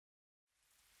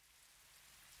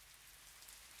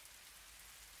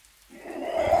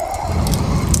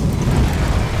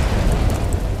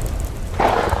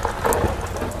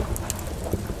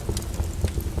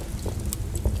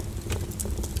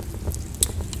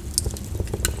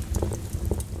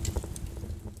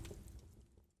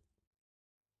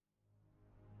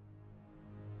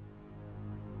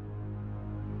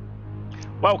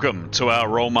Welcome to our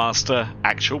Rolemaster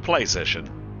actual play session.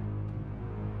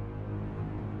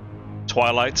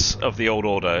 Twilight of the Old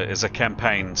Order is a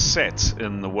campaign set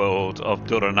in the world of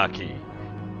Duranarki,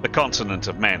 the continent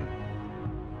of men.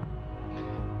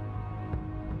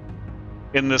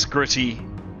 In this gritty,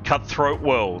 cutthroat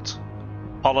world,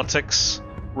 politics,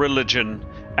 religion,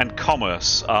 and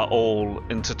commerce are all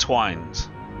intertwined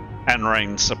and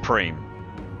reign supreme.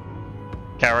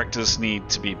 Characters need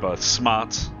to be both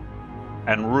smart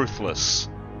and ruthless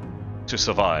to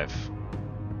survive.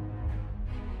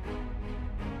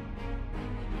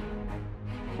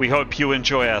 We hope you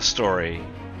enjoy our story,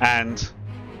 and,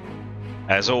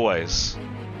 as always,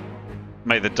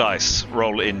 may the dice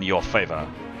roll in your favor.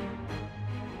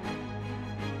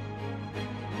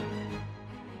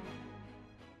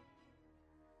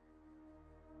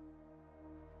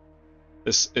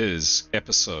 This is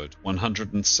episode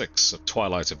 106 of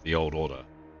Twilight of the Old Order.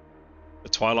 The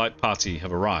Twilight Party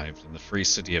have arrived in the free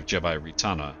city of Jebel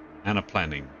Ritana and are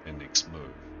planning their next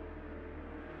move.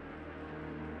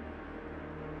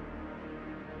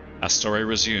 Our story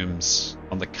resumes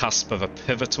on the cusp of a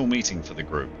pivotal meeting for the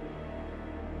group.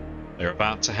 They're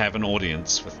about to have an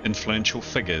audience with influential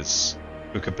figures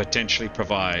who could potentially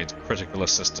provide critical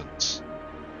assistance.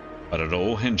 But it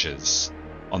all hinges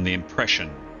on the impression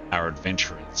our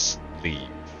adventurers leave.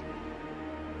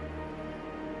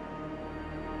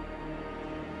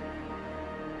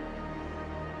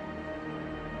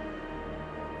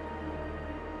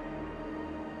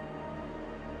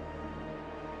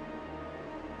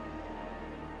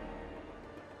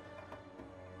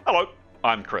 Hello,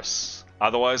 I'm Chris,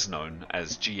 otherwise known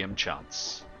as GM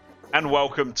Chance, and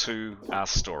welcome to our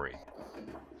story.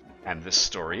 And this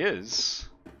story is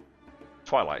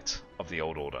Twilight of the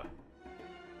Old Order.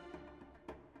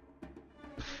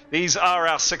 These are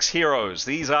our 6 heroes.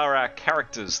 These are our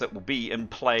characters that will be in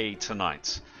play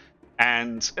tonight.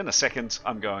 And in a second,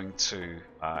 I'm going to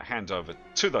hand over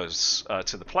to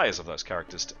the players of those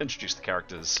characters to introduce the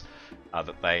characters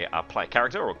that they are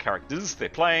characters they're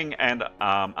playing, and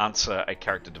answer a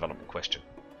character development question.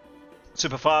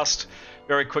 Super fast,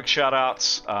 very quick shout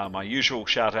outs. My usual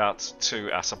shout out to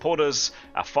our supporters,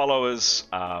 our followers,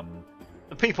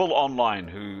 the people online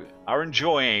who are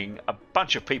enjoying a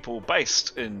bunch of people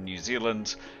based in New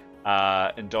Zealand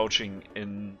indulging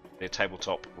in their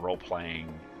tabletop role-playing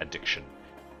addiction.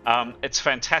 It's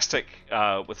fantastic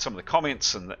with some of the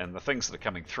comments and the things that are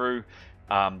coming through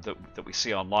that we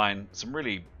see online. Some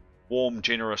really warm,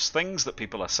 generous things that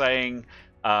people are saying.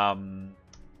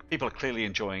 People are clearly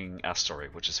enjoying our story,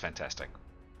 which is fantastic.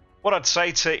 What I'd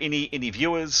say to any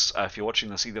viewers, if you're watching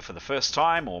this either for the first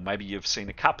time or maybe you've seen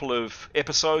a couple of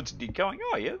episodes and you're going,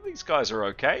 oh yeah, these guys are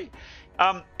okay.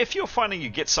 If you're finding you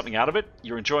get something out of it,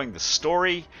 you're enjoying the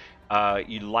story,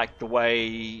 you like the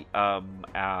way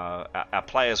our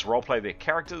players roleplay their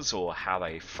characters or how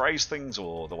they phrase things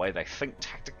or the way they think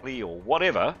tactically or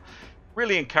whatever,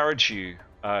 really encourage you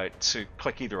to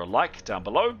click either a like down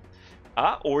below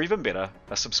or even better,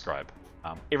 a subscribe.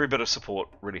 Every bit of support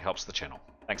really helps the channel.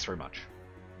 Thanks very much.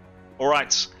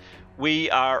 Alright, we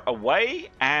are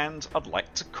away and I'd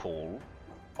like to call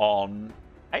on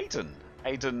Aidan.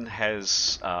 Aidan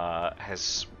has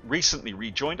recently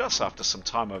rejoined us after some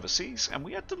time overseas, and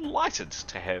we are delighted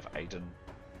to have Aidan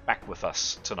back with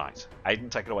us tonight. Aidan,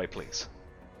 take it away, please.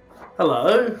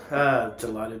 Hello,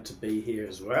 delighted to be here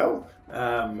as well.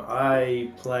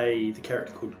 I play the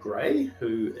character called Grey,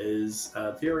 who is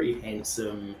a very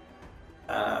handsome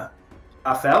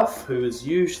half-elf who is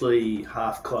usually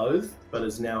half-clothed, but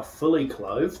is now fully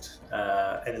clothed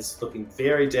and is looking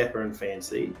very dapper and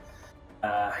fancy.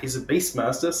 He's a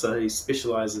beastmaster, so he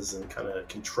specialises in kind of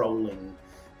controlling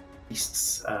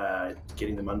beasts,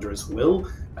 getting them under his will,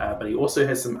 but he also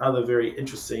has some other very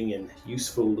interesting and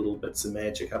useful little bits of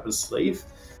magic up his sleeve.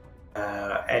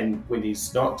 And when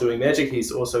he's not doing magic,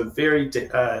 he's also very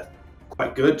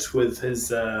quite good with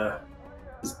his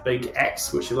big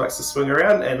axe, which he likes to swing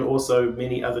around, and also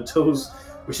many other tools,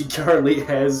 which he currently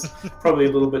has probably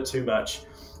a little bit too much.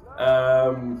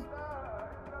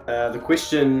 The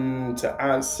question to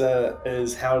answer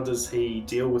is, how does he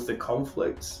deal with the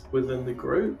conflict within the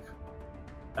group?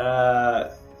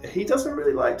 He doesn't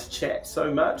really like to chat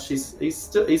so much. He's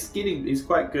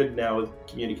quite good now with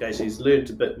communication. He's learned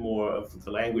a bit more of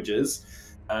the languages,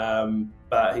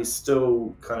 but he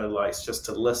still kind of likes just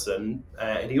to listen.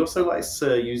 And he also likes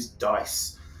to use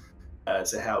dice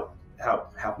to help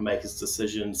him make his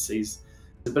decisions. He's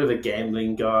a bit of a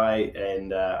gambling guy,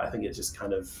 and I think it's just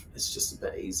a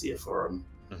bit easier for him.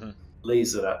 Mm-hmm.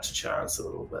 Leaves it up to chance a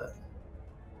little bit.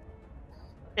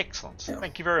 Excellent. Yeah.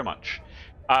 Thank you very much.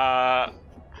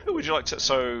 Who would you like to?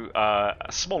 So,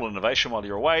 a small innovation while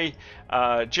you're away.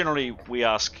 Generally, we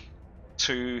ask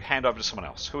to hand over to someone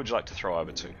else. Who would you like to throw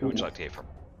over to? Who would you like to hear from?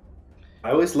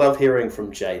 I always love hearing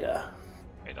from Jada.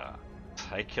 Jada,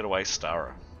 take it away,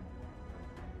 Stara.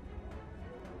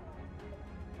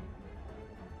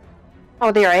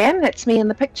 Oh, there I am. That's me in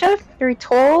the picture. Very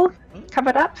tall,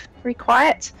 covered up, very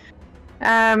quiet.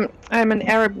 I'm an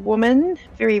Arab woman,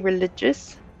 very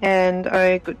religious, and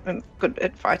I'm good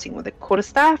at fighting with a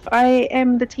quarterstaff. I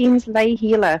am the team's lay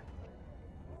healer,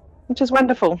 which is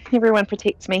wonderful. Everyone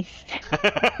protects me.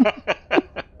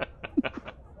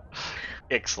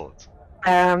 Excellent.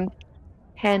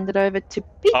 Hand it over to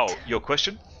Pete. Oh, your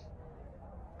question?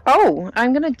 Oh,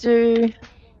 I'm going to do...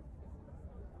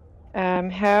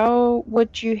 how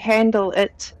would you handle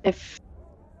it if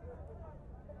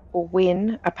or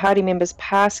when a party member's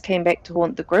past came back to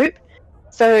haunt the group?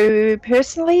 So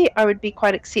personally, I would be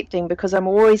quite accepting because I'm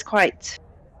always quite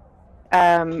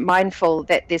mindful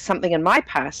that there's something in my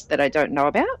past that I don't know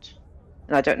about.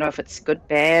 And I don't know if it's good,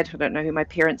 bad. I don't know who my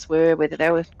parents were, whether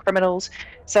they were criminals.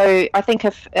 So I think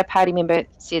if a party member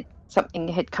said something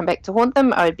had come back to haunt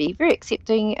them, I would be very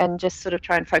accepting and just sort of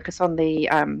try and focus on the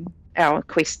our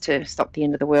quest to stop the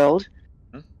end of the world.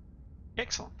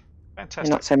 Excellent. And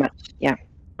Fantastic. not so much, yeah.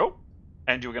 Oh,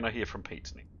 and you're going to hear from Pete,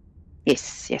 Nick.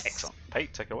 Yes. Excellent.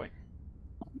 Pete, take it away.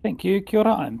 Thank you, kia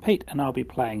ora. I'm Pete, and I'll be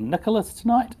playing Nicholas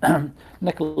tonight.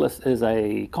 Nicholas is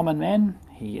a common man.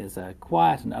 He is a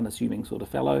quiet and unassuming sort of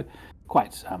fellow,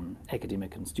 quite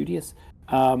academic and studious.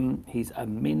 He's a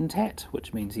mentat,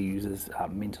 which means he uses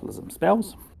mentalism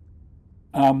spells.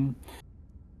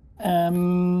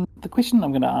 The question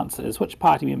I'm going to answer is, which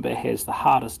party member has the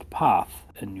hardest path,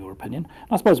 in your opinion?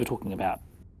 I suppose we're talking about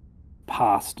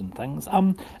past and things.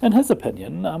 In his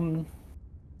opinion,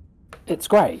 it's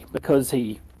Grey, because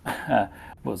he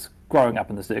was growing up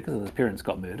in the circus and his parents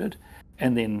got murdered,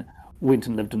 and then went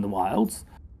and lived in the wilds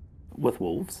with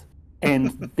wolves,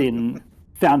 and then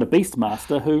found a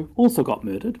beastmaster who also got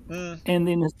murdered, and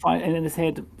then has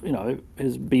had,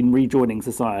 has been rejoining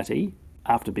society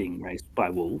after being raised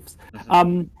by wolves,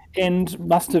 and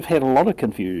must have had a lot of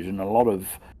confusion, a lot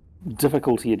of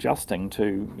difficulty adjusting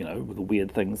to, the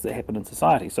weird things that happen in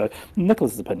society. So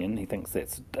Nicholas's opinion, he thinks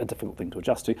that's a difficult thing to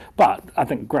adjust to, but I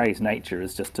think Grey's nature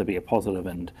is just to be a positive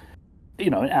and,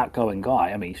 an outgoing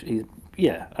guy. I mean,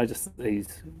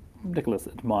 Nicholas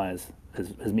admires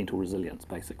his mental resilience,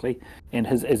 basically, and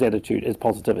his attitude, his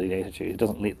positivity attitude. He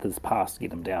doesn't let this past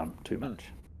get him down too much.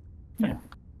 Yeah,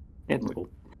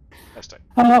 admirable. Fantastic.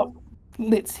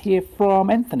 Let's hear from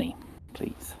Anthony,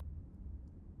 please.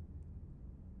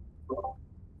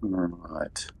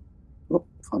 Right.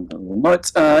 Find the little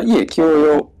notes. Kia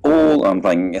ora all. I'm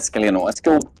playing Escalion or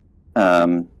Eskel.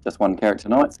 Just one character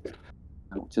tonight,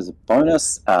 which is a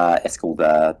bonus. Eskel,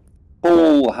 the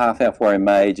full half-elf warrior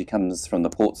mage, who comes from the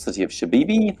port city of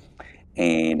Shabibi,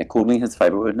 and accordingly his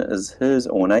favourite weapon is his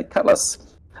ornate cutlass.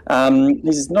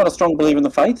 He's not a strong believer in the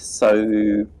faith,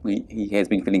 so he has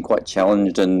been feeling quite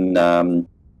challenged in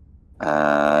Jebo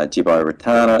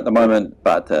Ratana at the moment,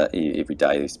 but every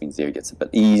day he spends there, he gets a bit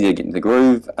easier, getting the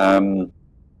groove. And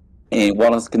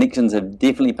while his connections have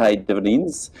definitely paid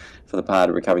dividends for the part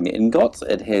of recovering the ingots,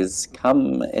 it has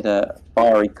come at a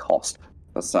fiery cost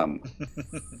for some.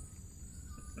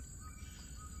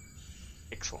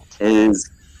 Excellent.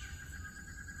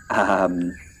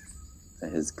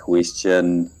 His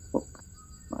question.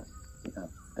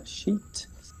 A sheet.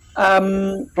 How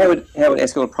would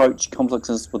Eskel approach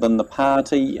conflicts within the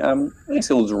party?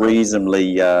 Eskel's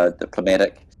reasonably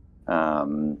diplomatic.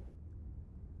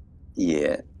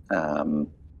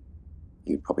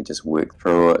 You'd probably just work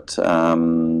through it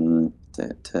to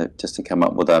come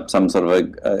up with some sort of a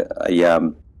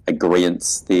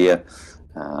agreeance there.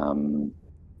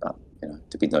 But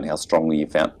depends on how strongly you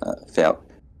felt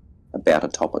about a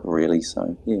topic, really.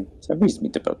 So so reasonably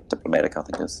diplomatic, I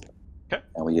think, is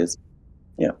how he is.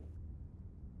 Yeah.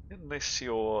 Unless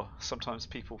you're sometimes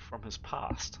people from his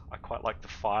past. I quite like the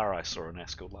fire I saw in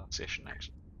Askel last session,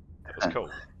 actually. That was cool.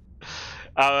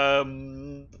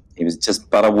 He was just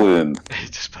but a worm.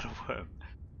 Just but a worm.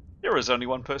 There is only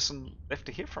one person left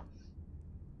to hear from.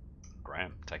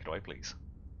 Graham, take it away, please.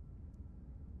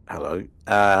 Hello.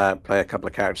 Play a couple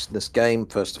of characters in this game,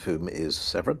 first of whom is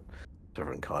Severin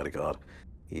Kydegard.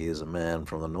 He is a man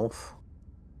from the north.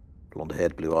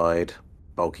 Blonde-haired, blue-eyed,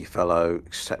 bulky fellow,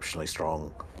 exceptionally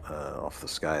strong, off the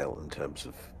scale in terms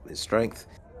of his strength.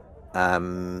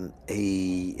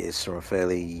 He is from a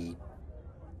fairly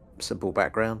simple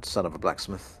background, son of a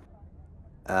blacksmith,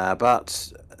 but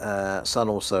son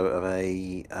also of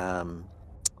a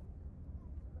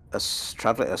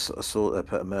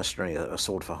a mercenary, a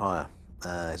sword for hire.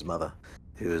 His mother,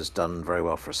 who has done very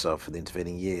well for herself in the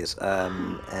intervening years,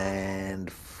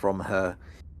 and from a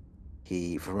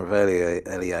very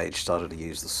early age, started to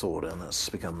use the sword, and that's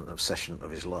become an obsession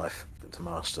of his life to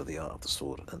master the art of the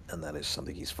sword, and that is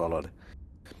something he's followed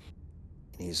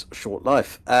in his short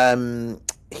life.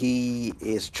 He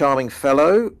is a charming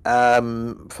fellow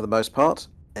for the most part,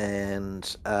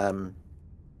 and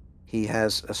he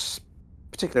has a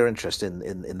particular interest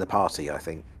in the party. I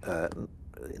think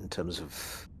in terms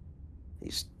of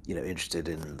he's interested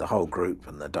in the whole group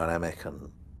and the dynamic and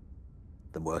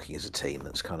them working as a team.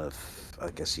 That's kind of,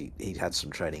 I guess he had some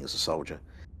training as a soldier.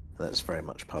 And that's very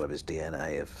much part of his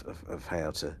DNA of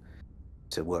how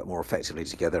to work more effectively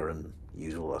together and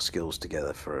use all our skills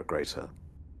together for a greater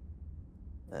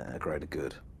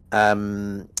good.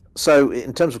 So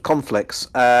in terms of conflicts,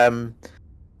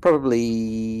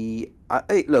 probably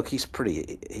look, he's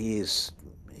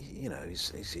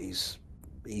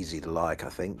easy to like, I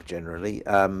think, generally.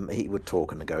 He would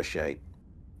talk and negotiate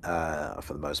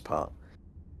for the most part.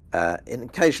 And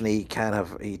occasionally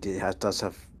he does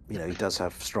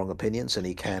have strong opinions, and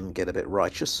he can get a bit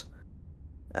righteous.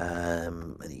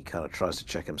 And he kind of tries to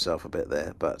check himself a bit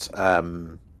there, but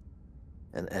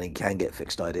and he can get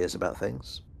fixed ideas about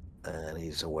things, and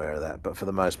he's aware of that. But for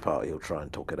the most part, he'll try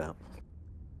and talk it out.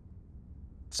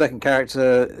 Second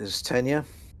character is Tenra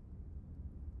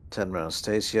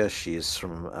Anastasia. She is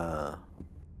from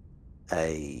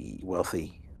a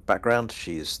wealthy background.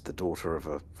 She is the daughter of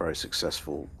a very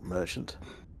successful merchant.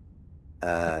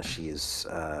 She is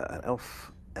an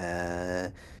elf.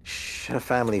 Her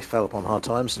family fell upon hard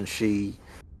times, and she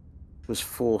was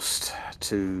forced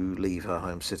to leave her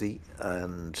home city,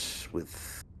 and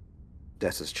with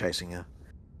debtors chasing her,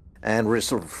 and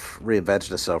sort of reinvented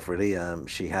herself. Really,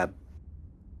 she had,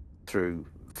 through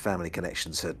family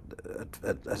connections, had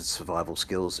survival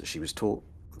skills that she was taught,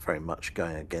 very much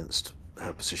going against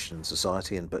her position in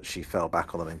society, but she fell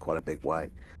back on them in quite a big way,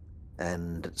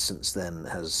 and since then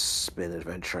has been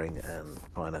adventuring and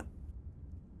trying to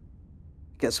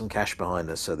get some cash behind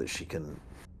her so that she can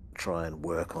try and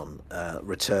work on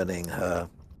returning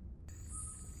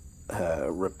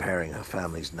repairing her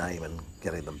family's name and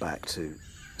getting them back to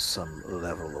some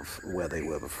level of where they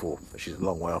were before. She's a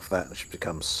long way off that, and she's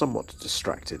become somewhat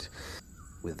distracted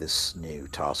with this new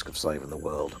task of saving the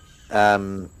world.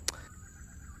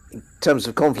 In terms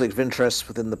of conflict of interest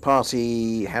within the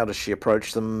party, how does she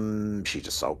approach them? She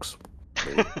just sulks.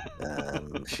 Really.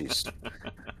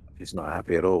 She's not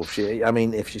happy at all.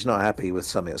 If she's not happy with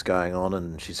something that's going on,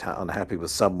 and she's unhappy with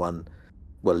someone,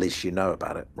 well, at least you know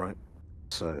about it, right?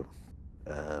 So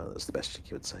that's the best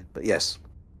you would say. But yes,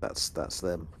 that's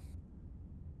them.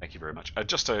 Thank you very much.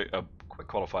 Just a quick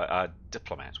qualifier.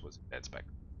 Diplomat was Dad's back.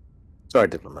 Sorry,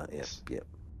 diplomat. Yes. Yep.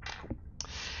 Cool.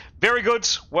 Very good.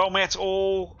 Well met,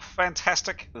 all.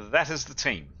 Fantastic. That is the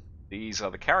team. These are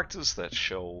the characters that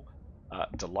shall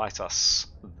delight us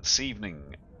this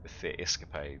evening with their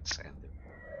escapades and their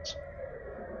plans.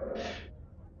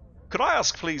 Could I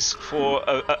ask, please, for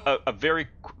a very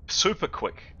super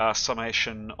quick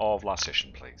summation of last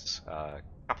session, please?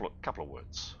 Couple of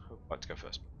words. Who would like to go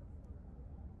first?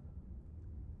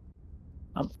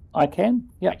 I can.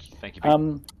 Yeah. Thank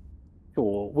you.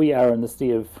 Sure. We are in the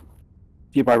city of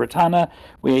Duranarki.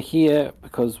 We're here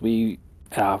because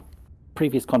our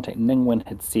previous contact Ningwen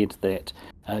had said that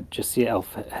Jasir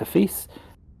al-Hafiz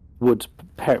would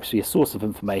perhaps be a source of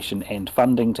information and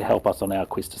funding to help us on our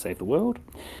quest to save the world.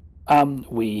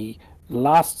 We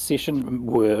last session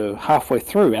were halfway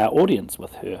through our audience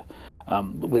with her.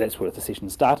 That's where the session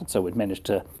started, so we'd managed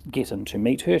to get in to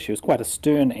meet her. She was quite a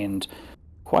stern and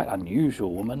quite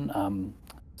unusual woman.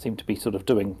 Seemed to be sort of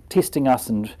testing us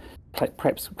and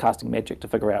perhaps casting magic to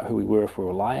figure out who we were, if we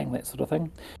were lying, that sort of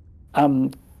thing.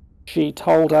 She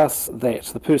told us that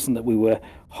the person that we were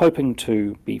hoping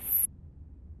to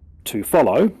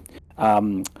follow,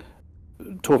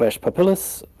 Torvash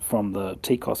Papillus from the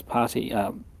T-Cusp party,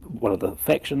 one of the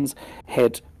factions,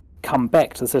 had come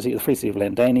back to the free city of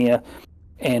Landania,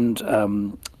 and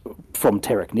from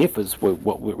Tarak Nef,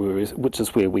 which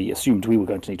is where we assumed we were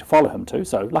going to need to follow him to.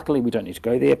 So luckily we don't need to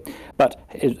go there. But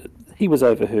he was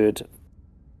overheard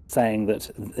saying that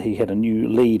he had a new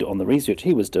lead on the research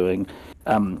he was doing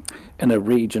in a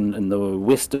region in the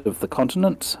west of the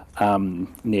continent,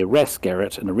 near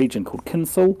Rasgaret, in a region called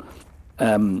Kinsel,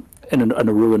 in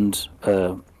a ruined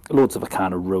Lords of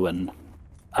Arcana ruin.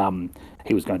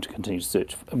 He was going to continue to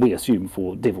search, we assume,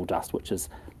 for devil dust, which is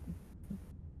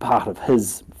part of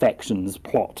his faction's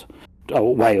plot, a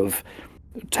way of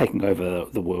taking over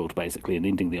the world, basically, and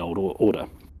ending the old order.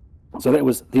 So that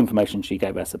was the information she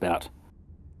gave us about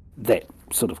that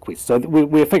sort of quest. So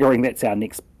we're figuring that's our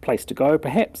next place to go,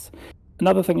 perhaps.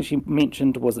 Another thing she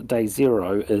mentioned was that day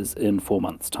 0 is in 4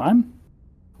 months' time,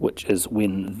 which is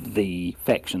when the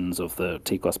factions of the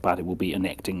T-Cusp party will be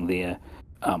enacting their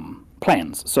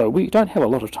plans. So we don't have a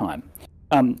lot of time.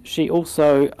 She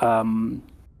also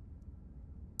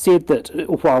said that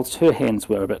whilst her hands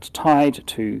were a bit tied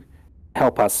to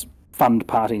help us fund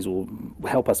parties or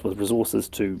help us with resources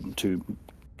to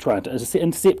try to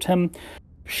intercept him,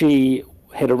 she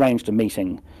had arranged a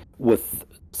meeting with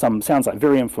some, sounds like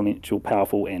very influential,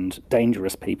 powerful and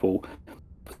dangerous people.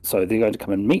 So they're going to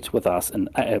come and meet with us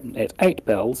at 8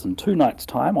 bells in 2 nights'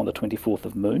 time on the 24th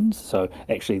of Moons. So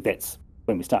actually that's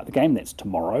when we start the game, that's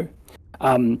tomorrow.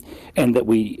 And that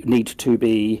we need to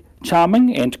be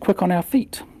charming and quick on our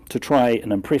feet to try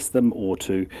and impress them or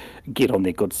to get on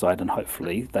their good side, and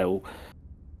hopefully they'll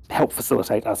help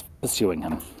facilitate us pursuing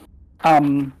him.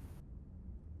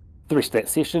 The rest of that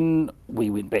session, we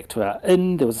went back to our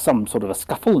inn. There was some sort of a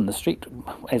scuffle in the street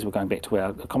as we were going back to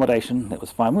our accommodation. That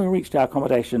was fine. When we reached our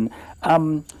accommodation,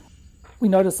 we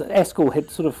noticed that Askell had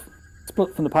sort of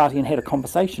split from the party and had a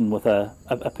conversation with a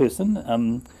person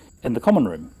in the common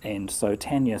room. And so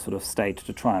Tanya sort of stayed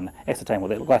to try and ascertain what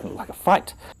that looked like. It looked like a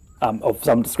fight of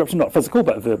some description, not physical,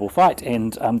 but a verbal fight.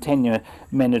 And Tanya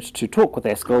managed to talk with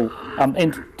Askell.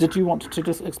 And did you want to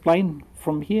just explain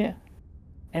from here,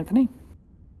 Anthony?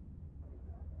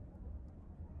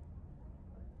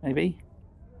 Maybe?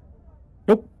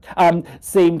 Nope.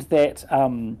 Seemed that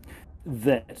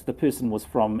that the person was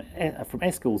from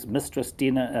Askell's mistress,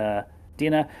 Dena,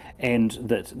 and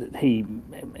that he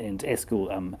and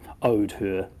Askell owed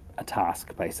her a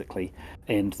task, basically,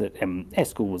 and that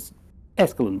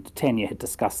Askell and Tanya had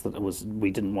discussed that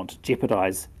we didn't want to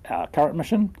jeopardise our current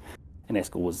mission, and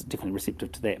Askell was definitely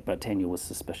receptive to that, but Tanya was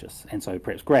suspicious, and so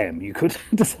perhaps Graham, you could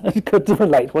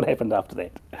relate what happened after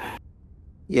that.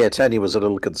 Yeah, Tanya was a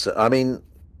little concerned. I mean,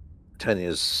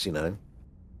 Tanya's,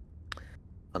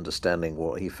 understanding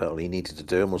what he felt he needed to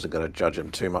do and wasn't going to judge him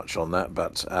too much on that,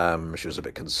 but she was a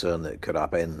bit concerned that it could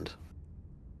upend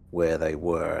where they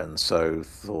were, and so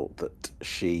thought that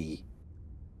she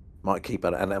might keep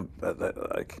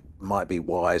might be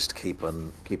wise to keep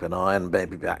an eye and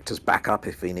maybe act as backup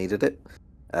if he needed it,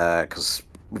 because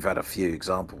we've had a few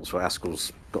examples where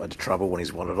Askell's got into trouble when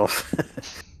he's wandered off.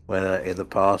 When in the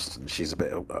past, and she's a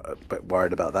bit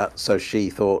worried about that. So she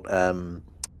thought,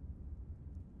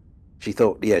 she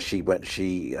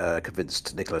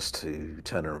convinced Nicholas to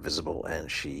turn her invisible, and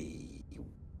she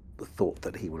thought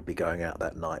that he would be going out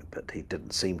that night, but he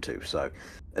didn't seem to. So,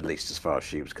 at least as far as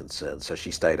she was concerned, so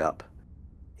she stayed up.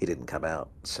 He didn't come out,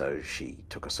 so she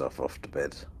took herself off to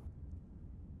bed.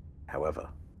 However,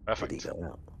 Perfect. did he go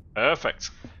out?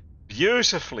 Perfect.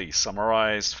 Beautifully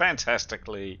summarized,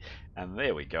 fantastically, and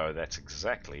there we go. That's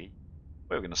exactly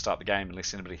where we're going to start the game,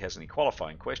 unless anybody has any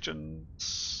qualifying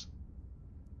questions.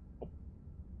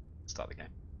 Start the game.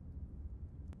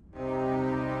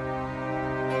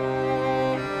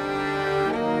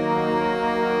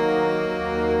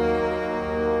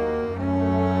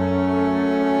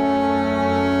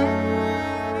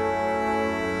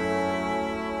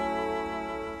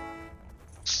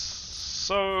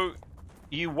 So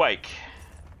you wake.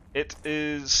 It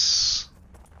is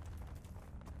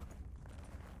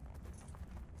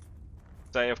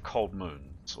Day of Cold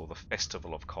Moons, or the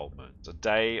Festival of Cold Moons, a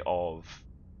day of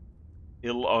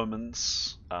ill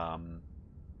omens,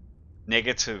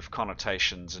 negative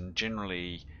connotations, and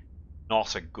generally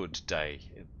not a good day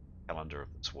in the calendar of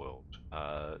this world.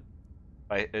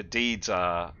 Deeds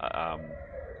are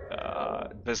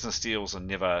business deals are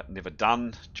never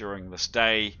done during this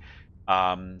day.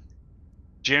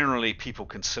 Generally, people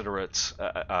consider it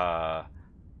a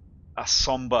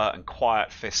somber and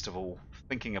quiet festival,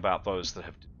 thinking about those that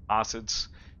have departed,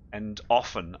 and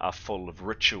often are full of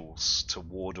rituals to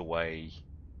ward away.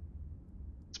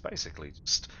 It's basically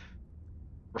just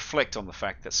reflect on the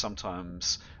fact that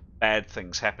sometimes bad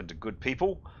things happen to good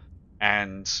people,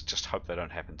 and just hope they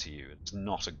don't happen to you. It's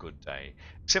not a good day,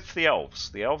 except for the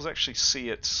elves. The elves actually see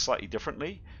it slightly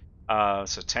differently.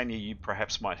 So Tanya, you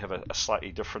perhaps might have a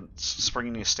slightly different spring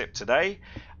in your step today.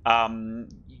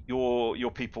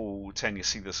 Your people, Tanya,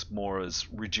 see this more as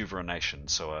rejuvenation,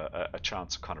 so a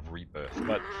chance of kind of rebirth.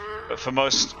 But for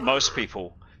most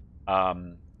people,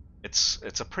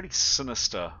 it's a pretty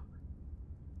sinister,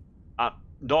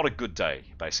 not a good day,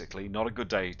 basically, not a good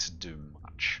day to do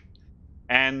much.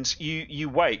 And you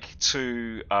wake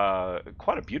to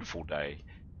quite a beautiful day.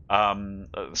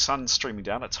 The sun's streaming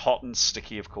down. It's hot and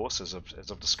sticky, of course, as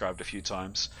I've described a few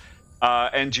times.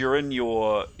 And you're in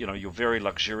your, you're very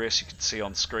luxurious. You can see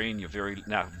on screen. You're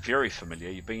very familiar.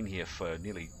 You've been here for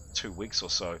nearly 2 weeks or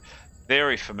so.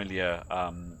 Very familiar,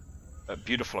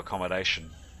 beautiful accommodation.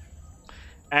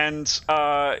 And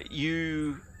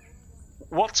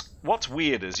what's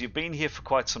weird is you've been here for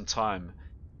quite some time,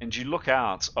 and you look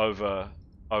out over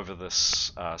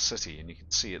this city, and you can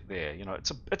see it there.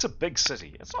 It's a big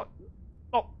city. It's not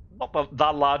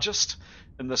the largest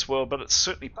in this world, but it's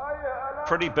certainly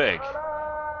pretty big.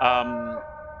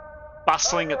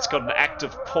 Bustling. It's got an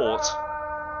active port,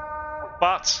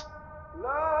 but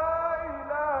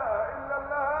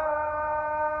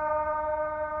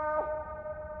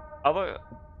other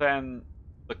than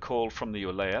the call from the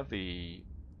Ulea, the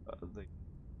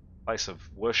place of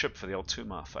worship for the old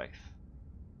Tumar faith,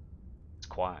 it's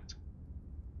quiet.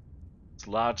 It's a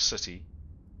large city,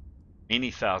 many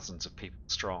thousands of people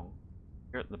strong.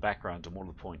 Hear it in the background, and more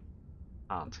to the point,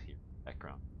 can't hear it in the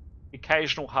background.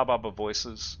 Occasional hubbub of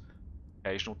voices,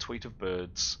 occasional tweet of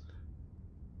birds,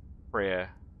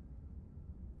 prayer.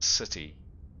 City.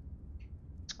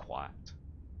 It's quiet.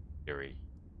 Very,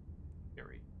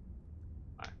 very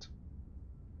quiet.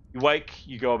 You wake,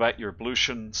 you go about your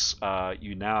ablutions,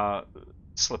 you now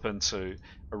slip into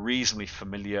a reasonably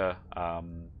familiar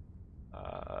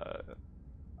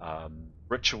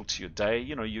ritual to your day.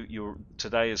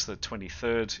 Today is the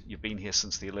 23rd, you've been here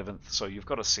since the 11th, so you've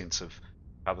got a sense of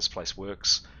how this place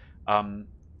works.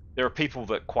 There are people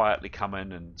that quietly come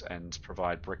in and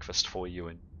provide breakfast for you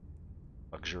in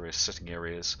luxurious sitting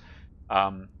areas,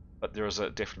 but there is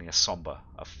definitely a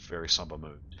very somber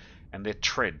mood, and their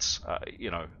treads,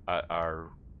 are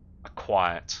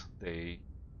quiet. The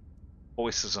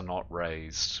voices are not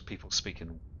raised. People speak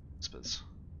in whispers.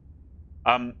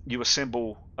 You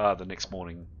assemble the next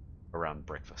morning around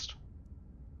breakfast.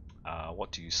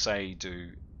 What do you say?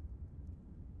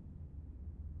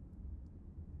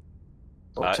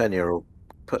 Well, 10-year-old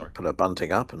put a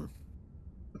bunting up and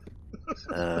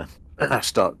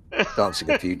start dancing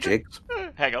a few jigs.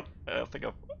 Hang on, I think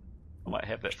I might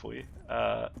have that for you.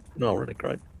 No, really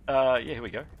great. Yeah, here we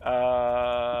go.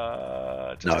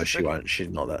 No, she won't. She's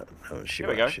not that. No, she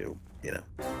won't. She'll,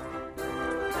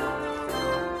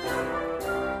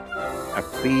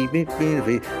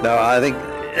 No, I think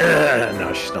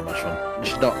no, she's not much fun.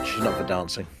 She's not for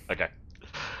dancing. Okay.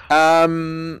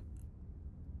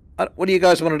 What do you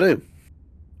guys want to do?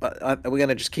 Are we going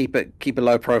to just keep a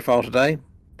low profile today?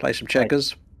 Play some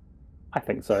checkers? I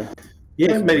think so.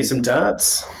 Yeah, maybe some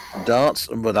darts. Darts?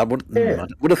 Well, I would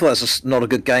have thought that's not a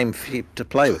good game for you to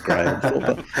play with, Graham.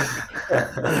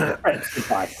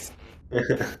 Advice.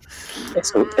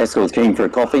 Escort's keen for a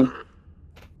coffee.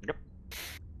 Yep.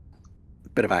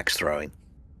 Bit of axe throwing.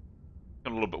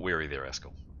 I'm a little bit weary there,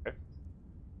 Eskel.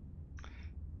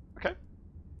 Okay.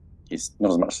 He's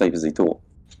not as much sleep as he thought.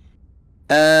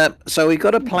 So we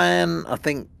got a plan, I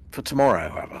think, for tomorrow,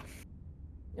 however.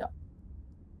 Yeah.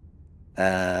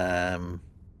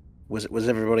 Was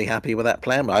everybody happy with that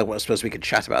plan? I suppose we could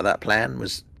chat about that plan.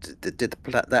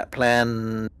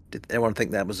 Did everyone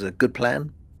think that was a good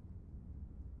plan?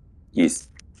 Yes,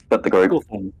 but the group.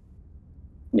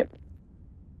 Yep.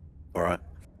 All right.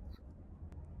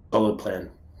 Solid plan.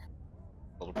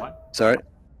 Sorry.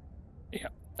 Yeah.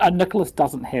 Nicholas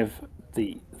doesn't have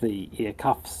the ear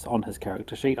cuffs on his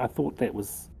character sheet. I thought that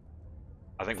was.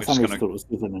 I think we're just going to. Thought it was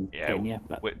given in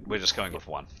but we're just going with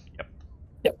one. Yep.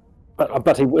 Yep.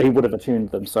 But he would have attuned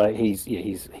them, so he's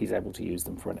able to use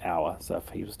them for an hour. So if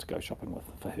he was to go shopping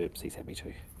for herbs, he's happy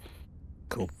to.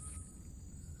 Cool.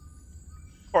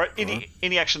 All right.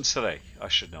 Any actions today I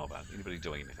should know about? Anybody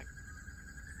doing anything?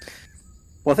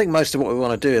 Well, I think most of what we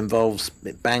want to do involves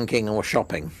banking or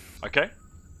shopping. Okay.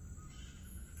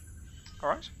 All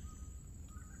right.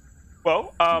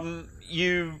 Well,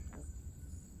 you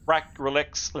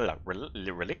relax,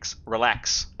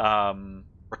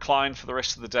 recline for the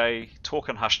rest of the day, talk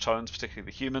in hushed tones, particularly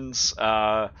the humans.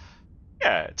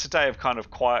 It's a day of kind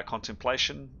of quiet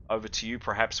contemplation. Over to you,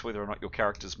 perhaps, whether or not your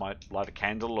characters might light a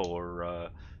candle or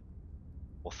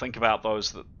think about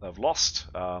those that they've lost.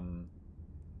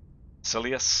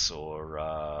 Silius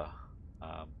or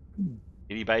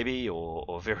Itty Baby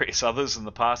or various others in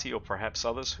the party, or perhaps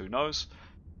others, who knows.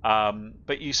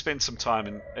 But you spend some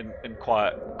time in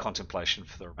quiet contemplation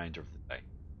for the remainder of the day.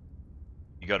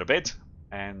 You go to bed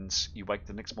and you wake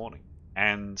the next morning,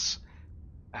 and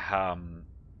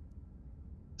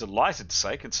delighted to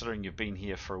say, considering you've been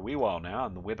here for a wee while now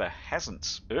and the weather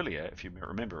hasn't, earlier, if you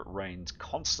remember, it rained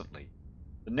constantly.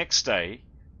 The next day,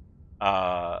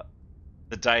 the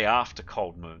day after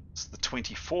cold moons, the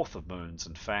 24th of moons,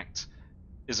 in fact,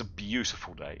 is a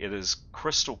beautiful day. It is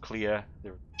crystal clear,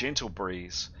 there's a gentle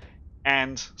breeze,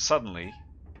 And suddenly,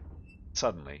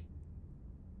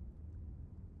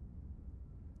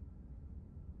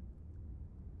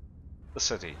 the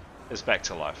city is back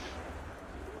to life.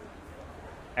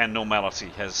 And normality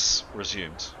has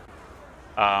resumed.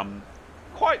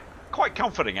 Quite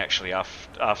comforting, actually,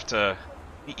 after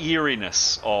the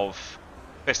eeriness of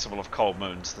Festival of Cold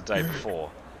Moons the day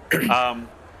before.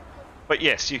 But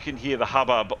yes, you can hear the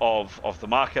hubbub of the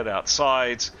market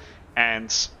outside, and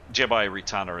Jebai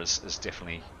Ritana is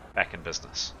definitely back in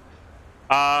business.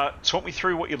 Talk me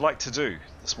through what you'd like to do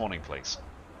this morning, please.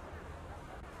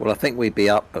 Well, I think we'd be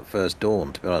up at first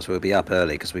dawn, to be honest. We'll be up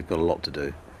early because we've got a lot to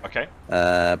do. Okay.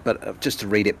 But just to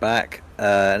read it back,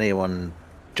 anyone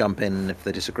jump in if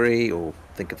they disagree or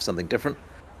think of something different.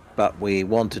 But we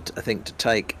wanted, I think, to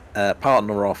take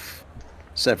partner off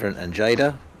Severin and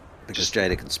Jada, because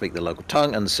Jada can speak the local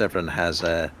tongue, and Severin has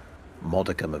a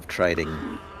modicum of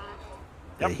trading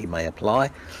that he may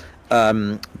apply.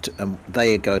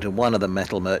 They go to one of the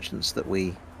metal merchants that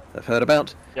we have heard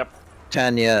about. Yep.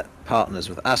 Tanya partners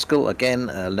with Askell, again,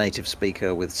 a native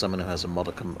speaker with someone who has a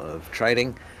modicum of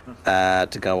trading,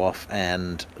 to go off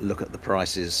and look at the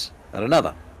prices at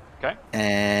another. Okay.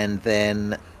 And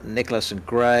then Nicholas and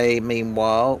Gray,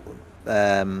 meanwhile,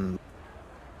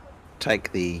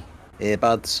 take the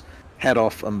earbuds, head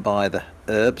off and buy the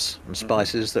herbs and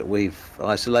spices that we've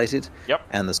isolated,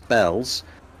 and the spells,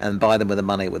 and buy them with the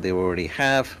money that they already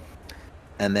have.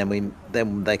 And then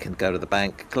they can go to the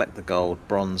bank, collect the gold,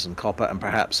 bronze, and copper, and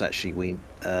perhaps actually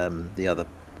the other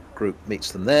group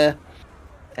meets them there.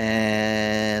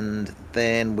 And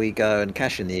then we go and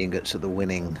cash in the ingots of the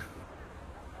winning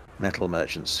metal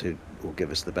merchants who will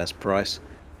give us the best price.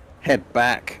 Head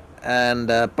back and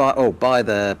buy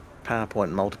the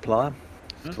PowerPoint multiplier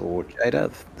for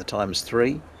Jada, the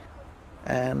 ×3,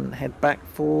 and head back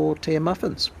for tea and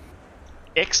muffins.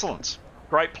 Excellent.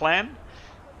 Great plan.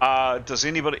 Does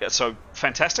anybody... So,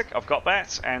 fantastic, I've got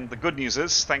that. And the good news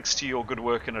is, thanks to your good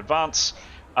work in advance,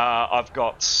 I've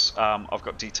got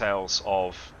details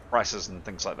of prices and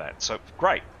things like that. So,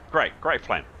 great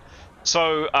plan.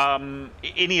 So,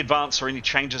 any advance or any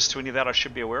changes to any of that I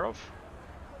should be aware of?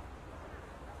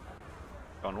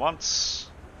 Gone once.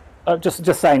 Just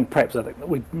saying, perhaps I think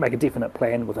we make a definite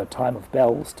plan with a time of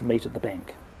bells to meet at the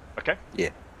bank. Okay. Yeah.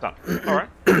 Done. All right.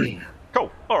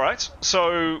 Cool. All right.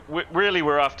 So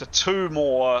we're after 2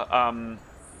 more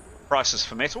prices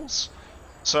for metals.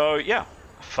 So yeah,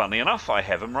 funny enough, I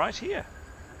have them right here.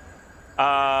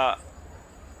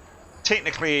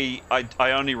 Technically,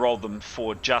 I only rolled them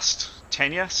for just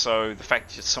Tanya, so the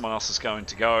fact that someone else is going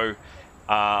to go,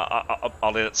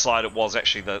 I'll let it slide. It was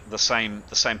actually the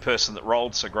same person that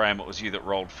rolled. So Graham, it was you that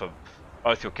rolled for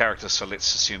both your characters. So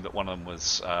let's assume that one of them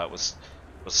was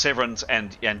Severin's,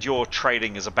 and your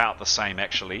trading is about the same.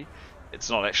 Actually, it's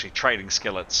not actually trading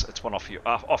skill. It's one off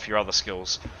your other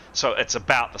skills. So it's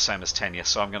about the same as Tanya.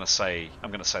 So I'm going to say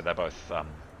they're both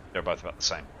about the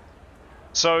same.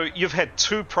 So you've had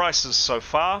 2 prices so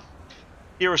far.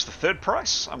 Here is the 3rd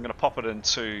price. I'm going to pop it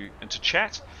into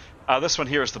chat. This one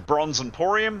here is the Bronze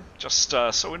Emporium. Just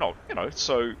so we're not,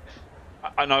 So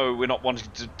I know we're not wanting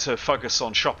to focus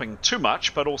on shopping too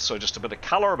much, but also just a bit of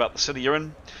colour about the city you're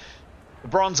in. The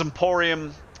Bronze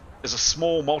Emporium is a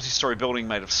small multi-storey building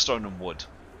made of stone and wood.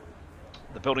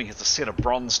 The building has a set of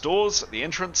bronze doors at the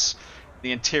entrance.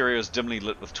 The interior is dimly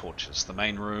lit with torches. The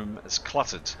main room is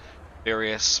cluttered.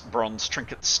 Various bronze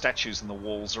trinkets, statues, and the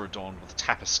walls are adorned with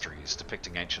tapestries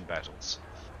depicting ancient battles.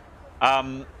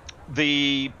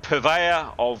 The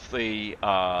purveyor of the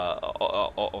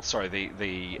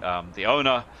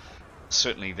owner,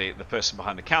 certainly the person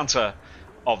behind the counter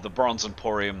of the Bronze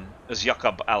Emporium, is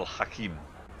Yaqub al-Hakim.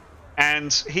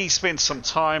 And he spent some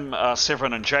time,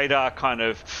 Severin and Jada, kind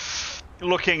of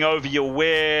looking over your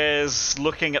wares,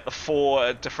 looking at the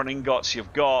 4 different ingots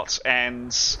you've got,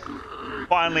 and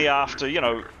finally, after,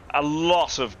 a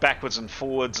lot of backwards and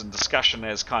forwards and discussion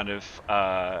as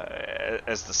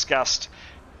discussed,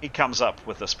 he comes up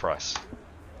with this price.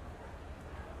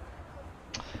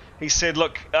 He said,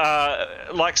 look,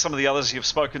 like some of the others you've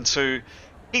spoken to,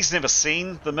 he's never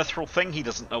seen the mithril thing. He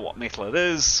doesn't know what metal it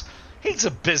is. He's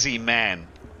a busy man.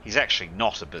 He's actually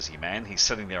not a busy man. He's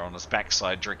sitting there on his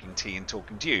backside drinking tea and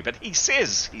talking to you. But he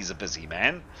says he's a busy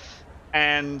man.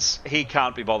 And he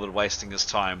can't be bothered wasting his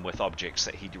time with objects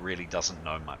that he really doesn't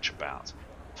know much about.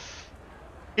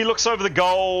 He looks over the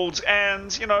gold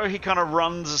and, he kind of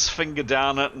runs his finger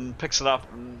down it and picks it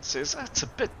up and says, that's a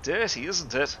bit dirty,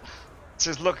 isn't it?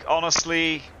 Says, look,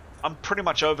 honestly, I'm pretty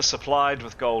much oversupplied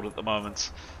with gold at the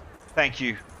moment. Thank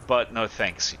you, but no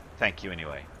thanks. Thank you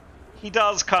anyway. He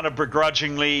does kind of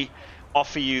begrudgingly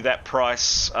offer you that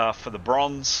price for the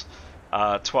bronze,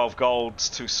 12 gold,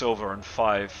 2 silver, and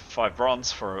 5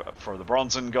 bronze for the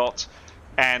bronze ingot,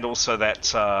 and also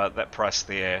that price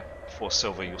there for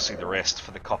silver. You'll see the rest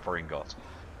for the copper ingot.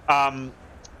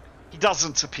 He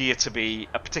doesn't appear to be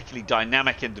a particularly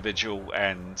dynamic individual,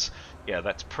 and yeah,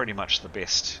 that's pretty much the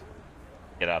best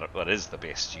you get out of. Well, it is the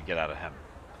best you get out of him.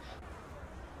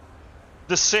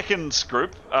 The second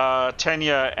group,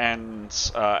 Tanya and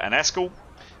Askell,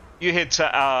 you head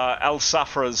to Al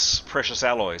Safra's Precious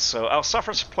Alloys. So Al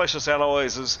Safra's Precious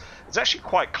Alloys is actually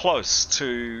quite close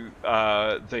to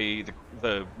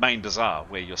the main bazaar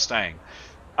where you're staying.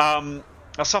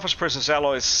 Al Safra's Precious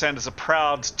Alloys centers a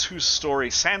proud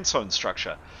 2-story sandstone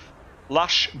structure.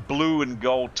 Lush blue and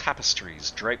gold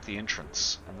tapestries drape the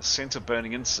entrance, and the scent of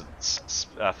burning incense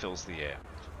fills the air.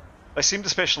 They seem to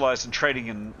specialize in trading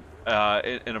in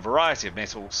a variety of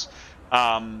metals.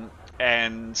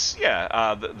 And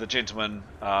yeah, the gentlemen,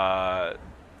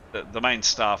 the main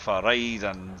staff are Raid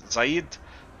and Zaid,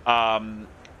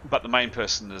 but the main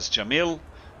person is Jamil.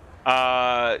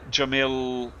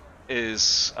 Jamil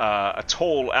is a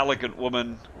tall, elegant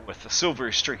woman with a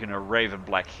silvery streak in her raven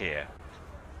black hair.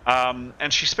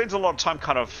 And she spends a lot of time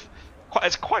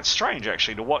it's quite strange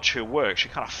actually to watch her work. She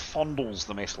kind of fondles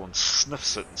the metal and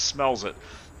sniffs it and smells it.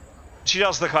 She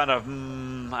does the kind of,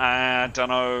 I don't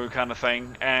know kind of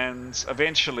thing, and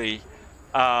eventually,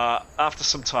 after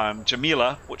some time,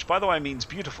 Jamila, which by the way means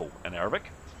beautiful in Arabic,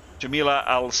 Jamila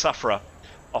al-Safra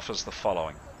offers the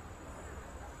following.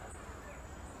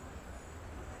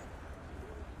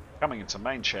 Coming into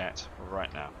main chat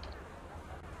right now.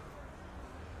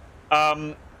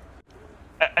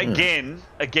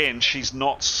 Again, she's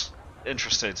not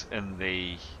interested in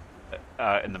the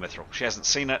mithril. She hasn't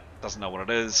seen it, doesn't know what it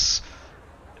is.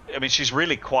 I mean, she's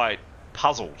really quite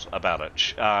puzzled about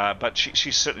it, but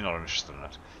she's certainly not interested in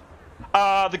it.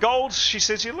 The gold, she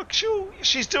says,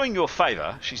 she's doing you a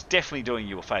favour. She's definitely doing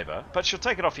you a favour, but she'll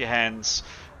take it off your hands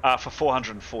for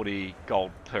 440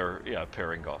 gold per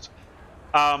ingot.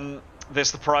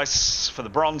 There's the price for the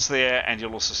bronze there, and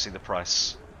you'll also see the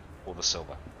price for the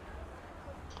silver.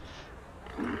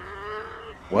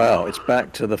 Wow, it's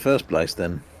back to the first place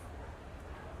then.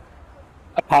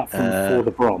 Apart from for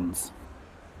the bronze.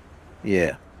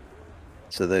 Yeah.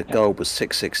 So the gold was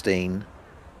 616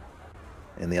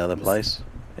 in the other place,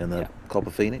 in the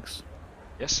Copper Phoenix.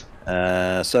 Yes.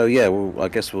 So yeah, I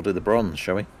guess we'll do the bronze,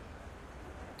 shall we?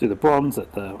 Do the bronze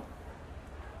at the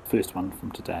first one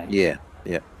from today. Yeah.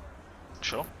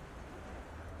 Sure.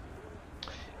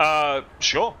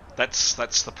 Sure.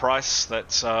 That's the price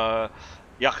that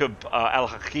Yaqub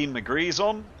Al-Hakim agrees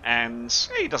on, and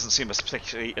he doesn't seem as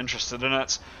particularly interested in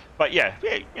it. But yeah,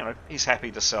 he's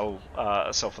happy to sell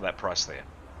for that price there.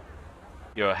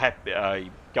 You're happy.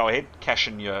 Go ahead, cash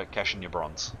in your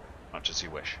bronze, much as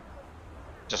you wish.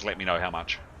 Just let me know how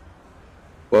much.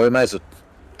 Well, we may as well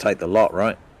take the lot,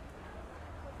 right?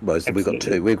 Well, we've got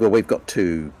two. We've got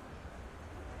two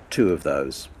of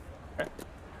those. Okay.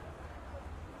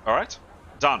 All right,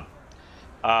 done.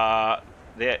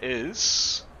 There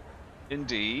is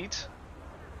indeed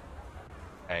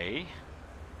a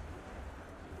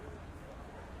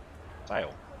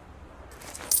sale.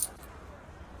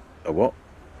 A what?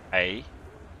 A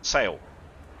sale.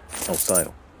 Oh,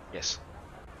 sale. Yes.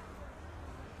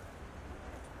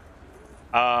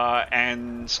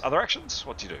 And other actions?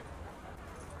 What do you do?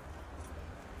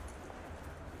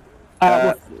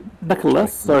 With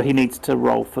Nicholas, so he needs to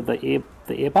roll for the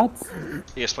earbuds.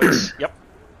 Yes, please. Yep.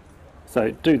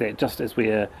 So do that just as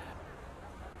we're...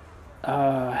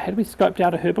 had we scoped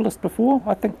out a herbalist before?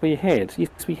 I think we had.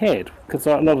 Yes, we had. Because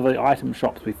a lot of the item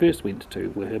shops we first went to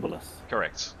were herbalists.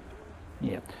 Correct.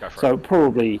 Yeah. Go for so it.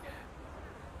 Probably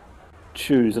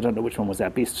choose, I don't know which one was our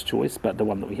best choice, but the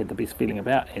one that we had the best feeling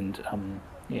about. And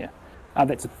yeah.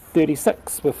 That's a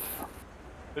 36 with...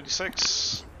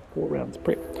 36. 4 rounds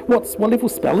prep. What level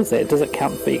spell is that? Does it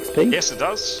count for XP? Yes, it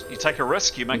does. You take a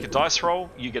risk, you make a dice roll,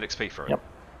 you get XP for it. Yep.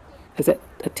 Is that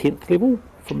a 10th level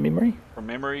from memory? From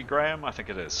memory, Graham, I think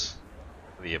it is.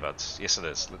 For the earbuds. Yes, it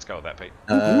is. Let's go with that, Pete.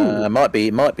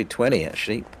 It might be 20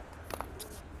 actually.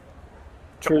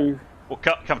 True. We'll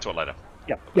come to it later.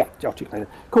 Yeah, I'll check later.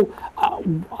 Cool.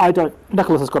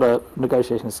 Nicholas has got a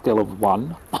negotiation skill of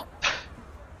 1.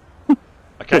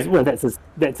 Okay. Well, that's his.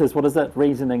 What is it?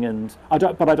 Reasoning and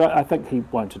I think he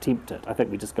won't attempt it. I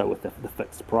think we just go with the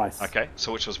fixed price. Okay.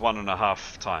 So which was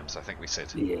 1.5 times, I think we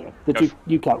said. Yeah.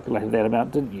 You calculated that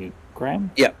amount, didn't you,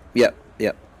 Graham? Yep.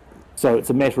 So it's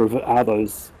a matter of are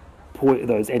those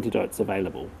antidotes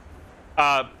available?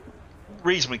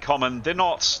 Reasonably common.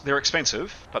 They're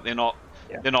expensive, but they're not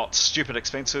stupid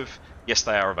expensive. Yes,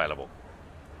 they are available.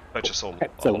 Purchase all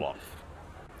a lot.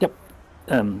 Yep.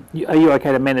 Are you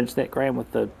okay to manage that, Graham,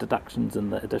 with the deductions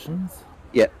and the additions?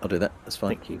 Yeah, I'll do that. That's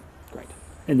fine. Thank you. Great.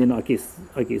 And then I guess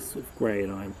if Gray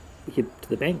and I head to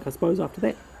the bank, I suppose, after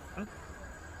that.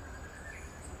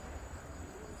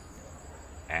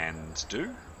 And do?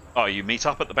 Oh, you meet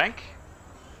up at the bank?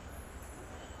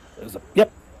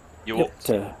 Yep. You Yep,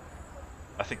 all,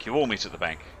 I think you all meet at the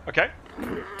bank. Okay.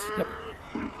 correct. Yep.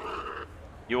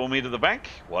 You all meet at the bank.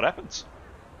 What happens?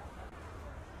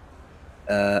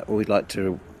 We'd like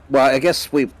to. Well, I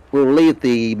guess we'll leave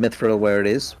the mithril where it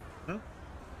is,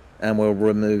 and we'll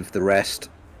remove the rest.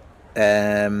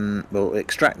 We'll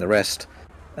extract the rest,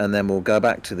 and then we'll go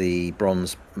back to the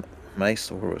bronze mace,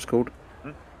 or whatever it's called,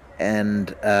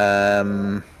 and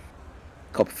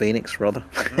copper phoenix, rather.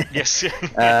 Yes.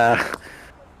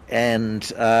 And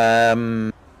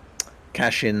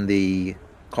cash in the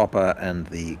copper and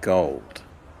the gold.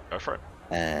 Go for it.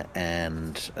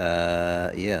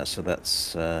 So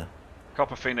that's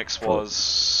Copper Phoenix was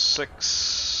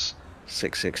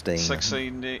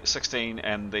 16, 16,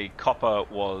 and the copper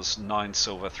was 9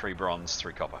 silver, 3 bronze,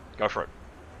 3 copper. Go for it.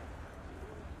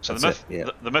 So the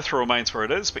mithril remains where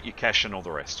it is, but you cash in all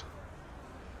the rest.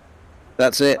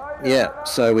 That's it. Yeah.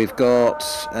 So we've got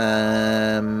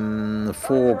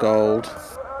 4 gold,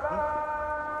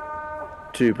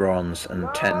 2 bronze, and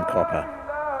 10 copper.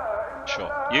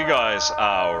 Sure. You guys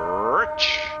are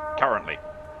rich currently.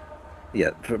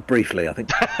 Yeah, briefly, I think.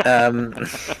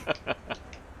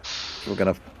 We're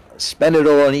going to spend it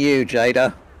all on you,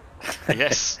 Jada.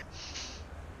 Yes.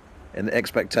 In the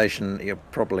expectation you'll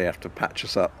probably have to patch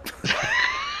us up.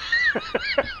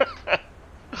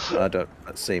 That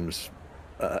seems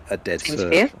a dead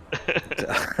cert.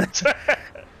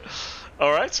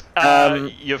 All right.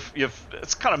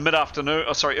 It's kind of mid-afternoon.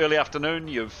 Oh, sorry, early afternoon.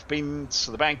 You've been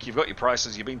to the bank. You've got your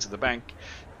prices. You've been to the bank.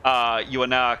 You are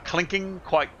now clinking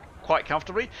quite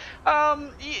comfortably.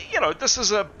 This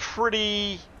is a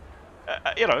pretty.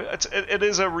 It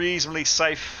is a reasonably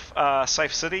safe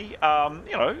city.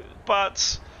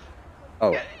 But.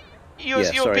 Oh.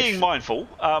 You're being mindful.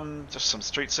 Just some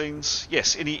street scenes.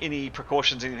 Yes. Any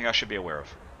precautions? Anything I should be aware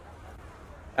of?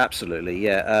 Absolutely,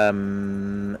 yeah.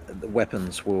 The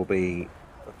weapons will be,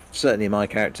 certainly my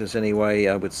characters anyway,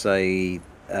 I would say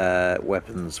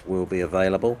weapons will be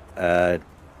available, but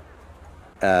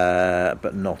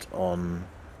not on.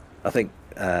 I think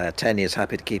Tanya's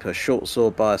happy to keep her short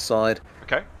sword by her side.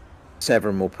 Okay.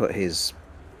 Severin will put his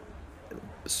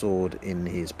sword in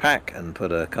his pack and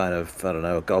put a kind of, I don't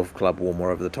know, a golf club warmer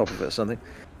over the top of it or something.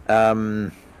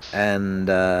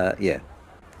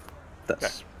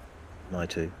 That's my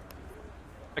two.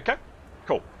 Okay,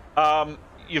 cool.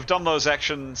 You've done those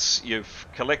actions. You've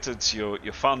collected your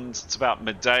funds. It's about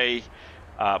midday.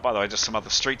 By the way, just some other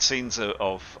street scenes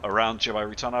of around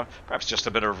Jibai-Ritono. Perhaps just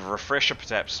a bit of a refresher,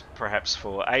 perhaps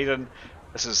for Aiden.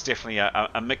 This is definitely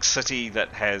a mixed city that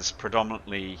has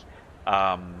predominantly,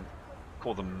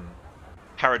 call them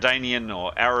Paradanian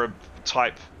or Arab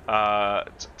type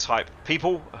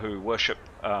people who worship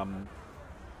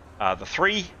the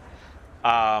three.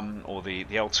 Or the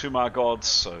El Tumar gods,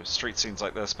 so street scenes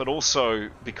like this, but also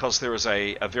because there is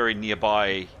a very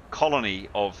nearby colony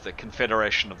of the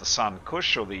Confederation of the Sun,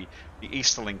 Kush, or the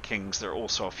Easterling Kings. There are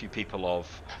also a few people of,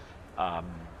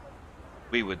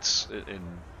 we would,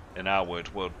 in our word,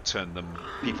 would term them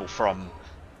people from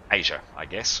Asia, I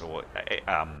guess, or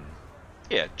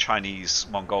Chinese,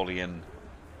 Mongolian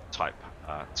type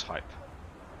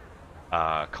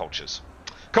cultures.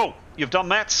 Cool. You've done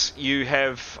that. You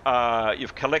have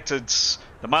you've collected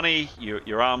the money.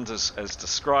 You're armed as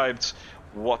described.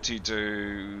 What do you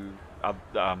do for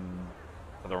the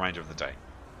remainder of the day?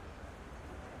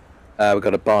 We've got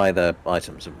to buy the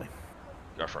items, haven't we?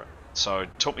 Go for it. So,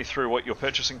 talk me through what you're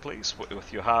purchasing, please,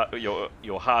 with your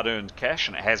hard-earned cash,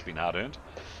 and it has been hard-earned.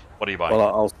 What are you buying?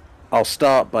 Well, I'll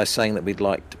start by saying that we'd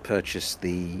like to purchase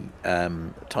the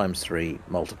 ×3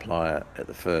 multiplier at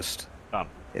the first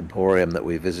Emporium that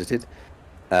we visited.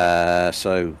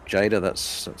 So Jada,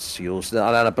 that's yours.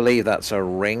 I believe that's a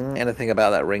ring. Anything about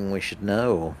that ring we should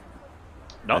know?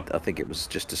 No. I think it was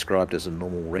just described as a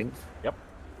normal ring. Yep.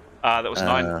 That was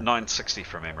 960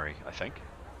 from memory, I think.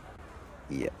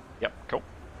 Yeah. Yep. Cool.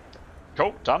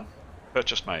 Done.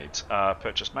 Purchase made.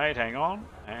 Purchase made. Hang on.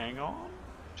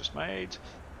 Just made.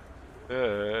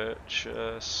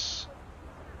 Purchase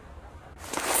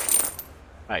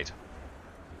made.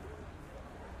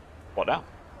 What now?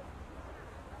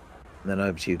 And then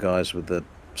over to you guys with the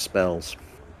spells.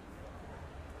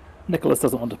 Nicholas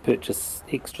doesn't want to purchase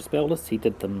extra spell lists. He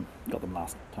got them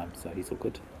last time, so he's all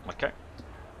good. Okay.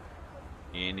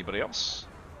 Anybody else?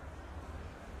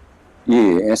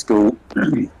 Yeah, Askell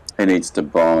He needs to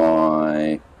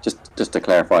buy. Just to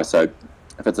clarify, so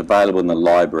if it's available in the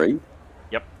library,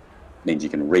 Yep. means you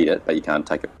can read it, but you can't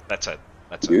take it. That's it.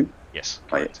 That's You? it. Yes,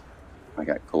 correct.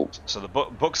 Okay, cool. So the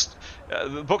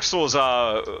the bookstores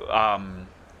are.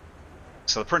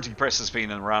 So the printing press has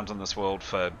been around in this world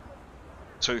for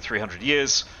 200-300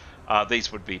 years.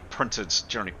 These would be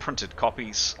generally printed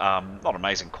copies. Not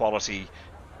amazing quality,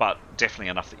 but definitely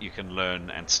enough that you can learn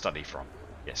and study from.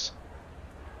 Yes.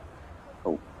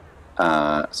 Cool.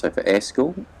 So for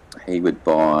Askell, he would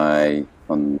buy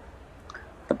on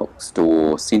the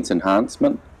bookstore Sense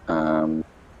Enhancement for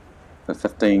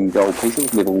 15 gold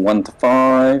pieces, level 1 to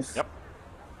 5. Yep.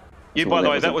 Yeah, by the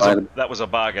way, that was a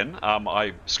bargain.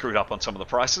 I screwed up on some of the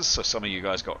prices, so some of you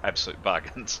guys got absolute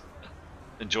bargains.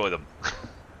 Enjoy them.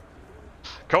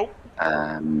 Cool.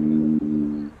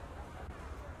 And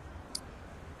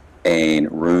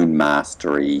Rune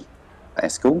Mastery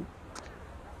Askell.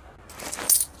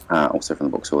 Also from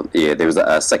the bookstore. Yeah, there was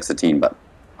a 6 to 10, but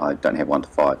I don't have 1 to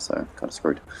 5, so kind of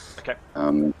screwed. Okay.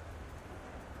 How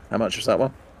much was that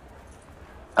one?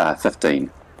 15.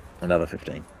 Another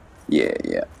 15.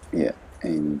 Yeah.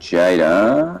 And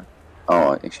Jada.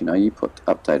 Oh, actually, no, you put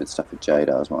updated stuff for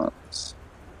Jada as well.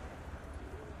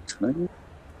 Actually,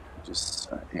 just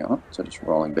hang on. So just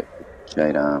rolling back to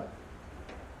Jada.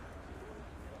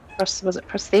 Was it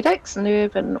prosthetics,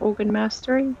 nerve, and organ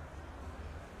mastery?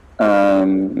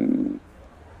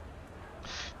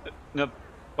 Now,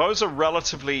 those are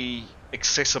relatively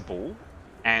accessible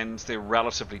and they're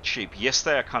relatively cheap. Yes,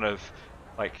 they are kind of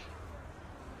like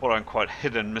quote-unquote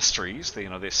hidden mysteries.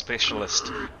 They're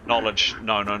specialist knowledge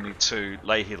known only to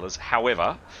lay healers.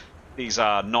 However, these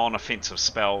are non-offensive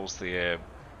spells. They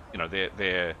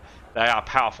are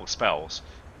powerful spells,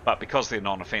 but because they're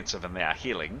non-offensive and they are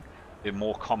healing, they're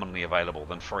more commonly available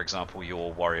than, for example,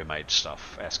 your warrior mage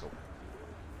stuff, Askell.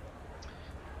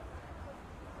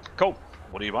 Cool.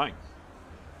 What are you buying?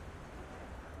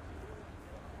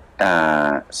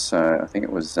 So I think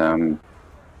it was nerve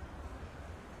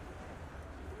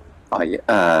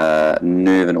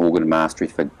and organ mastery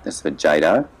for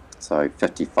Jada. So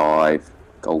 55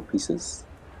 gold pieces.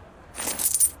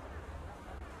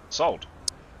 Sold.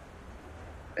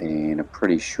 And I'm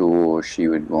pretty sure she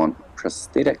would want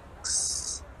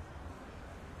prosthetics.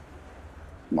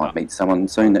 Might meet someone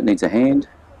soon that needs a hand.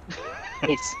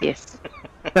 Yes.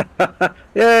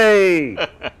 Yay!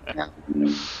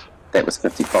 That was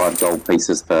 55 gold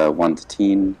pieces for 1 to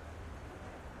 10.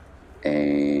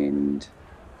 And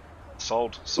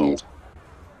Sold. Yeah.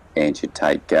 And should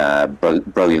take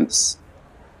brilliance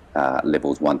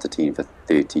levels 1 to 10 for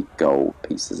 30 gold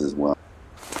pieces as well.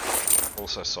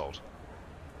 Also sold.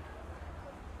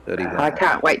 31. I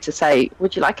can't wait to say,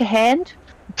 would you like a hand?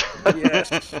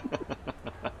 Yes.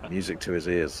 Music to his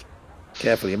ears.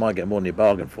 Careful, you might get more than you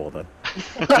bargain for them.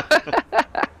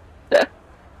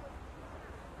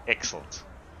 Excellent.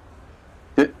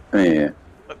 Yeah.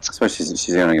 I suppose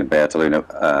she's only going to be able to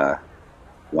learn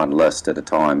one list at a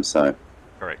time, so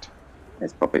Correct.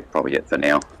 that's probably it for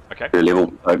now. Okay. Per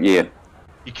level. Yeah.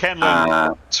 You can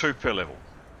learn 2 per level.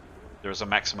 There is a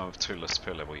maximum of 2 lists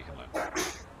per level you can learn.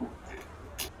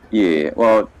 Yeah,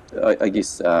 well, I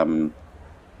guess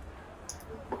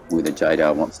whether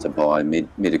Jada wants to buy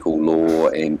medical law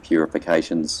and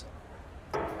purifications.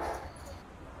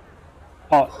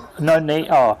 No need.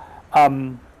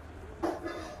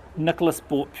 Nicholas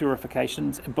bought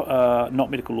purifications, not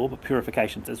medical law, but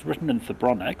purifications. It's written in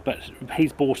Thebronic, but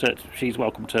he's bought it. She's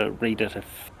welcome to read it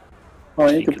if. Oh,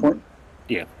 yeah, good point.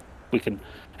 Yeah, we can.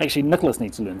 Actually, Nicholas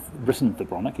needs to learn written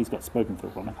Thebronic. He's got spoken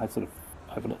Thebronic. I sort of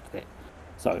overlooked that.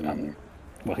 So,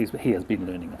 well, he has been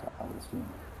learning it. I would assume.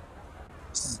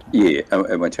 Yeah,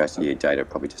 in which case, Jada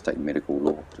probably just take medical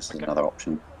law, just as another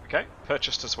option. Okay,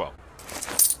 purchased as well.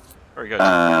 Very good.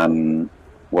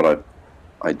 What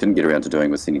I didn't get around to doing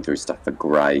was sending through stuff for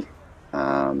Grey.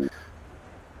 As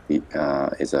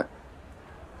a.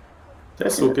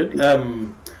 That's all good.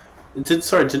 Did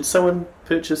someone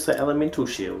purchase the Elemental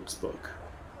Shields book?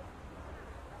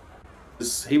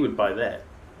 'Cause he would buy that.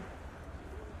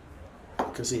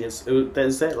 Because he has.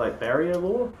 Is that like barrier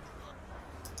law?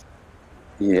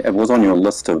 Yeah, it was on your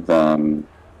list of.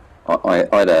 I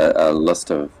had a list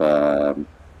of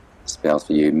spells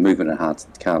for you: movement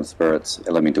enhanced, calm spirits,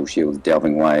 elemental shields,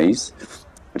 delving ways.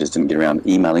 I just didn't get around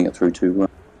emailing it through to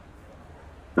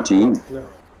GM. No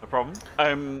problem.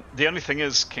 The only thing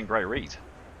is, can Grey read?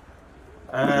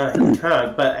 He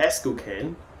can't, but Askell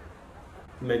can.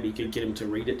 Maybe you could get him to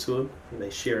read it to him, and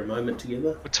they share a moment together.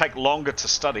 It would take longer to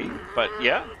study, but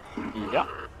yeah.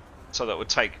 So that would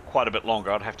take quite a bit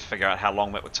longer. I'd have to figure out how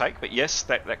long that would take, but yes,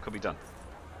 that could be done.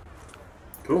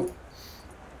 Cool.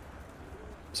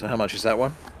 So how much is that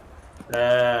one?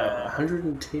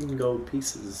 110 gold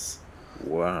pieces.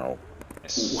 Wow.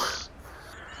 Yes.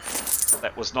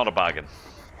 That was not a bargain.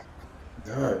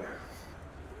 No.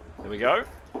 There we go.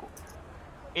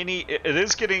 It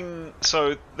is getting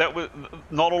so that was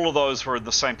not all of those were in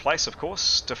the same place, of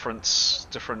course. Different.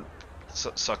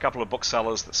 So a couple of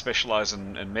booksellers that specialize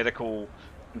in medical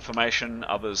information,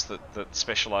 others that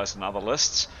specialize in other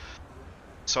lists.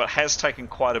 So it has taken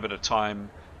quite a bit of time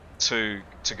to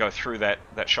go through that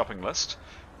shopping list.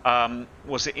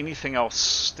 Was there anything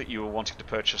else that you were wanting to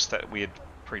purchase that we had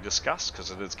pre-discussed?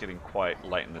 Because it is getting quite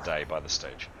late in the day by this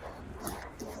stage.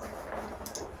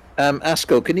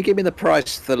 Askell, can you give me the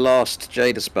price for the last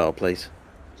Jada spell, please?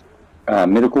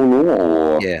 Medical law,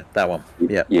 or Yeah, that one.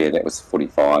 Yeah. yeah, that was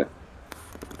 45.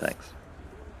 Thanks.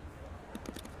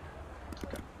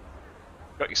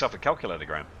 Got yourself a calculator,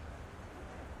 Graham.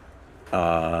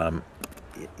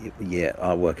 Yeah,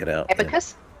 I'll work it out.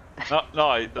 Abacus?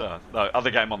 No,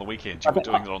 other game on the weekend. You were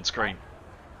doing it on screen.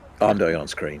 Yeah. I'm doing it on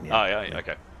screen. Yeah. Oh, yeah,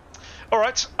 okay. All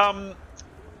right.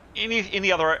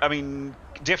 Any other? I mean,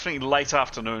 definitely late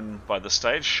afternoon by this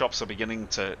stage. Shops are beginning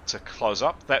to close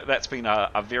up. That's been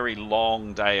a very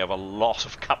long day of a lot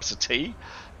of cups of tea,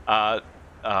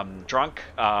 drunk,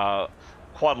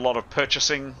 quite a lot of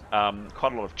purchasing,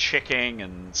 quite a lot of checking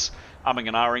and umming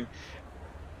and ahhing.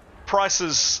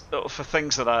 Prices for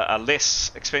things that are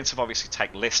less expensive obviously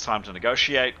take less time to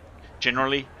negotiate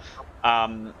generally,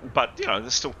 but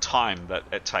there's still time that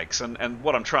it takes. And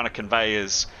what I'm trying to convey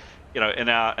is, in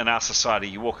our society,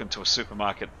 you walk into a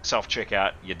supermarket,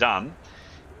 self-checkout, you're done.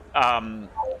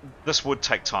 This would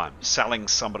take time. Selling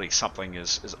somebody something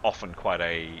is often quite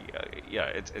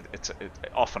it's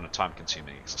often a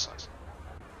time-consuming exercise.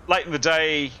 Late in the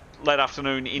day, late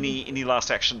afternoon, any last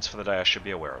actions for the day I should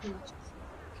be aware of?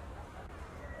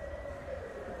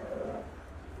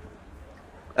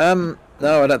 No,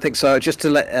 I don't think so. Just to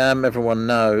let everyone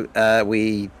know,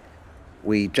 we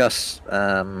just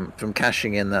from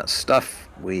cashing in that stuff,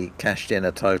 we cashed in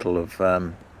a total of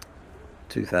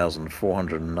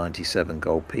 2,497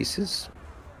 gold pieces.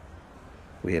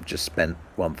 We have just spent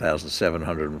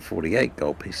 1,748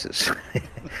 gold pieces.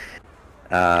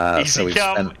 Easy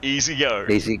come, easy go.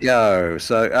 Easy go.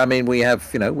 So I mean, we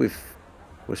have,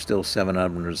 we're still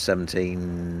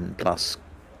 717 plus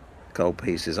gold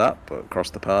pieces up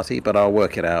across the party, but I'll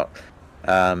work it out.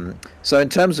 So in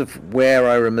terms of where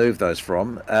I remove those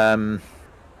from,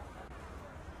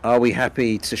 are we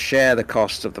happy to share the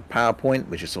cost of the PowerPoint,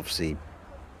 which is obviously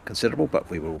considerable, but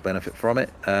we will benefit from it?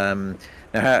 Now,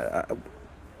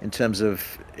 in terms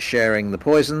of sharing the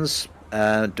poisons,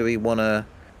 do we want to?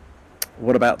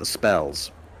 What about the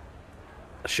spells?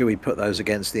 Should we put those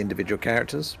against the individual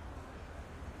characters?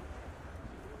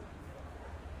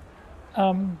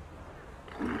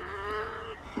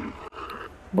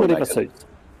 Whatever suits.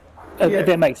 If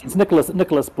that makes sense.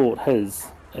 Nicholas bought his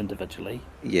individually.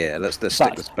 Yeah, let's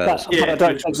stick the spells. But I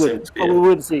don't think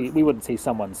we wouldn't see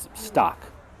someone's stuck.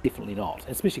 Definitely not.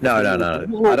 Especially no. I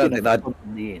don't think that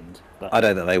in the end. But... I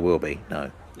don't think they will be. No.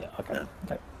 Yeah. Okay. No.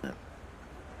 Okay. No.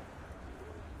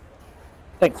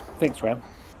 Thanks, Graham.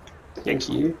 Thank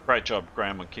you. Great job,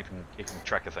 Graham, on keeping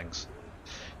track of things.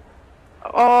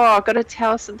 Oh, I've got to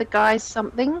tell the guys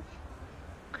something.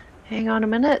 Hang on a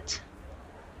minute.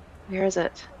 Where is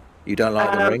it? You don't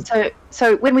like the ring?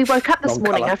 So when we woke up this Wrong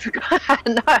morning, colour. I forgot.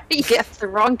 No, yeah, it's the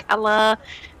wrong colour.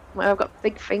 I've got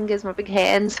big fingers, my big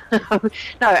hands.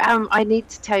 I need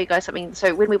to tell you guys something.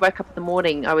 So when we woke up in the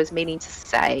morning, I was meaning to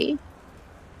say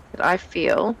that I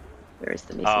feel. Where is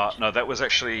the message? No, that was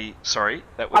actually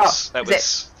that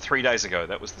was 3 days ago.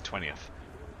 That was the 20th.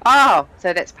 Oh,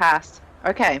 so that's past.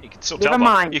 Okay. You can still Never tell them.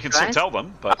 mind, You can guys. still tell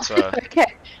them, but Okay.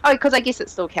 Oh, because I guess it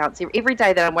still counts. Every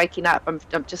day that I'm waking up, I'm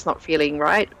just not feeling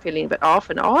right, feeling a bit off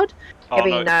and odd.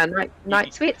 Having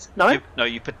night sweats. No.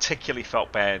 You particularly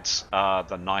felt bad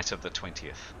the night of the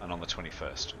 20th and on the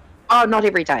 21st. Oh, not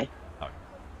every day. No,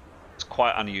 it's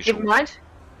quite unusual. Never mind,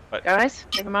 But guys.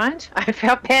 Never mind. I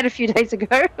felt bad a few days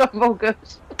ago. I'm all good.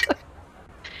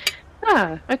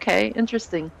 Okay.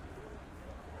 Interesting.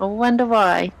 I wonder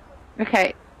why.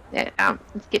 Okay.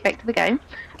 Let's get back to the game.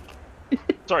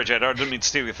 sorry, Jada, I didn't mean to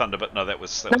steal your thunder, but no, that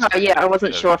was I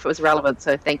wasn't sure if it was relevant,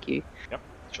 so thank you. Yep,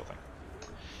 sure thing.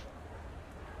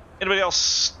 Anybody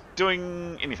else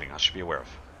doing anything I should be aware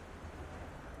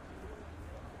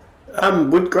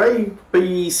of? Would Gray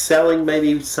be selling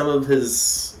maybe some of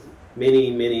his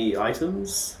many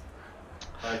items?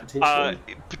 Potentially?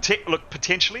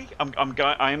 Potentially.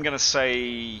 I am going to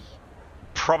say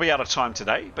probably out of time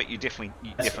today, but you definitely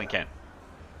can.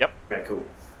 Yep. Okay, cool.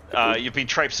 You've been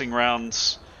traipsing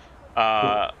around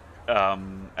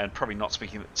and probably not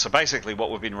speaking. So basically,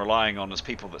 what we've been relying on is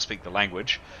people that speak the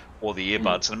language or the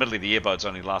earbuds. And admittedly, the earbuds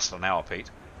only last an hour, Pete.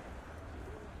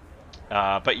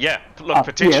 But yeah, look,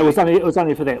 potentially. Yeah, it was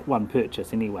only for that one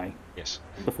purchase anyway. Yes.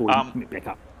 Before we met back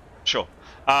up. Sure.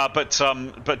 But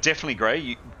definitely,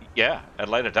 Gray. Yeah, at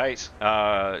a later date.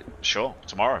 Sure.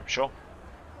 Tomorrow. Sure.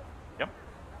 Yep.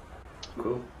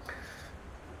 Cool.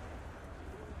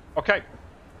 Okay.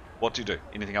 What do you do?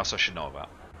 Anything else I should know about?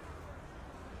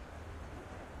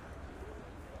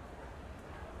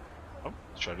 Oh,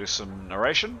 should I do some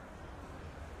narration?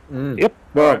 Yep.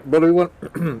 Well, what do we want?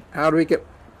 How do we get?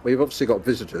 We've obviously got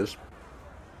visitors.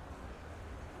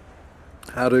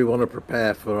 How do we want to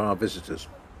prepare for our visitors?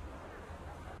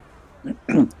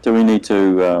 Do we need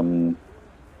to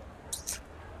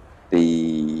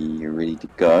be ready to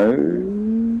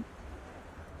go?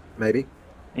 Maybe.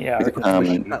 Yeah.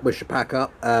 We should pack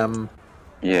up.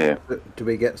 Yeah. Do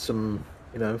we get some,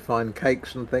 fine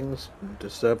cakes and things to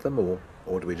serve them,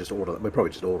 or do we just order them? We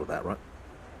probably just order that, right?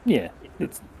 Yeah.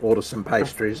 Let's order some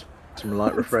pastries, some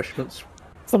light refreshments.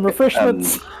 Some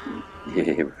refreshments.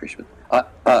 Yeah, refreshments.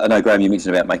 I know, Graham, you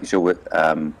mentioned about making sure we're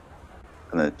in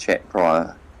the chat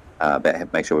prior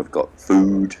about make sure we've got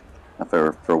food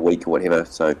for a week or whatever.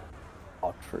 So,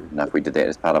 true. If we did that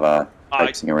as part of our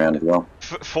traipsing around as well.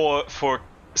 For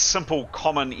simple,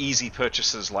 common, easy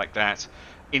purchases like that,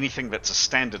 anything that's a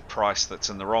standard price that's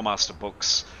in the Rolemaster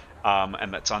books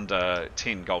and that's under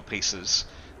 10 gold pieces,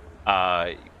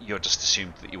 you're just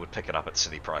assumed that you would pick it up at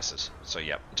city prices. So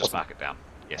yeah, just mark it down.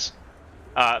 Yes.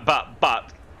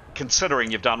 But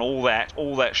considering you've done all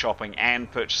that shopping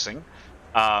and purchasing,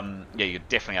 you're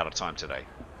definitely out of time today.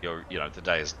 The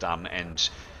day is done. And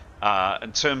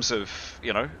in terms of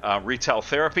retail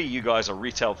therapy, you guys are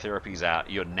retail therapies out.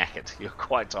 You're knackered. You're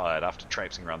quite tired after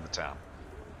traipsing around the town.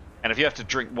 And if you have to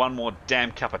drink one more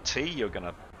damn cup of tea,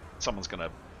 someone's gonna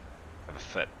have a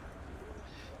fit.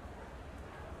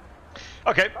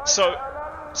 Okay, so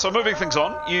moving things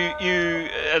on, you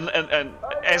and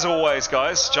as always,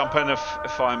 guys, jump in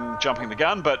if I'm jumping the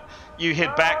gun. But you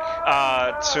head back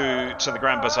to the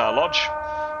Grand Bazaar Lodge.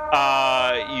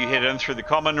 You head in through the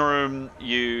common room.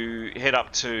 You head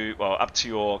up to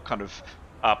your kind of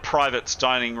private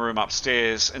dining room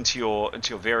upstairs, into your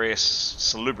various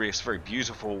salubrious, very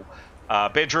beautiful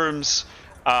bedrooms.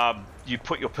 You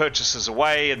put your purchases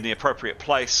away in the appropriate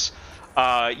place.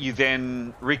 You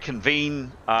then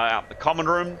reconvene out the common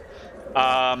room.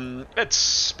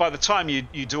 It's by the time you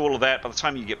do all of that, by the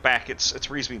time you get back, it's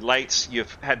reasonably late. You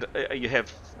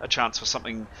have a chance for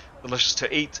something delicious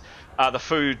to eat. The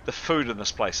food in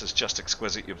this place is just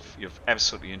exquisite. You've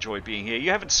absolutely enjoyed being here.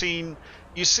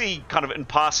 You see kind of in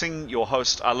passing your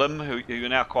host Alim, who you're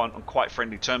now on quite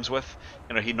friendly terms with.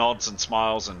 He nods and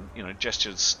smiles and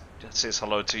gestures, says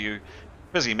hello to you.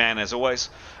 Busy man as always.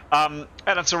 And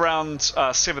it's around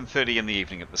 7:30 in the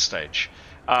evening at this stage.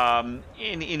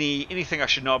 Anything I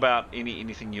should know about?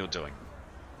 Anything you're doing?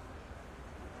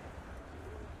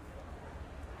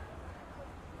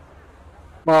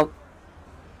 Well,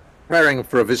 preparing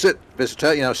for a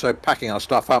visitor, so packing our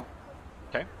stuff up.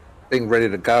 Okay. Being ready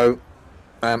to go.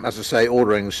 As I say,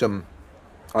 ordering some.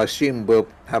 I assume we'll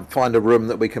find a room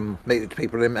that we can meet the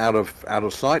people in out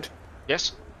of sight.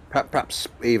 Yes. Perhaps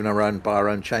even by our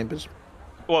own chambers.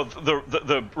 Well,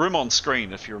 the room on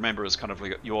screen, if you remember, is kind of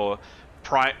like your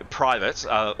private.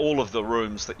 All of the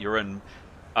rooms that you're in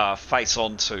face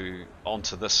onto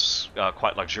this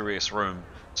quite luxurious room.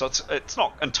 So it's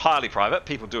not entirely private.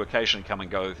 People do occasionally come and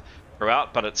go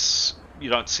throughout, but you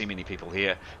don't see many people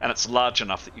here, and it's large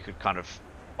enough that you could kind of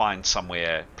find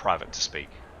somewhere private to speak.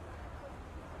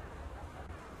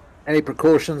 Any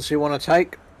precautions you want to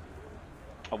take?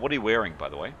 What are you wearing, by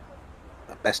the way?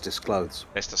 Bestest clothes.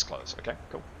 Bestest clothes. Okay,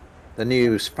 cool. The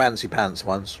new fancy pants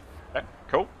ones. Okay,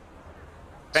 cool.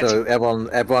 Fancy. So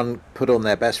everyone put on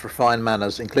their best refined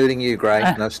manners, including you,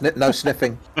 Gray. No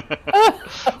sniffing.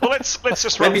 Well, let's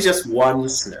just maybe just one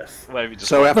sniff.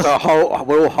 So after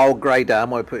we'll all hold Gray down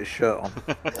while we put his shirt on.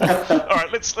 All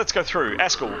right, let's go through.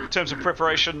 Askell, in terms of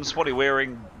preparations, what are you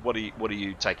wearing? What are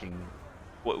you taking?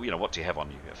 What do you have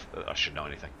on you? If I should know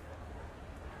anything.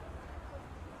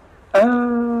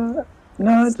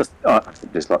 No, just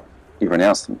like everyone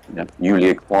else, newly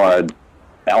acquired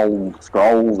bell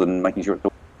scrolls and making sure it's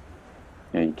all,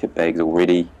 your kit bags all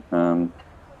ready. Okay.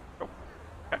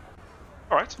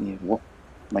 All right. Yeah,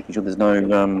 making sure there's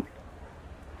no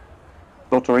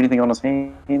dot or anything on his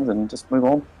hands, and just move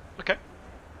on. Okay.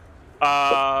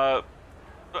 I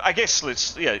guess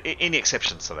any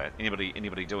exceptions to that?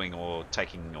 Anybody doing or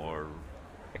taking or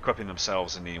equipping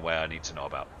themselves in any way I need to know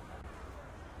about?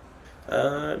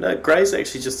 No, Gray's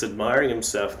actually just admiring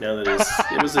himself now that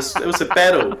it was a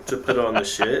battle to put on the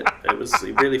shirt.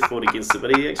 He really fought against it,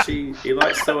 but he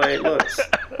likes the way it looks.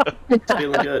 It's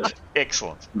feeling good.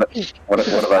 Excellent. But what are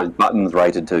those buttons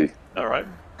rated to? All right.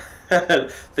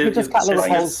 It's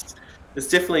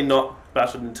definitely not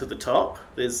buttoned to the top.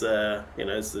 There's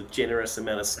there's a generous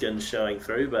amount of skin showing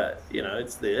through, but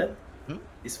it's there.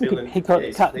 He's feeling. He cut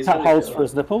really holes for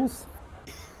his nipples.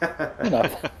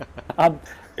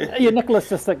 Nicholas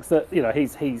just thinks that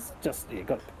he's just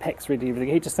got packs ready, everything.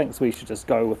 He just thinks we should just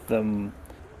go with them.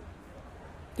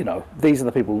 These are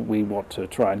the people we want to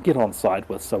try and get on side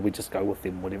with, so we just go with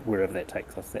them wherever that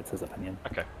takes us. That's his opinion.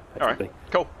 Okay. All right.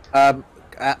 Cool.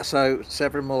 So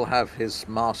Severin will have his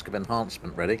mask of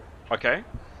enhancement ready. Okay.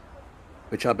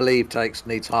 Which I believe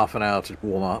needs half an hour to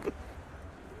warm up.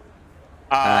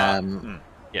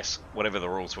 Yes, whatever the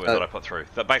rules were that I put through.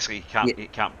 That basically he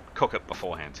can't cook it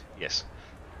beforehand. Yes.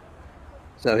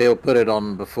 So he'll put it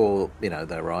on before they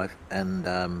arrive,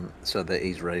 and so that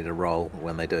he's ready to roll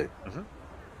when they do. Mm-hmm.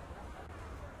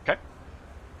 Okay.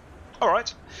 All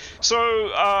right.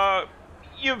 So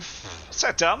you've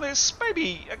sat down. There's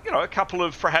maybe a couple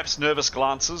of perhaps nervous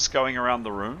glances going around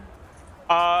the room,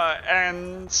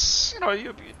 and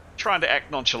you're trying to act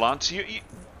nonchalant.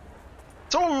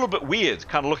 It's all a little bit weird,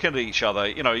 kind of looking at each other.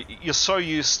 You're so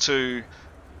used to,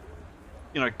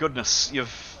 goodness,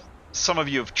 some of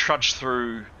you have trudged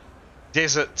through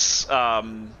deserts,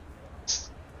 been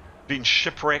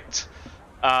shipwrecked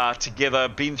together,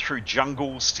 been through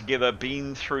jungles together,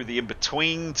 been through the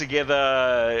in-between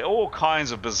together, all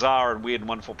kinds of bizarre and weird and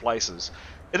wonderful places.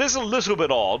 It is a little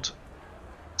bit odd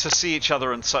to see each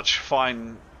other in such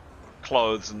fine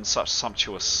clothes and such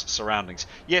sumptuous surroundings.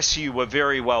 Yes, you were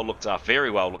very well looked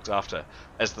after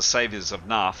as the saviors of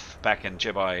Nath back in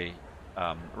Jebai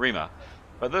Rima,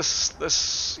 but this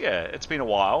it's been a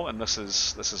while, and this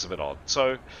is a bit odd.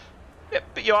 So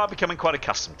but you are becoming quite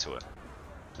accustomed to it.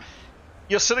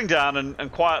 You're sitting down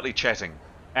and quietly chatting,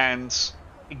 and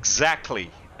exactly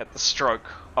at the stroke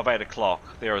of 8 o'clock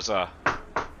there is a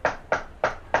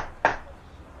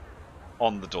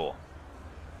on the door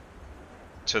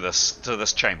to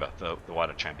this chamber, the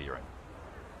wider chamber you're in.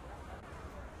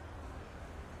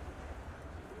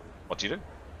 What do you do?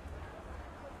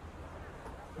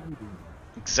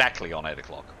 Exactly on 8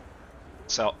 o'clock.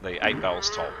 So the 8 bells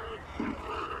toll.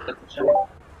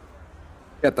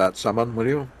 Get that, someone, will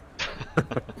you?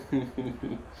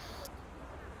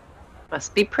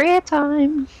 Must be prayer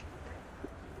time.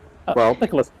 Well,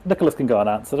 Nicholas can go and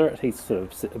answer it. He's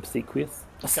sort of obsequious.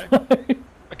 Okay.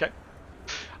 Okay.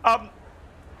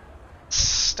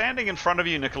 Standing in front of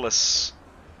you, Nicholas,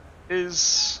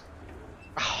 is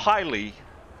a highly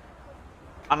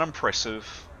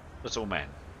unimpressive little man.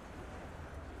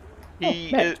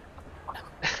 He is...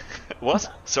 What?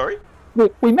 Sorry?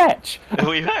 We match.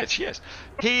 We match, yes.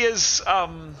 He is,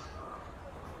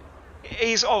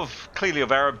 he's clearly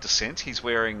of Arab descent. He's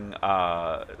wearing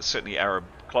certainly Arab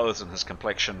clothes, and his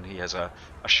complexion, he has a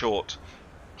short,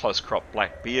 close-cropped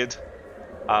black beard,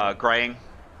 greying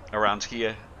around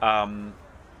here.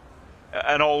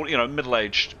 An old,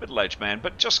 middle-aged man,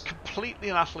 but just completely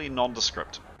and utterly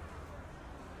nondescript.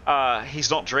 He's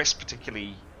not dressed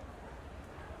particularly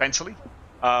fancily.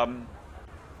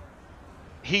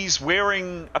 He's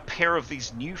wearing a pair of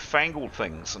these newfangled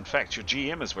things. In fact, your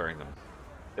GM is wearing them.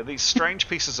 They're these strange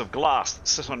pieces of glass that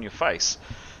sit on your face,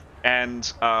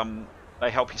 and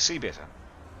they help you see better.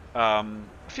 A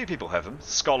few people have them,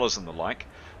 scholars and the like.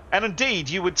 And indeed,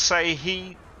 you would say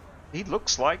he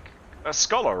looks like a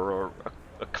scholar or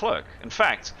a clerk. In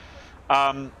fact,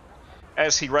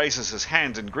 as he raises his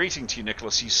hand in greeting to you,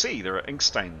 Nicholas, you see there are ink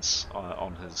stains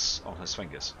on his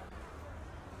fingers.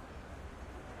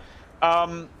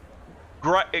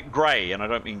 Grey, and I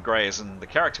don't mean grey as in the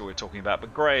character we're talking about,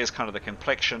 but grey is kind of the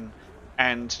complexion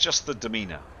and just the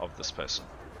demeanor of this person.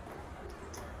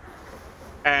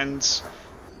 And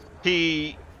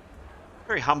he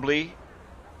very humbly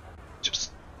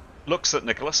just looks at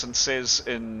Nicholas and says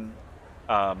in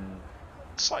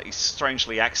slightly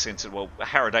strangely accented, well,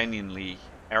 Haradanianly,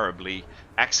 Arably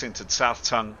accented South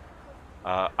tongue,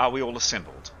 are we all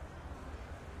assembled?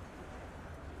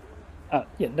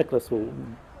 Nicholas will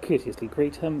courteously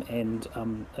greet him, and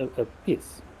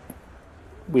yes,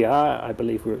 we are. I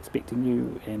believe we're expecting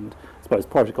you, and I suppose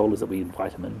protocol is that we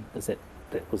invite him in.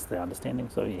 That was the understanding?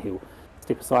 So yeah, he'll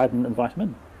step aside and invite him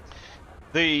in.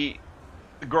 The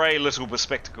grey, little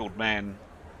bespectacled man,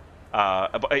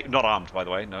 not armed, by the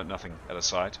way, no, nothing at his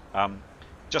side,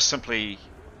 just simply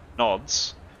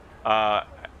nods as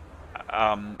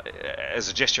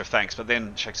a gesture of thanks, but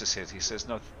then shakes his head. He says,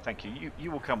 "No, thank you.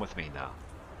 You will come with me now."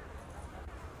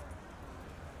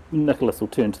 Nicholas will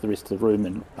turn to the rest of the room,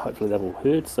 and hopefully they've all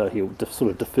heard, so he'll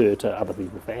sort of defer to other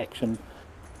people for action.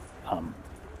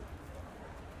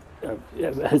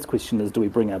 His question is, do we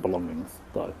bring our belongings,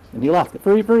 though? And he'll ask it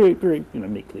very, very, very,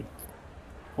 meekly.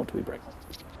 What do we bring?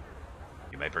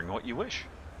 You may bring what you wish.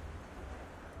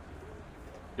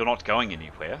 You're not going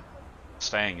anywhere.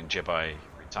 Staying in Jebai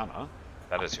Ritana.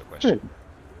 That is your question. Very,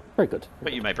 very good.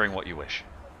 But you may bring what you wish.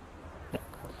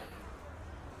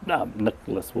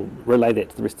 Nicholas will relay that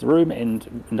to the rest of the room,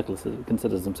 and Nicholas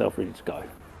considers himself ready to go.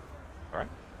 All right.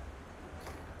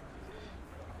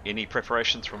 Any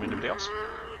preparations from anybody else?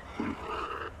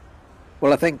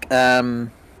 Well, I think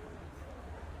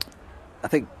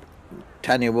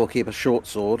Tanya will keep a short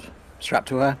sword strapped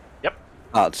to her. Yep.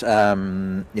 But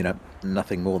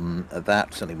nothing more than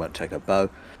that. Certainly won't take a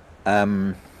bow.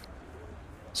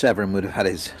 Severin would have had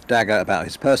his dagger about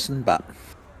his person, but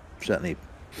certainly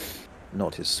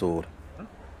not his sword.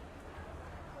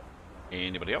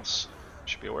 Anybody else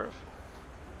should be aware of?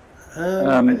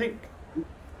 I think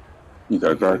You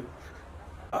go, bro.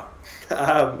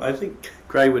 I think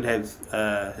Gray would have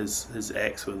his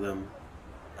axe with him,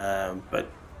 but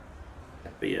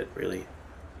that'd be it, really.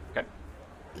 Okay.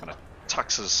 Kind of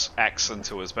tucks his axe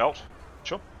into his belt.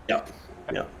 Sure. Yeah.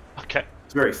 Okay. Yeah. Okay.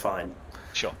 It's very fine.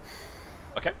 Sure.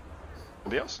 Okay.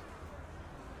 Anybody else?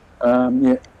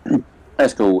 Yeah.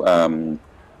 Haskell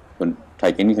wouldn't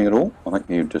take anything at all. I think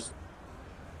he'd just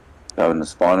go in the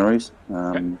spineries.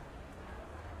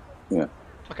 Yeah.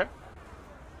 Okay.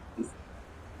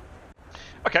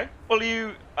 Okay. Well,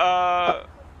 you,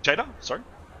 Jada. Sorry.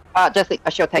 I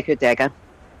shall take her dagger,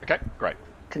 Okay. Great.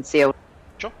 concealed.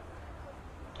 Sure.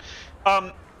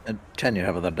 And Tanya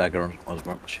have the dagger on as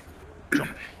well.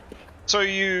 So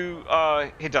you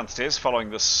head downstairs,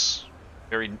 following this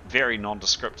very, very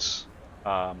nondescript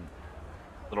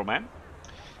little man,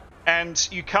 and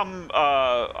you come.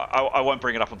 I won't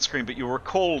bring it up on screen, but you'll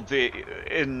recall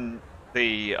in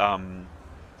the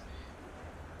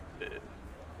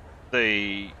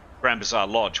Grand Bazaar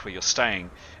Lodge where you're staying.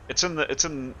 It's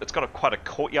got quite a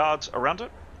courtyard around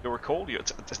it. You'll recall,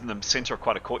 it's in the centre of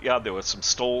quite a courtyard. There were some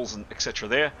stalls and etc.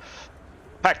 there.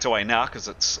 Packed away now because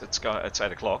it's 8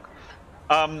 o'clock.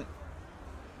 And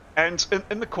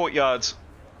in the courtyard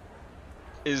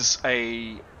is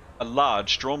a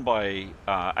large, drawn by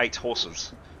 8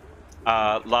 horses,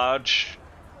 large,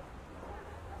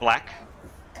 black.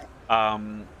 How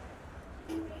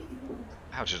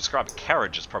would you describe it?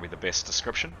 Carriage is probably the best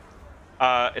description.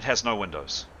 It has no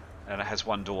windows, and it has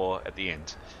one door at the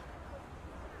end.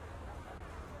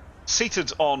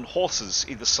 Seated on horses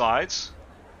either side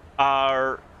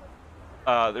are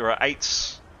there are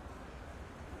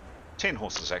 10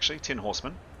 horses actually, 10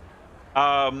 horsemen.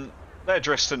 They're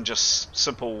dressed in just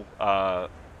simple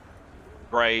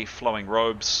grey flowing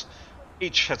robes.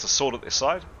 Each has a sword at their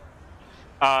side,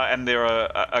 and there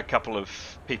are a couple of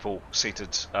people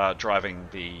seated driving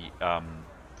the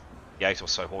 8 or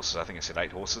so horses. I think I said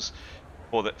 8 horses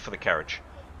for the carriage.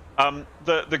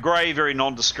 The grey, very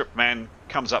nondescript man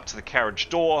comes up to the carriage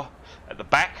door at the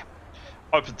back,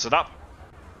 opens it up,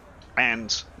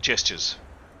 and gestures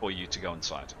for you to go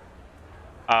inside.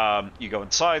 You go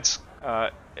inside.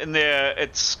 In there,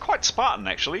 it's quite Spartan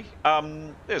actually.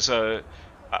 There's 2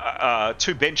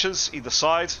 benches either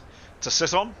side to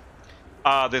sit on.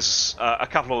 There's a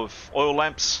couple of oil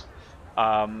lamps,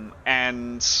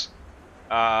 and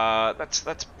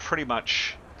that's pretty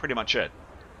much it.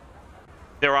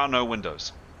 There are no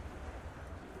windows.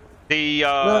 Sorry,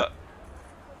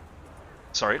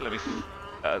 let me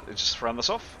just round this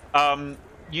off.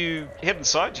 You head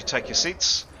inside, you take your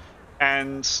seats,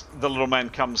 and the little man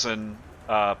comes in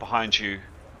behind you.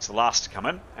 It's the last to come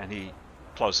in, and he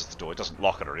closes the door. He doesn't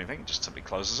lock it or anything, he just simply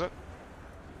closes it.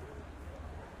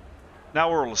 Now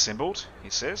we're all assembled,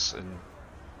 he says, in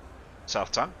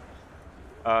South Tongue.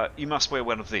 You must wear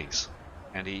one of these.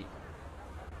 And he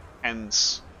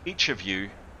hands each of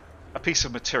you a piece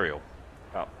of material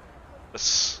about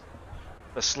this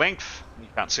length. You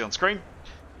can't see on screen.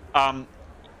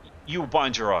 You will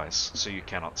bind your eyes so you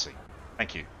cannot see.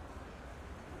 Thank you.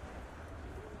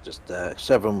 Just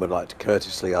Severin would like to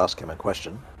courteously ask him a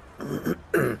question.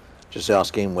 Just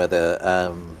asking whether,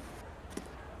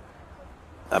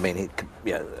 I mean, he could,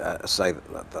 say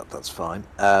that's fine.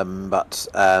 But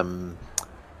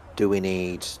do we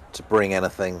need to bring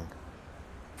anything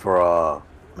for our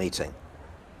meeting?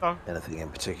 No. Anything in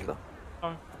particular?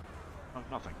 No,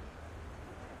 nothing.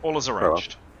 All is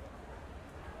arranged.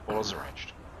 All is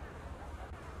arranged.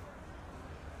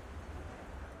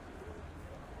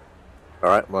 All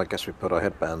right. Well, I guess we put our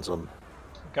headbands on.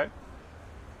 Okay.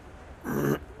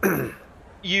 And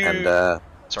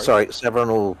Sorry,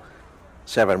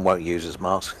 Severin won't use his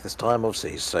mask this time.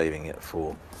 Obviously, he's saving it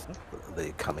for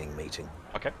the coming meeting.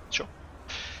 Okay, sure.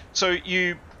 So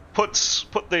you put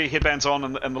the headbands on,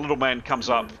 and the little man comes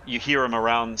up. You hear him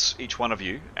around each one of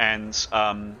you, and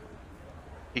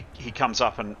he comes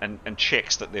up and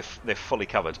checks that they're fully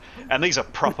covered. And these are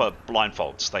proper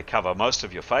blindfolds. They cover most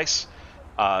of your face.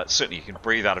 Certainly, you can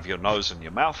breathe out of your nose and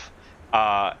your mouth,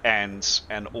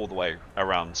 and all the way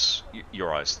around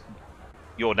your eyes.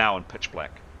 You're now in pitch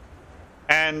black.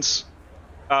 And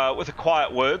with a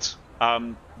quiet word,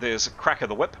 there's a crack of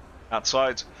the whip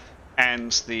outside,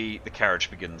 and the carriage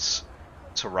begins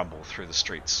to rumble through the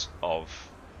streets of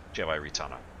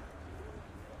Ritano.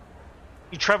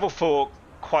 You travel for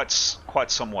quite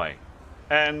some way,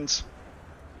 and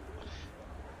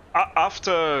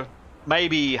after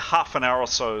maybe half an hour or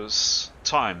so's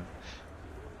time,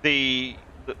 the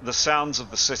sounds of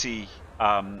the city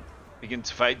begin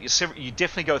to fade. You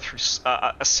definitely go through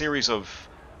a series of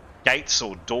gates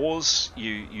or doors,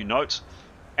 you note,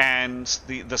 and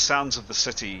the sounds of the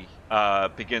city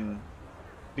begin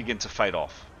to fade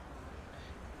off,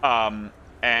 and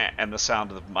the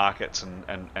sound of the markets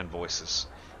and voices.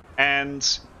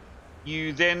 And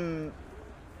you then,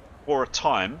 for a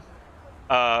time,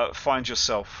 find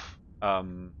yourself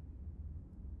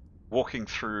walking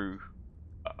through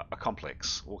a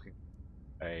complex,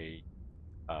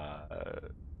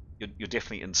 you're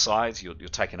definitely inside. You're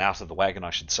taken out of the wagon, I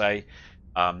should say.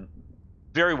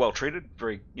 Very well treated,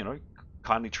 very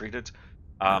kindly treated.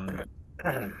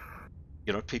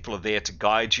 People are there to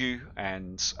guide you,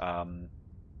 and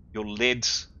you're led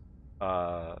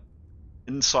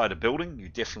inside a building. You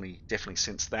definitely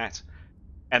sense that,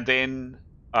 and then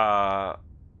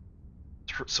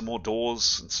some more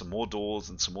doors and some more doors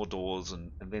and some more doors,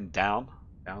 and then down.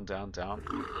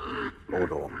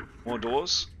 More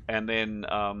doors, and then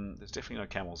there's definitely no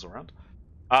camels around.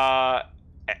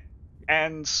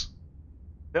 And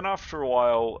then after a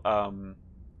while,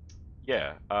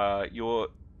 you're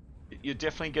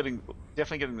definitely getting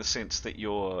the sense that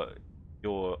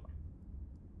you're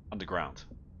underground.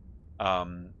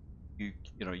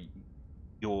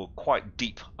 You're quite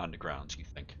deep underground, you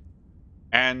think,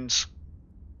 and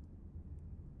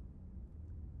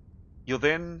you're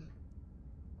then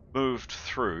moved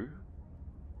through,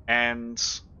 and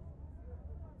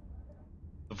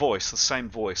the same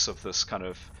voice of this kind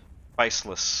of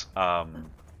faceless,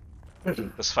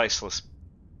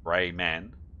 grey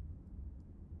man,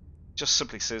 just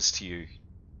simply says to you,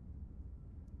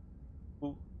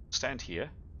 "Stand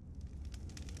here.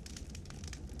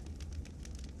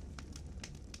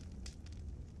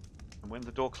 And when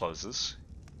the door closes,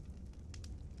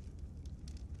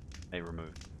 you may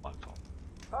remove the blindfold."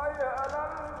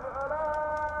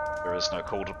 There is no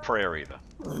call to prayer either.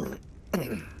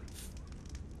 And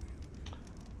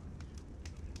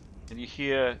you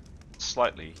hear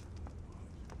slightly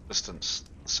distance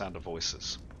the sound of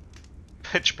voices.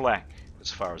 Pitch black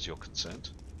as far as you're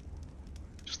concerned.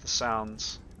 Just the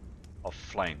sounds of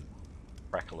flame,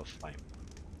 crackle of flame.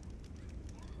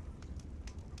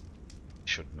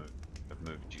 Should have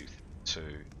moved you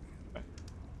to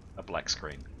a black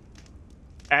screen.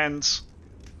 And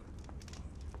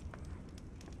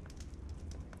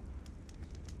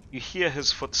you hear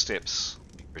his footsteps,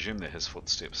 you presume they're his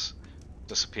footsteps,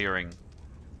 disappearing in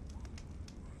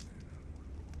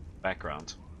the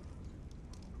background.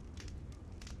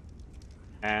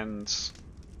 And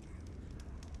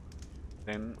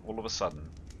then all of a sudden,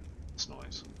 this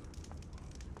noise.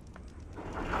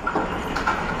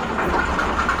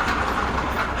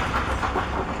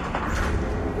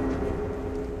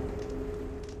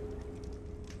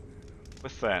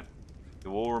 With that,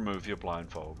 you all remove your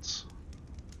blindfolds.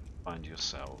 Find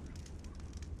yourself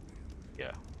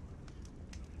here.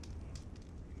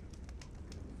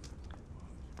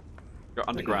 You're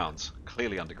underground,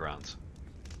 clearly underground.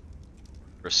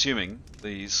 You're assuming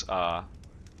these are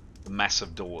the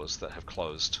massive doors that have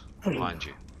closed behind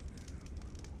you.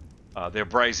 They're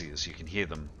braziers, you can hear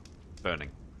them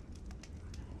burning.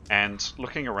 And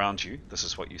looking around you, this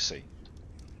is what you see.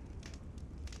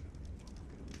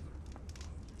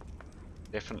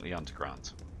 Definitely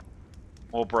underground.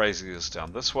 More braziers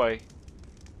down this way.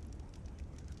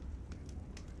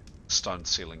 Stone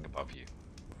ceiling above you.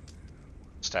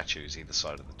 Statues either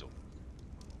side of the door.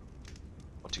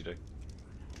 What do you do?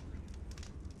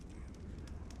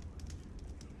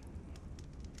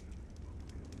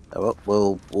 Oh,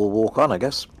 well, we'll walk on, I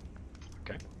guess.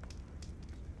 Okay.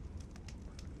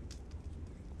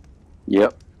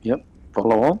 Yep.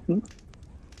 Follow on.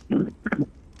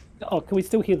 Oh, can we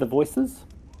still hear the voices?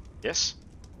 Yes.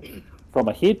 From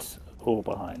ahead or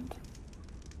behind?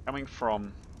 coming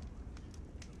from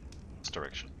this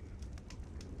direction.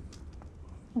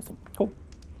 Awesome. Cool.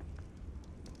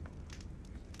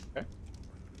 Okay.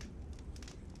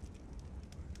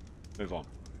 Move on.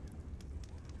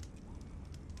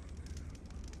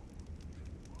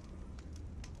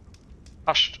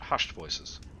 Hushed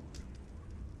voices.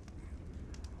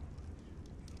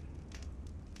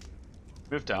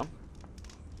 Move down.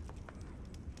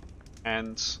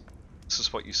 And this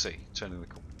is what you see, turning the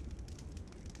corner.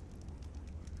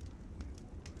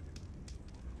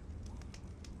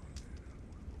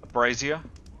 A brazier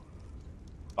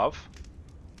above.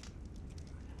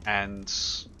 And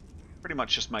pretty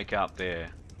much just make out there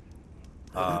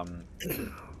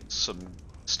some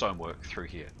stonework through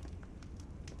here.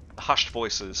 The hushed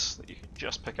voices that you can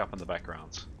just pick up in the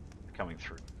background are coming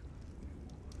through.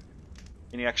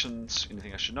 Any actions?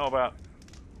 Anything I should know about?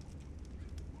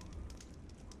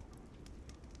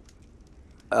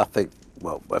 I think,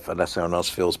 well, unless anyone else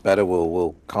feels better,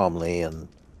 we'll calmly and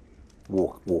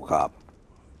walk up.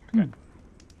 Okay.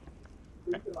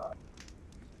 Do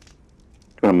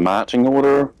a marching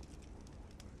order,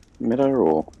 Meadow,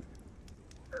 or?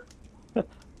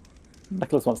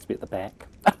 Nicholas wants to be at the back.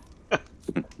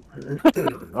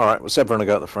 All right, well, Severin will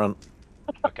go at the front.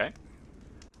 Okay.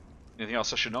 Anything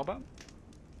else I should know about?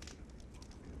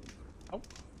 Oh,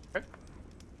 okay.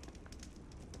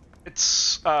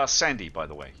 It's sandy, by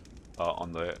the way,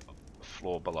 on the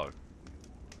floor below.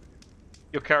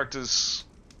 Your character's...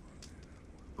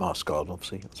 Mask on,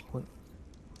 obviously, at this point.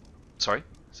 Sorry,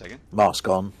 say again? Mask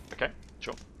on. Okay,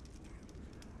 sure.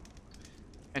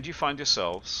 And you find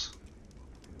yourselves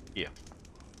here.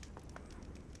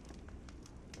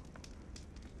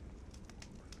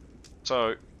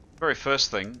 So, very first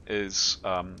thing is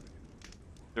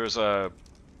there is a...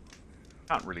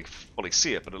 can't really fully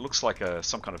see it, but it looks like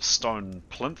some kind of stone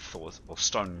plinth or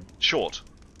stone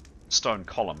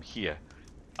column here.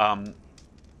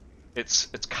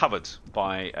 It's covered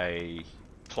by a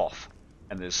cloth,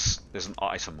 and there's an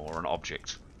item or an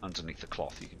object underneath the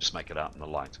cloth. You can just make it out in the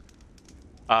light.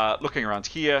 Looking around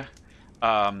here,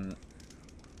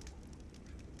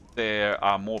 there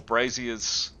are more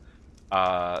braziers.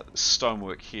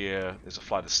 Stonework here. There's a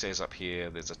flight of stairs up here.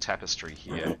 There's a tapestry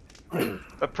here.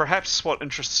 But perhaps what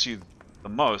interests you the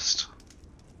most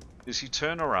is you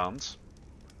turn around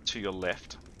to your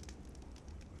left.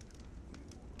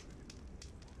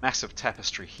 Massive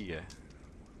tapestry here.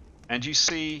 And you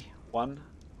see 1,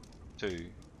 2,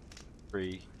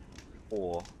 3,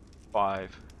 4,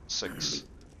 5, 6,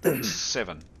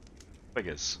 7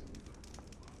 figures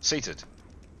seated.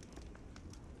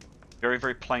 Very,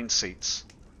 very plain seats.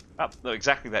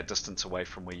 Exactly that distance away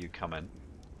from where you come in.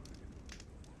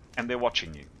 And they're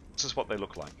watching you. This is what they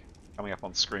look like. Coming up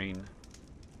on screen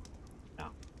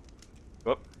now.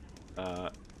 Whoop.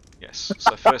 Yes.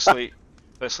 So firstly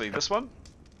this one.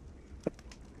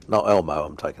 Not Elmo,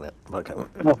 I'm taking it. Okay.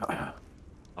 Not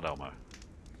Elmo.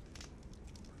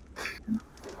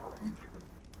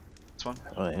 This one.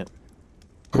 Oh, yeah.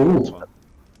 This one.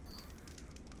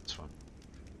 This one.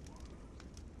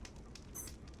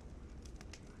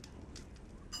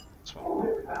 This one.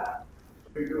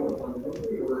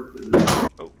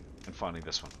 Oh, and finally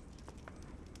this one.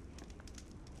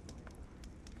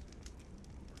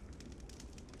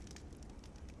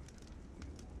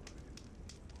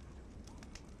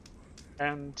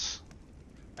 And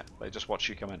they just watch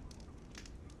you come in.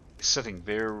 Sitting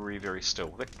very, very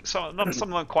still. Some of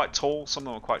them quite tall, some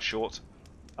of them quite short.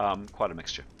 Quite a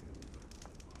mixture.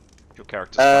 Your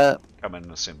characters come in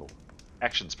and assemble.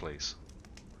 Actions, please.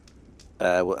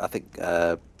 Well, I think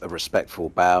a respectful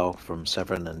bow from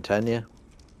Severin and Tanya.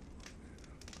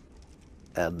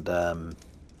 And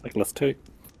Nicholas too.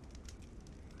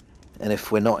 And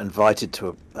if we're not invited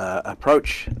to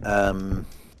approach,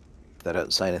 if they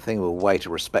don't say anything, we'll wait a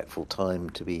respectful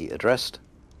time to be addressed.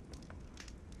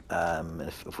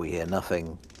 If we hear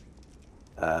nothing,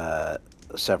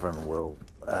 Severin will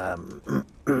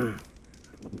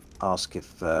ask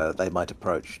if they might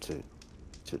approach to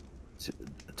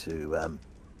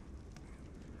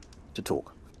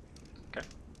talk. Okay.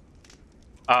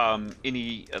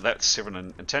 That's Severin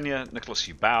and Tanya. Nicholas,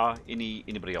 you bow.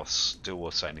 Anybody else do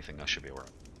or say anything I should be aware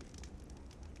of?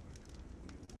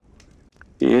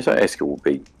 Yes, I ask it will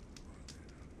be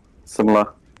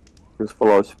similar. Just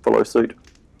follow suit.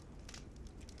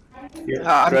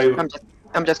 Yeah,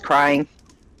 I'm just crying.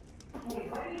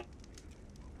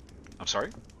 I'm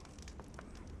sorry?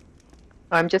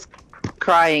 I'm just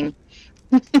crying.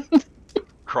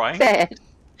 Crying? Sad.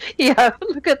 Yeah,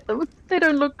 look at them. They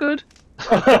don't look good.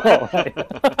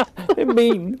 They're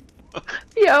mean.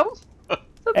 Yeah.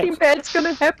 Something bad's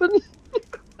gonna happen.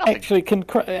 Nothing.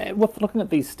 Actually, with looking at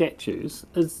these statues,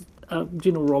 is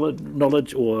general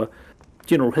knowledge or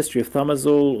general history of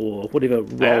Thamazel or whatever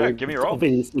role give me a roll. of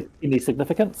any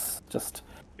significance? Just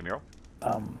Give me a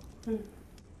roll.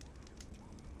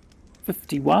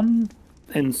 51,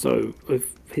 and so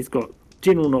if he's got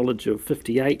general knowledge of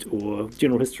 58 or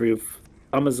general history of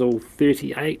Thamazel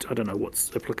 38, I don't know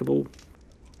what's applicable.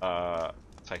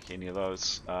 Take any of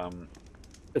those.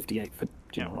 58 for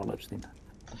general knowledge then.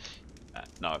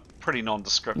 No, pretty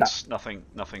nondescript. No.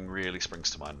 Nothing really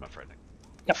springs to mind, I'm afraid.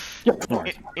 Yep. No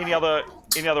worries. Any other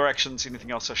actions?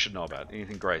 Anything else I should know about?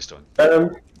 Anything Gray's doing?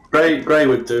 Gray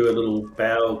would do a little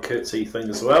bow curtsy thing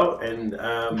as well, and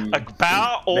A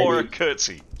bow or a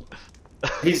curtsy?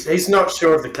 He's not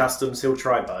sure of the customs. He'll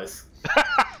try both.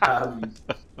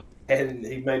 And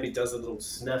he maybe does a little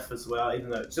sniff as well, even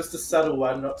though it's just a subtle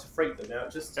one, not to freak them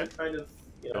out, just to kind of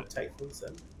take things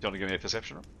in. Do you want to give me a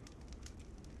perception roll?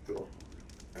 Sure.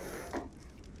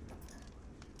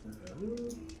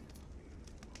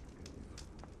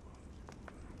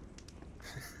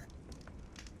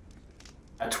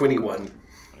 21. 21.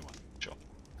 Sure.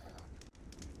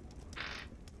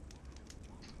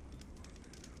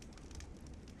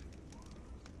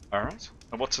 All right.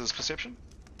 And what's his perception?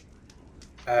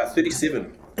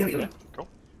 37. Yeah, cool.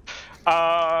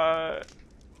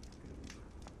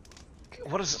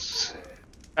 What is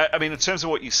it? I mean, in terms of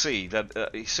what you see,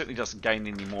 that he certainly doesn't gain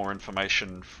any more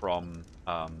information from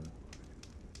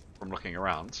looking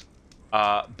around.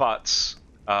 But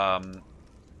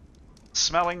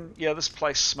smelling, yeah, this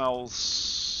place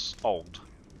smells old,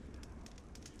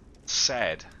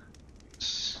 sad.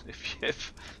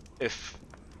 If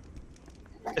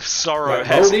sorrow Like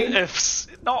has, moldy?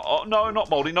 not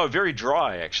moldy, no, very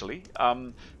dry actually.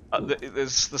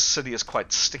 This city is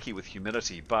quite sticky with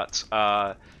humidity, but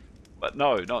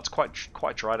no, it's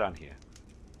quite dry down here.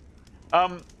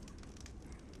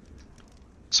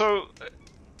 So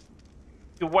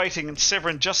you're waiting, and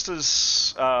Severin, just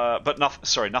as but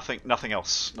nothing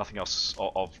else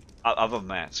of other than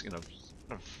that, kind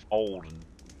of old and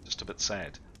just a bit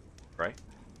sad, right?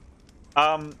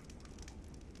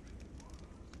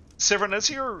 Severin, as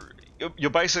you're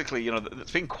basically,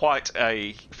 it's been quite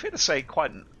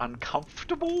an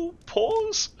uncomfortable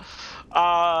pause,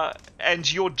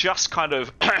 and you're just kind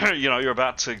of, you're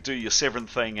about to do your Severin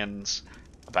thing and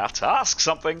about to ask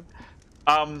something,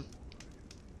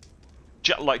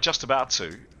 just about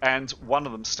to, and one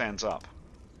of them stands up.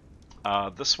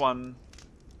 This one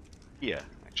here,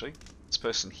 actually, this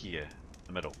person here in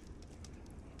the middle.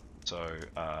 So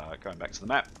going back to the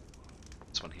map,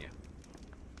 this one here.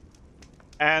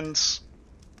 And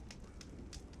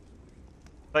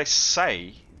they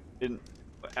say, and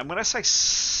when I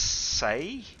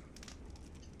say,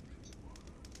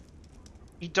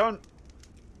 you don't,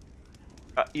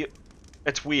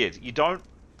 it's weird, you don't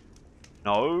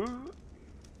know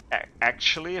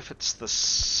actually if it's the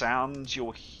sound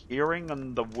you're hearing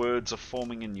and the words are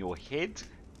forming in your head,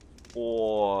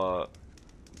 or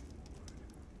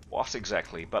what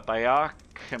exactly, but they are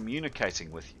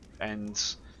communicating with you,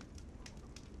 and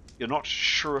you're not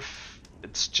sure if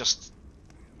it's just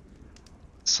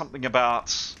something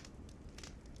about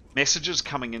messages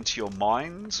coming into your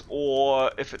mind, or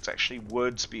if it's actually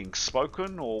words being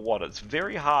spoken, or what. It's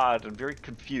very hard and very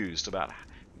confused about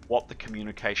what the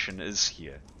communication is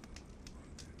here.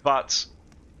 But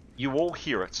you all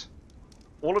hear it.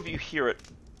 All of you hear it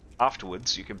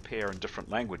afterwards. You compare in different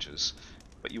languages,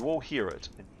 but you all hear it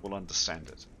and you will understand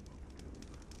it.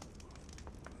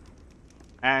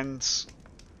 And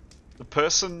the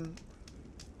person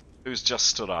who's just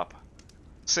stood up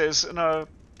says in a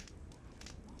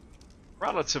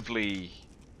relatively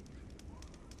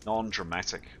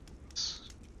non-dramatic voice,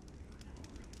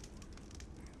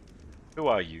 "Who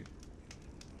are you?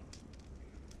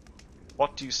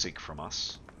 What do you seek from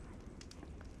us?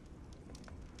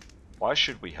 Why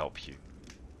should we help you?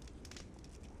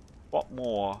 What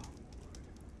more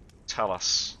tell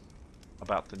us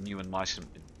about the new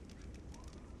enlightenment,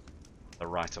 the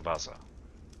right of Azza,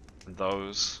 and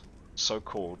those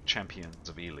so-called champions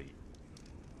of Ely?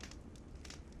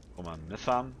 Woman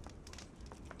Mitham,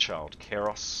 Child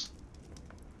Keros,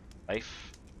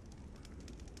 Leif,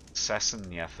 Assassin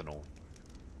Nyathanor,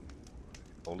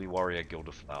 Holy Warrior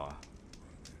Gilderflower,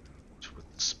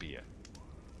 with the spear.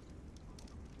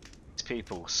 These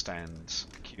people stand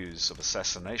accused of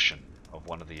assassination of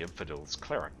one of the Infidels'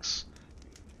 clerics,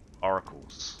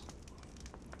 oracles,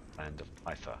 land of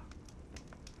Pytha.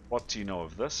 What do you know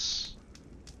of this?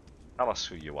 Tell us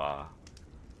who you are.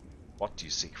 What do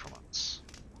you seek from us?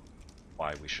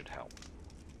 Why we should help."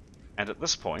 And at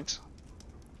this point,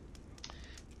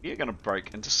 we are going to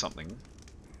break into something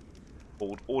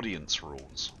called audience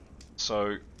rules.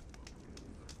 So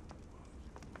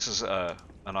this is an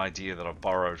idea that I've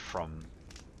borrowed from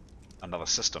another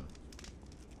system.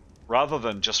 Rather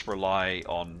than just rely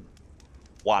on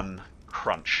one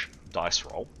crunch dice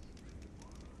roll,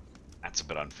 that's a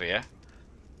bit unfair.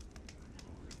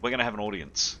 We're going to have an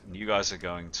audience, and you guys are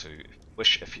going to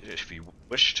if you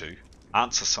wish to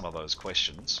answer some of those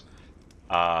questions,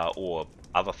 or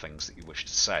other things that you wish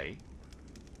to say.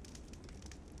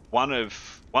 One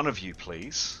of you,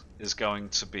 please, is going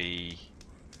to be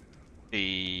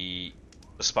the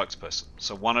spokesperson.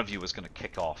 So one of you is going to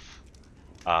kick off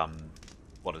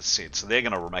what is said. So they're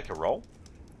going to make a roll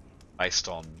based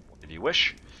on whatever you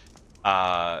wish,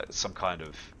 some kind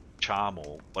of charm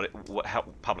or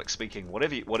public speaking,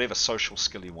 whatever social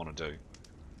skill you want to do.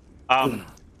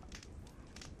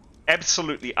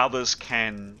 Absolutely, others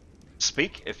can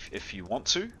speak if you want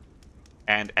to,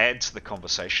 and add to the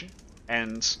conversation.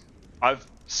 And I've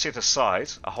set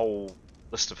aside a whole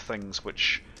list of things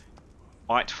which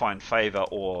might find favour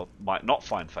or might not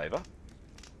find favour.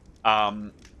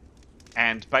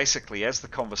 And basically, as the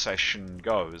conversation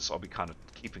goes, I'll be kind of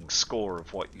keeping score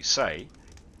of what you say.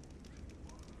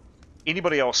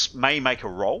 Anybody else may make a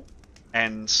roll,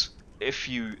 and if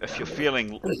you're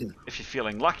feeling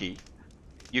lucky,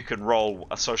 you can roll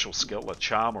a social skill, a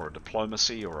charm, or a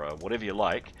diplomacy, or a whatever you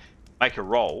like. Make a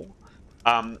roll.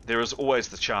 There is always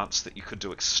the chance that you could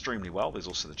do extremely well. There's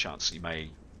also the chance that you may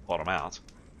bottom out.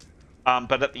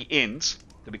 But at the end,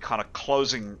 there'll be kind of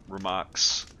closing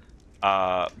remarks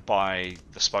by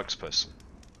the spokesperson.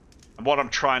 And what I'm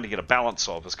trying to get a balance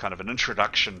of is kind of an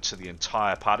introduction to the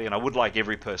entire party. And I would like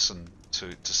every person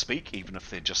to speak, even if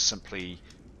they're just simply...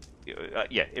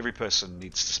 every person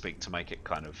needs to speak to make it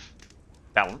kind of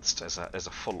balanced as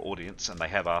a full audience, and they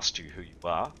have asked you who you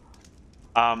are.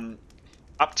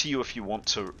 Up to you if you want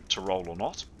to roll or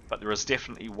not, but there is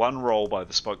definitely one roll by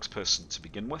the spokesperson to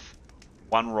begin with,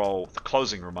 one roll, the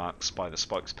closing remarks by the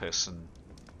spokesperson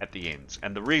at the end.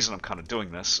 And the reason I'm kind of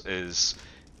doing this is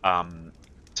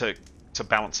to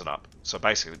balance it up. So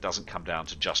basically it doesn't come down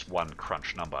to just one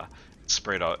crunch number. It's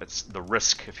spread out. It's the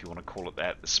risk, if you want to call it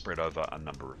that, is spread over a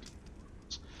number of years.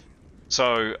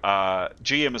 So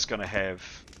GM is going to have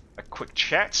a quick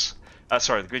chat.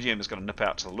 The good GM is going to nip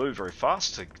out to the loo very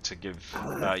fast to give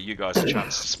you guys a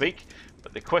chance to speak.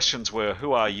 But the questions were,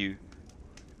 who are you?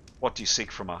 What do you seek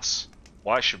from us?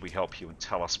 Why should we help you? And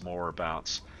tell us more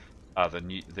about the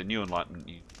new Enlightenment,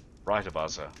 Right of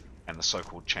Azza, and the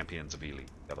so-called Champions of Ely,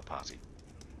 the other party.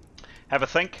 Have a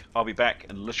think. I'll be back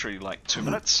in literally like 2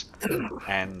 minutes.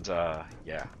 And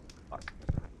luck.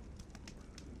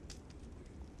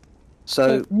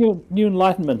 So new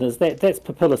Enlightenment that's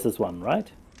Papillus's one,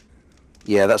 right?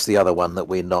 Yeah, that's the other one that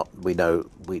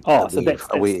that's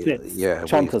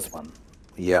Chonka's one.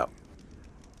 Yeah.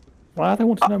 Well, they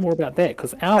want to know more about that,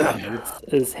 because our one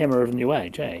is Hammer of New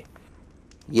Age, eh?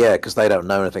 Yeah, because they don't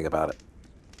know anything about it.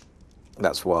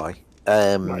 That's why.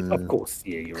 Right, of course,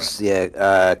 yeah, you're right.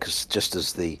 Yeah, because just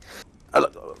as the...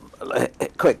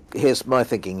 here's my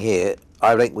thinking here.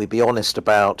 I think we'd be honest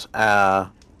about the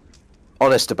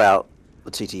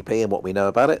TTP and what we know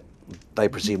about it. They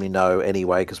presumably know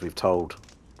anyway, because we've told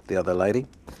the other lady.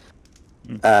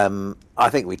 I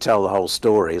think we tell the whole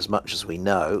story as much as we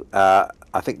know.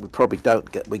 I think we probably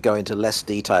we go into less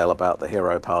detail about the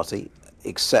hero party,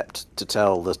 except to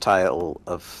tell the tale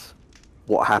of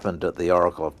what happened at the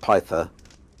Oracle of Pytha,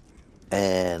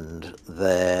 and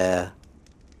their,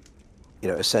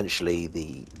 essentially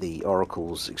the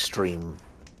Oracle's extreme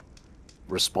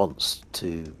response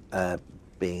to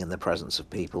being in the presence of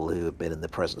people who have been in the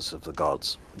presence of the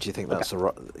gods. Do you think that's the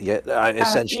right? Yeah,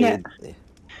 essentially. Yeah.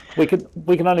 We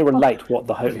can only relate what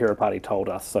the hero party told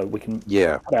us, so we can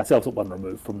put ourselves at one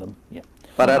remove from them. Yeah.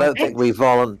 But I don't think we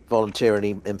volunteer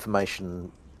any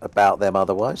information about them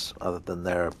otherwise, other than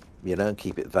their,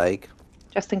 keep it vague.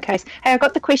 Just in case. Hey, I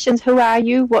got the questions. Who are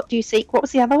you? What do you seek? What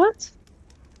was the other ones?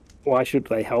 Why should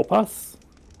they help us?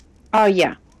 Oh,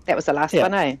 yeah. That was the last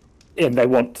one, eh? And they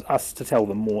want us to tell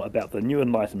them more about the New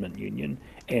Enlightenment Union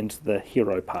and the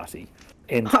hero party.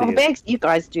 And Bags, you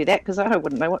guys do that, because I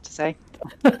wouldn't know what to say.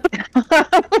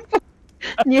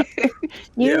 New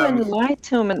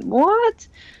Enlightenment, what?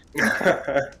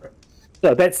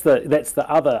 So that's the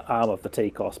other arm of the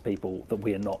TCOS people that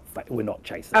we're not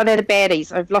chasing. Oh, they're the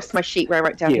baddies. I've lost my sheet where I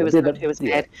wrote down who was good, who was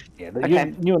bad. Yeah,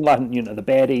 the New Enlightenment Union are the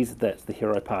baddies. That's the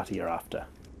hero party are after.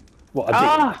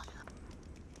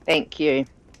 Thank you.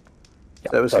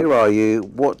 So who are you?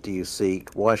 What do you seek?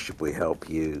 Why should we help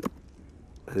you?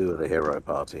 Who are the hero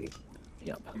party?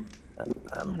 Yep.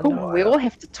 Cool. No, we all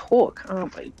have to talk,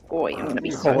 aren't we? Boy, I'm going to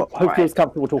be so Who feels quiet.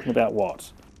 comfortable talking about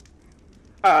what?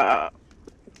 I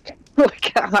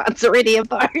can't answer any of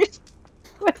those.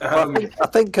 I mean,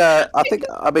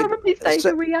 Probably stay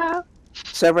where we are.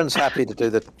 Severin's happy to do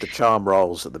the charm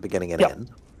rolls at the beginning and Yep. end,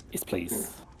 Yes,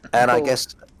 please. and I Cool.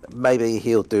 guess maybe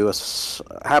he'll do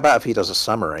how about if he does a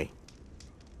summary?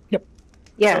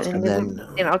 Yeah, And and then-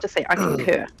 then I'll just say I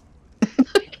concur.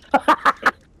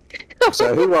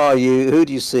 So who are you? Who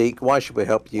do you seek? Why should we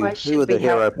help you? Why Who should are the we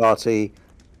hero help? party?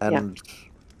 And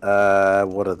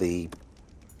what are the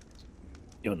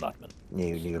New enlightenment.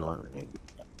 new line?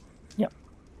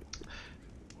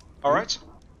 All right.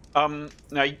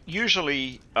 Now,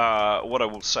 usually, what I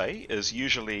will say is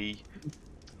usually,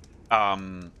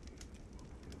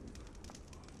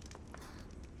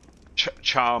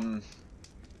 charm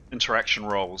interaction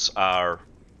rolls are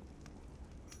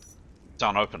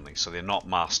done openly, so they're not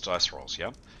masked dice rolls,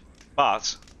 yeah?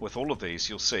 But with all of these,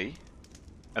 you'll see,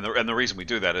 and the reason we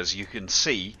do that is you can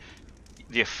see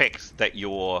the effect that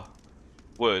your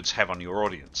words have on your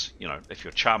audience. You know, if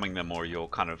you're charming them or you're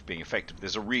kind of being effective,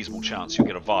 there's a reasonable chance you'll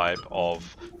get a vibe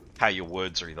of how your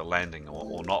words are either landing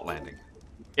or not landing.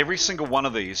 Every single one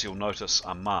of these, you'll notice,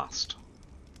 are masked.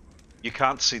 You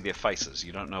can't see their faces.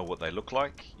 You don't know what they look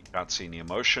like. You can't see any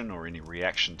emotion or any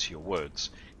reaction to your words.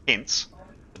 Hence,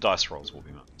 the dice rolls will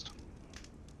be masked.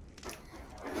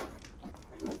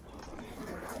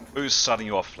 Who's starting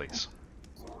you off, please?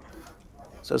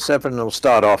 So Severin will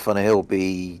start off, and he'll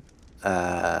be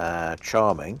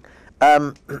charming.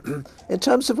 In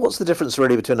terms of what's the difference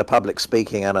really between a public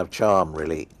speaking and a charm,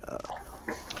 really?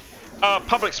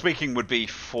 Public speaking would be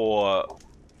for...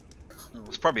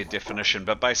 It's probably a definition,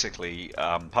 but basically,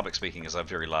 public speaking is a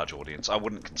very large audience. I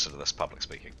wouldn't consider this public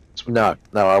speaking. No,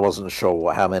 I wasn't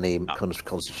sure how many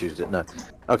constituted it. No.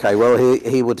 Okay, well,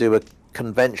 he will do a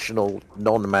conventional,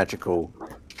 non-magical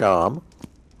charm.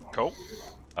 Cool.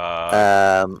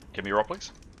 Give me a roll,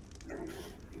 please.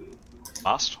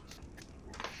 Mast.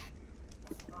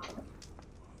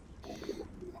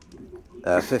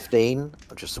 15,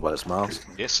 just as well as masked.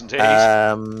 Yes, indeed.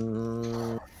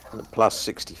 Plus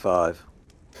 65.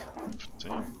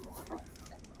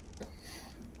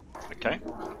 Okay.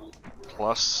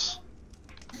 Plus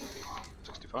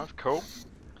 65. Cool.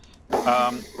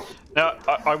 Now,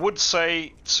 I would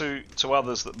say to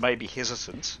others that may be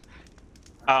hesitant,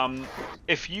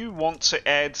 if you want to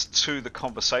add to the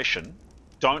conversation,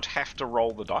 don't have to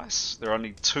roll the dice. There are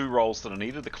only 2 rolls that are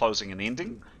needed, the closing and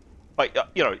ending. But,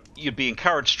 you know, you'd be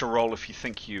encouraged to roll if you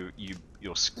think you're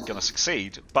going to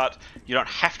succeed, but you don't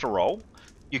have to roll.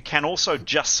 You can also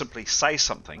just simply say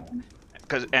something,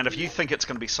 and if you think it's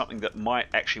going to be something that might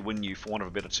actually win you, for want of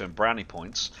a better term, brownie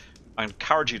points, I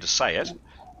encourage you to say it,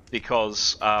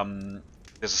 because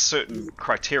there's a certain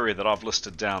criteria that I've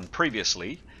listed down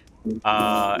previously, and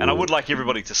I would like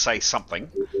everybody to say something.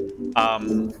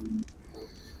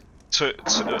 To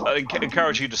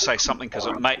encourage you to say something, because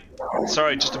it may...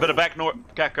 Sorry, just a bit of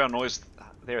background noise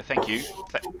there, thank you.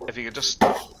 If you could just...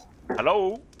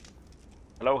 Hello?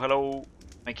 Hello?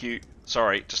 Thank you.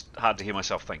 Sorry, just hard to hear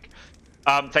myself think.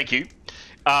 Thank you.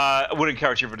 I would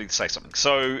encourage everybody to say something.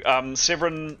 So,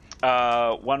 Severin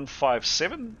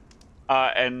 157,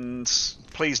 and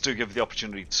please do give the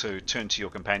opportunity to turn to your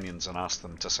companions and ask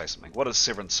them to say something. What does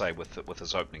Severin say with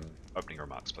his opening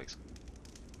remarks, please?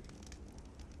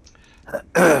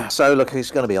 So look,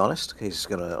 he's going to be honest. He's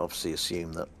going to obviously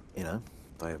assume that, you know,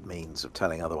 they have means of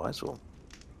telling otherwise.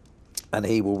 And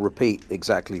he will repeat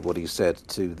exactly what he said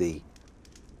to the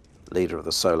leader of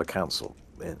the Solar Council,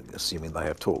 assuming they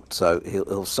have talked. So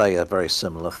he'll say a very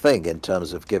similar thing in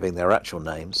terms of giving their actual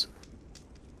names,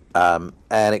 and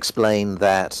explain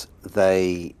that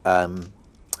they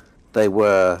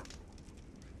were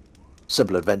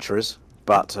simple adventurers,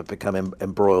 but have become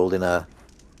embroiled in a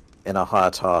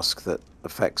higher task that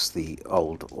affects the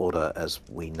old order as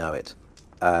we know it.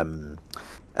 And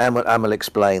we'll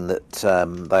explain that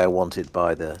they are wanted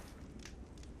by the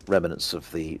remnants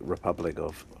of the Republic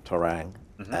of Torang,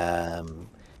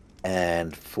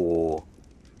 and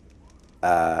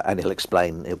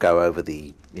he'll go over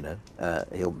the,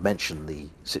 he'll mention the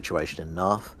situation in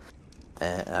Narth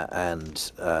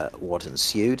and what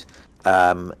ensued.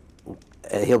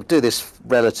 He'll do this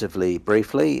relatively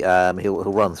briefly. He'll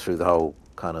run through the whole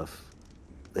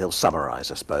he'll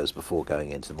summarize, I suppose, before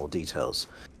going into more details.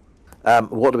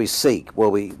 What do we seek?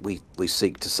 Well, we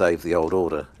seek to save the old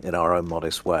order in our own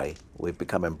modest way. We've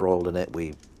become embroiled in it.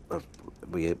 We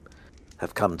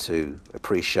have come to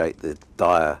appreciate the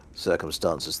dire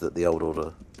circumstances that the old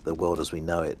order, the world as we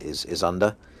know it, is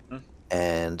under.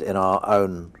 And in our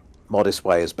own modest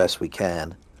way, as best we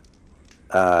can,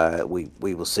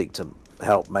 we will seek to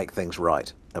help make things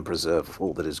right and preserve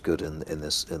all that is good in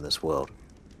this world.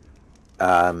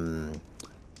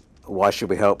 Why should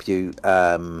we help you?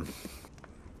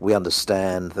 We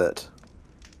understand that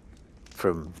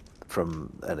from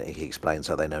and he explains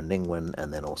how they know Ningwen,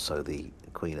 and then also the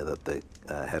Queen of the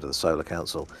head of the Solar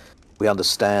Council. We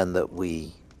understand that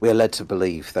we are led to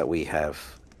believe that we have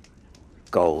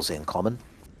goals in common,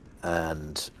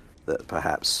 and that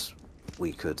perhaps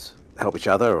we could help each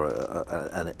other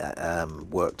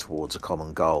and work towards a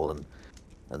common goal.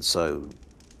 And so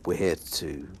we're here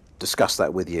to discuss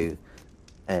that with you.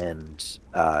 And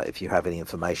if you have any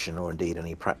information or indeed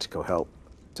any practical help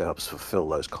to help us fulfill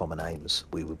those common aims,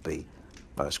 we would be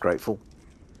most grateful.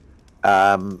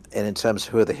 And in terms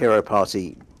of who are the hero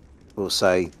party, we'll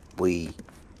say we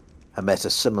have met a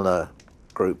similar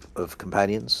group of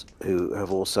companions who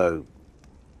have also,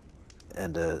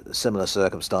 under similar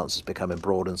circumstances, become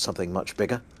embroiled in something much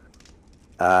bigger.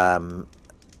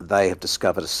 They have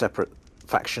discovered a separate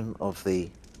faction of the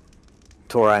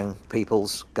Torang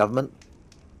people's government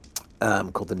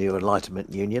called the New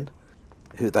Enlightenment Union,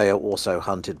 who they are also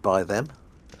hunted by them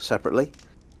separately.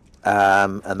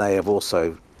 And they have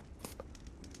also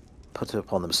put it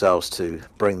upon themselves to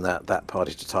bring that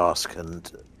party to task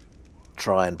and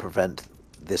try and prevent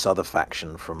this other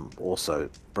faction from also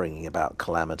bringing about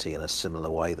calamity in a similar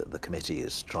way that the committee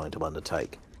is trying to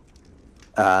undertake.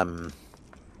 He'll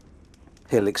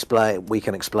explain. We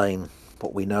can explain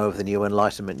what we know of the New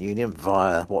Enlightenment Union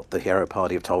via what the Hero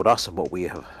Party have told us and what we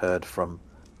have heard from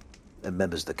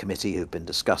members of the committee who've been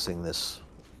discussing this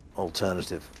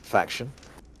alternative faction.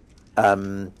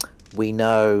 We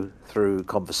know through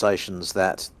conversations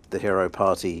that the Hero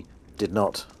Party did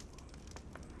not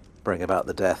bring about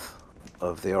the death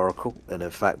of the Oracle, and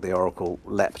in fact the Oracle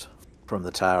leapt from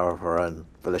the tower of her own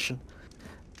volition.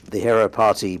 The Hero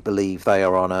Party believe they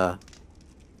are on a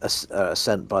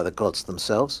sent by the gods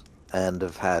themselves, and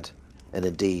have had, and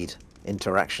indeed,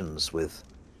 interactions with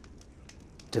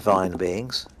divine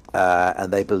beings,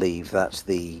 and they believe that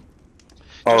the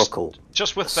Oracle...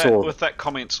 Just with that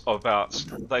comment about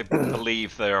they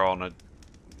believe they're on a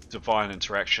divine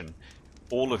interaction,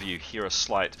 all of you hear a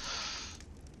slight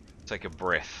take a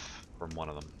breath from one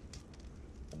of them,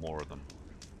 or more of them.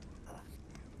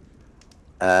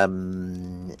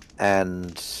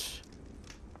 And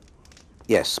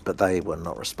yes, but they were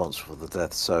not responsible for the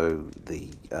death, so the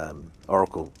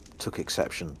Oracle took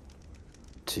exception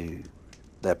to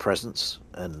their presence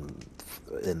and,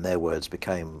 in their words,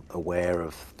 became aware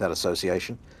of that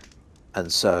association.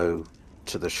 And so,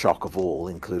 to the shock of all,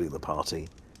 including the party,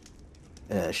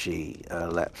 she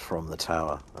leapt from the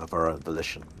tower of her own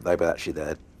volition. They were actually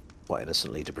there quite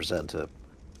innocently to present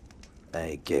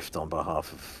a gift on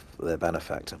behalf of their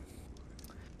benefactor.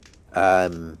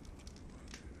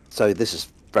 So this is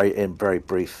in very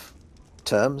brief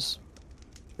terms.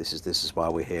 This is why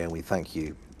we're here, and we thank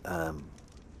you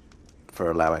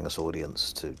for allowing us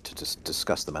audience to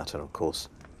discuss the matter. Of course,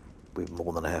 we're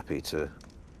more than happy to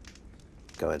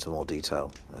go into more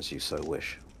detail as you so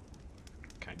wish.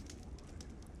 Okay.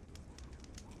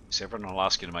 Severin, I'll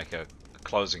ask you to make a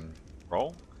closing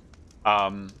roll.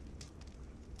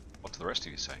 What do the rest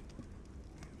of you say?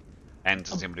 And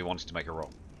does anybody want to make a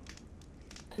roll?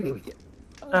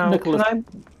 Nicholas. Can I?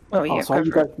 Oh, yeah. Sorry,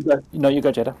 you go. No, you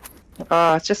go, Jetta.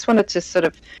 I just wanted to sort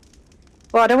of...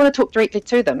 Well, I don't want to talk directly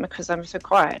to them because I'm so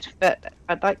quiet, but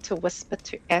I'd like to whisper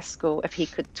to Askell if he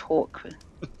could talk.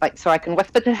 Like, so I can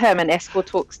whisper to him and Askell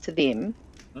talks to them.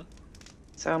 Hmm?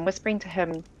 So I'm whispering to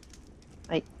him,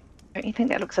 like, don't you think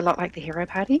that looks a lot like the Hero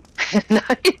Party? No.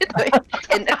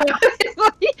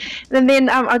 And then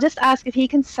I'll just ask if he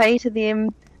can say to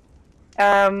them,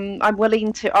 I'm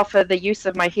willing to offer the use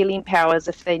of my healing powers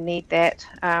if they need that,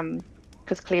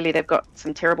 because clearly they've got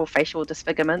some terrible facial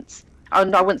disfigurements. Oh,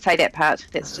 no, I wouldn't say that part.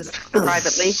 That's just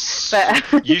privately.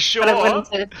 But you sure? But I'm willing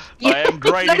to, I am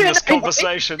grading this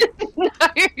conversation.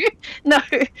 No.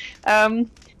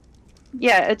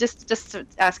 Yeah, just to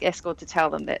ask Askell to tell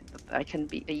them that I can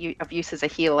be of use as a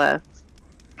healer.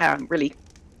 Really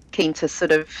keen to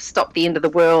sort of stop the end of the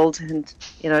world and,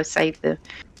 save the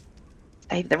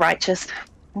righteous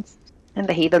and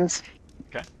the heathens.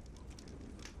 Okay.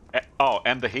 Oh,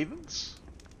 and the heathens?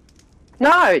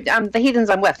 No, the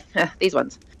heathens I'm with. These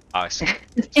ones. I see.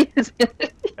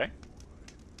 Okay.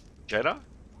 Jada?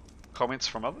 Comments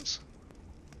from others?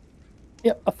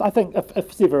 Yeah, I think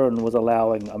if Severin was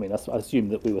allowing, I mean, I assume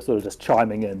that we were sort of just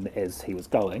chiming in as he was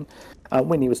going.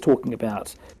 When he was talking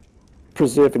about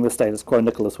preserving the status quo,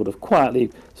 Nicholas would have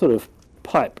quietly sort of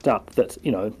piped up that,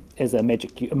 as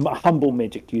a humble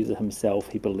magic user himself,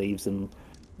 he believes in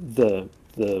the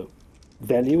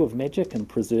value of magic and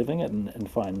preserving it,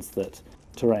 and finds that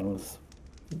Turang's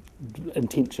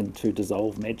intention to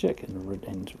dissolve magic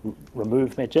and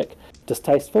remove magic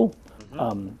distasteful,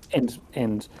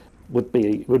 and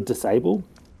would disable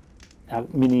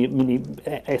many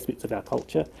aspects of our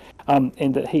culture,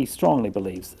 and that he strongly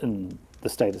believes in the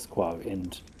status quo,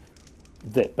 and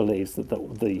that believes that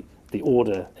the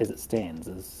order as it stands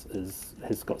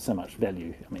has got so much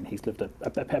value. I mean, he's lived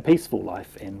a peaceful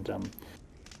life, and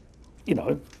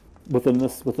within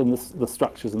the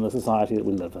structures and the society that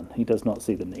we live in, he does not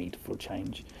see the need for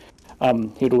change.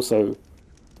 He'd also,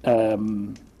 I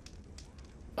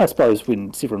suppose,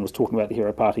 when Severin was talking about the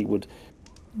Hero Party, would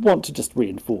want to just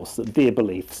reinforce that their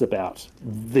beliefs about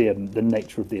the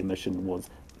nature of their mission was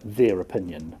their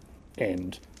opinion,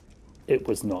 and it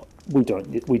was not. We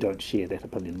don't share that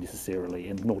opinion necessarily,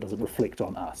 and nor does it reflect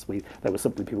on us. They were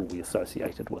simply people we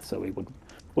associated with, so we wouldn't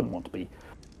want to be,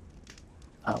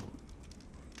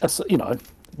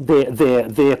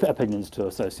 their opinions to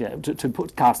associate to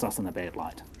cast us in a bad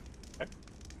light. Okay.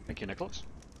 Thank you, Nicholas.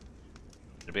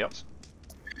 Anybody else?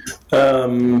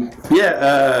 When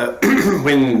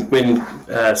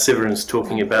Severin's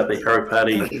talking about the Hero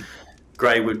Party,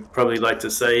 Gray would probably like to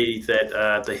say that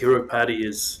the Hero Party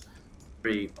is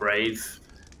very brave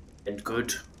and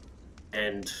good,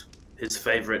 and his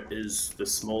favourite is the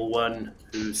small one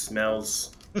who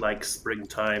smells like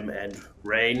springtime and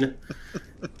rain,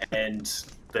 and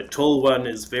the tall one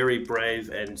is very brave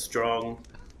and strong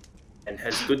and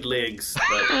has good legs,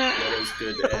 but not as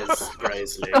good as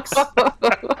Gray's legs.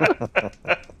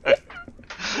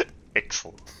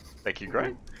 Excellent. Thank you,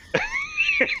 Gray.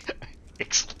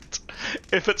 Excellent.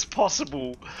 If it's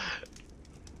possible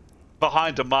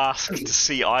behind a mask to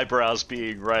see eyebrows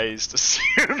being raised,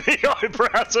 assume the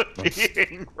eyebrows are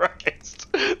being raised.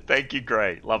 Thank you,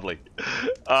 Gray. Lovely.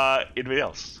 Anybody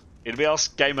else? Anybody else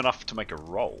game enough to make a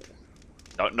roll?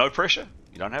 No pressure.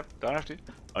 You don't have to.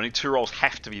 Only 2 rolls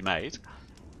have to be made.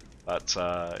 But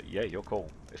yeah, your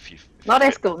call. Not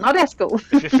Eskel.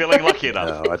 If you're feeling lucky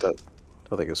enough. No, I don't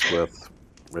think it's worth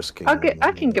risking.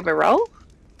 I can give a roll.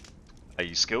 Are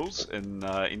you skills in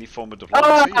any form of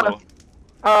diplomacy?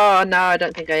 Oh no, I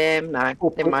don't think I am. No,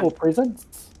 never mind. Or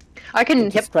presence. I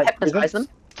can hypnosize them.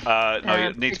 No,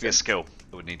 it needs to be a skill.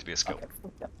 It would need to be a skill.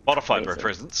 Okay. Modified by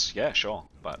presence, yeah, sure,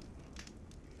 but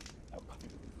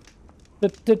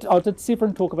Did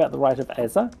Severin talk about the right of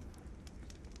Azza?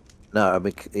 No, I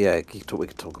mean, yeah, we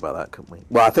could talk about that, couldn't we?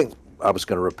 Well, I think I was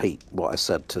going to repeat what I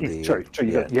said to the. True.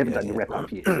 You haven't done your wrap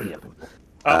up yet.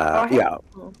 I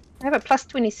have a plus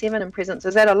 27 in presence.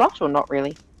 Is that a lot or not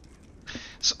really?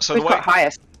 So We've got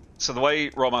highest. So the way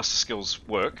Rolemaster skills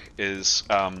work is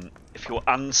if you're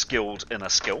unskilled in a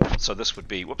skill, so this would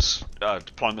be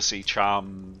diplomacy,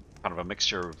 charm, kind of a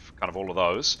mixture of kind of all of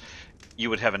those, you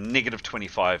would have a negative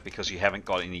 25 because you haven't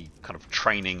got any kind of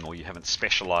training or you haven't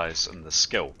specialized in the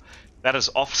skill. That is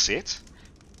offset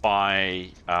by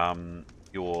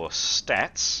your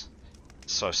stats.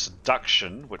 So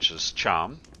seduction, which is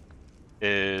charm,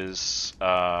 is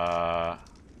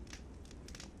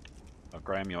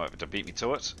Graham, you might have to beat me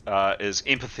to it, is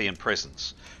empathy and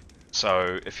presence.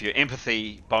 So if your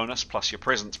empathy bonus plus your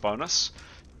presence bonus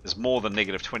is more than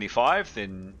negative 25,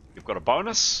 then you've got a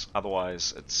bonus.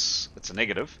 Otherwise, it's a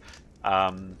negative.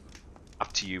 Up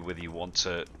to you whether you want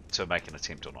to make an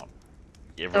attempt or not.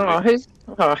 Who's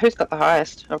got the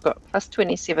highest? I've got plus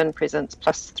 27 presence,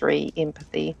 plus 3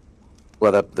 empathy.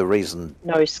 Well, the reason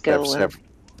no skill.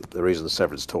 The reason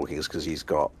Severin's talking is because he's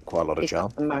got quite a lot of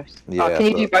charm. The most. Yeah, can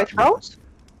you do both rolls?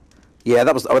 Yeah,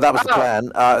 that was the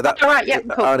plan. All right, yeah,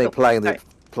 cool. Only playing the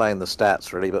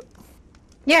stats really, but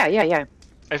yeah.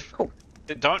 Cool.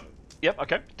 Don't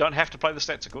have to play the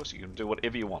stats, of course. You can do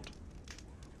whatever you want.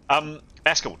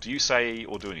 Askell, do you say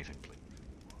or do anything, please?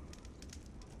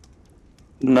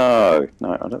 No,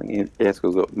 I don't think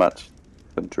Askell's got much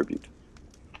to contribute.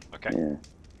 Okay.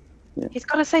 Yeah. He's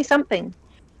got to say something.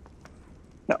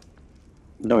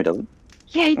 No, he doesn't.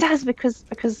 Yeah, he does because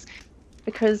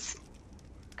Chris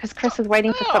is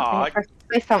waiting for something. Chris,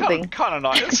 say something. Kind of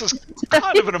nice. This is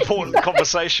kind of an important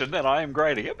conversation, and I am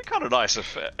grading. It'd be kind of nice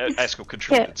if Askell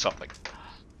contributed something.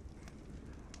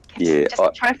 Yeah,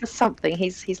 just try for something.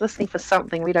 He's listening for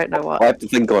something. We don't know what. I have to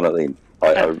think on it then.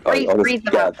 I honestly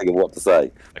can't think of what to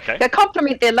say. Okay. They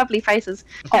compliment their lovely faces.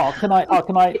 Can I?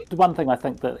 One thing I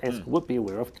think that Askell would be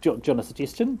aware of. Do you want a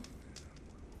suggestion?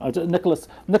 Nicholas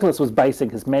was basing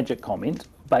his magic comment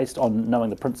based on knowing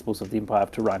the principles of the Empire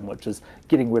of Turang, which is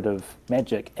getting rid of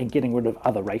magic and getting rid of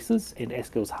other races, and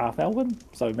Askell's half-elven,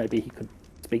 so maybe he could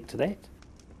speak to that.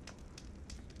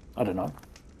 I don't know.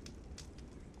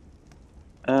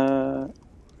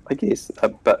 I guess,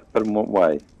 but in what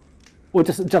way? Well,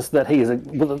 just that he is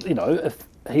if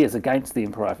he is against the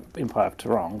Empire of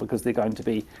Tarong because they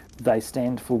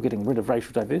stand for getting rid of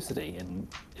racial diversity, and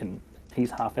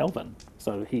he's half elven,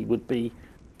 so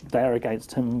they're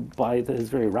against him by his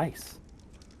very race.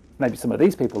 Maybe some of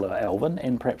these people are elven,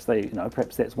 and perhaps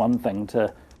perhaps that's one thing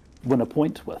to win a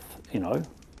point with,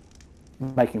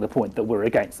 making the point that we're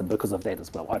against them because of that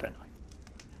as well. I don't know.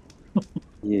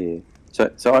 Yeah.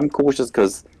 So I'm cautious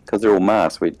because they're all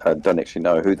masked. We don't actually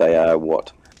know who they are.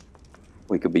 What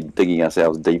we could be digging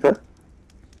ourselves deeper.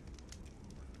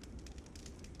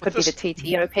 Could be the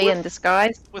TTOP in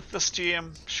disguise. With this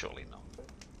GM, surely not.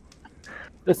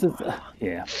 This is,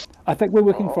 I think we're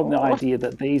working from the idea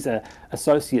that these are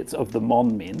associates of the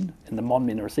Mon Men, and the Mon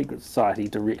Men are a secret society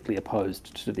directly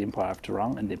opposed to the Empire of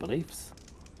Tarong and their beliefs.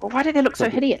 Well, why do they look so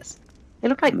hideous? They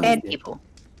look like bad people.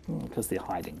 Because they're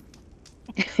hiding.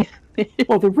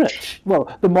 Well, the rich.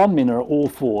 Well, the Mon Men are all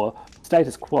for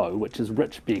status quo, which is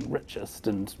rich being richest,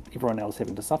 and everyone else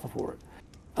having to suffer for it.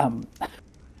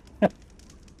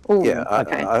 Yeah,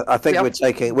 I think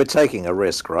we're taking a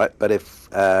risk, right? But if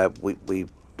we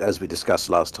as we discussed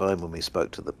last time when we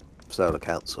spoke to the Solar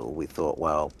Council, we thought,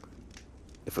 well,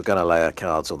 if we're going to lay our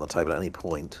cards on the table at any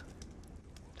point,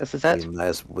 this is it.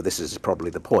 This is probably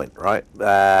the point, right?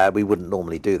 We wouldn't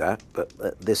normally do that, but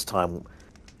this time,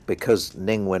 because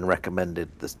Ningwen recommended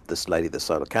this lady, the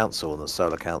Solar Council, and the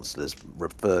Solar Council has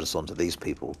referred us onto these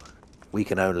people, we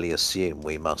can only assume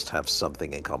we must have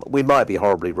something in common. We might be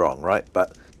horribly wrong, right?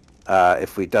 But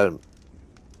if we don't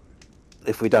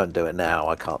do it now,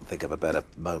 I can't think of a better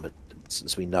moment,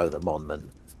 since we know the Monmen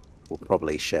will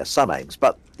probably share some aims,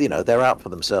 but they're out for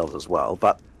themselves as well.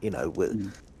 But if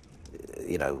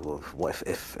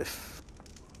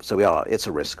so, we are. It's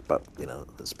a risk, but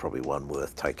it's probably one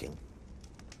worth taking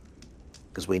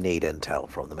because we need intel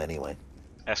from them anyway.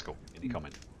 Askell, any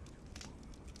comment?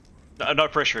 No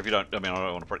pressure if you don't. I mean, I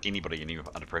don't want to put anybody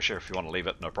under pressure. If you want to leave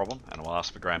it, no problem. And I'll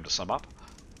ask for Graham to sum up.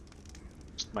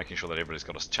 Just making sure that everybody's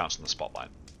got a chance in the spotlight.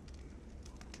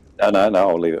 No,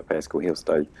 I'll leave it for Haskell. He'll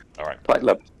stay. All right. Plate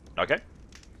lip. Okay.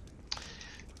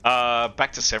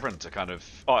 Back to Severin to kind of...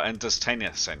 Oh, and does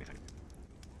Tanya say anything?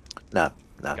 No.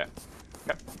 Okay.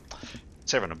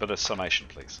 Severin, a bit of summation,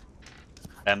 please.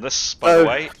 And this, by the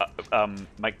way,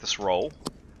 make this roll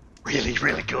really,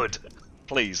 really good.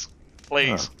 Please.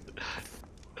 Oh,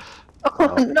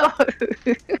 no.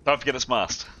 Don't forget it's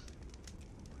masked.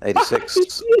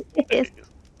 86. Yes.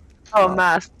 Oh,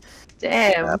 masked.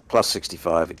 Damn. Plus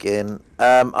 65 again.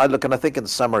 I think in the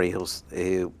summary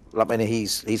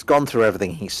he's gone through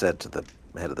everything he said to the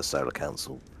head of the Solar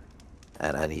Council,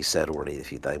 and he said already if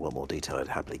they want more detail, I'd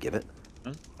happily give it.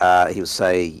 He would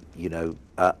say,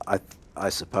 I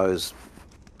suppose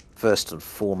first and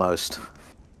foremost,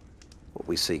 what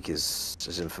we seek is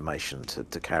information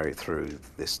to carry through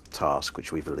this task,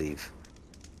 which we believe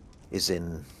is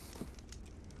in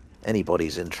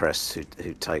anybody's interests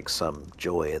who takes some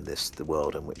joy in the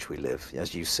world in which we live.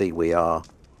 As you see, we are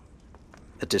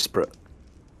a disparate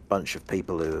bunch of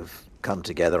people who have come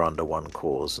together under one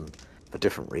cause, and for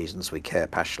different reasons we care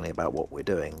passionately about what we're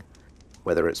doing,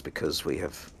 whether it's because we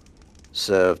have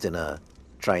served in a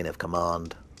train of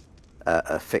command,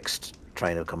 a fixed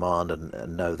train of command,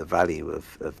 and know the value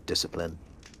of discipline,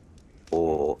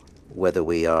 or whether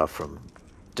we are from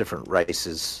different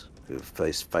races who've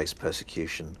faced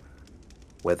persecution,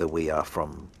 whether we are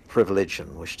from privilege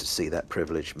and wish to see that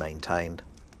privilege maintained,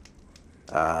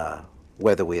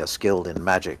 whether we are skilled in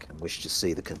magic and wish to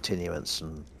see the continuance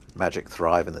and magic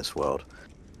thrive in this world.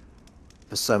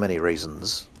 For so many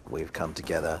reasons, we've come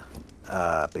together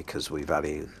because we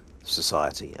value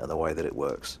society and the way that it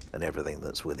works and everything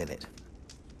that's within it.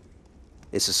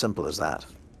 It's as simple as that.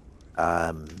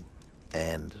 And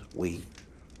we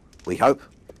hope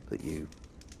that you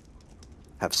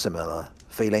have similar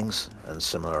feelings and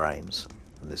similar aims,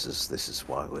 and this is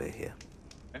why we're here.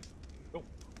 Okay. Cool.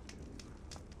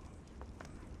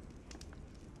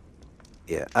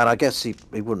 Yeah, and I guess he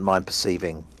wouldn't mind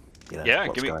perceiving,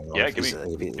 what's going on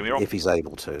if he's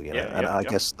able to, I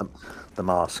guess the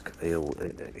mask, he'll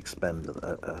expend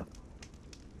a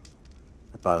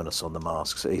bonus on the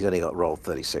mask. So he's only got rolled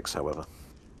 36, however.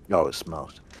 Oh, it's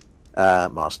masked.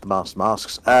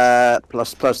 Masks.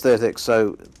 Plus 36,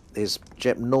 so his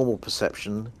normal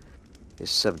perception is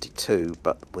 72,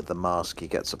 but with the mask he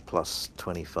gets a plus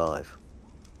 25.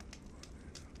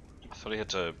 I thought he had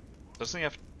to... Doesn't he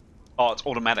have... Oh, it's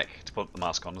automatic to put the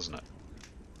mask on, isn't it?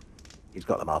 He's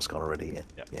got the mask on already,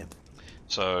 yeah.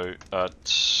 So,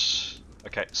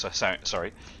 okay, so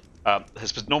sorry.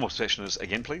 His normal perception is,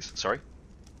 again, please, sorry?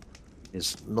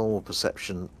 His normal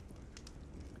perception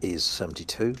is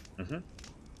 72. Mm-hmm.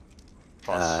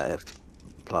 Plus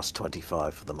Plus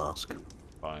 25 for the mask.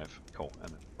 5. Cool.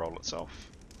 And then roll itself.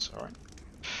 Sorry.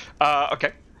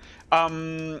 Okay.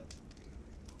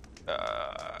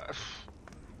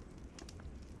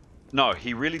 No,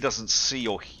 he really doesn't see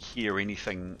or hear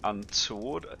anything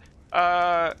untoward.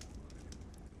 Oh,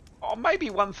 maybe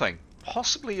one thing.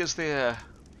 Possibly is there...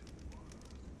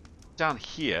 Down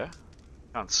here...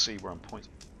 Can't see where I'm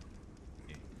pointing.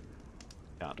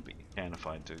 Can't, but you can if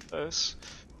I do this.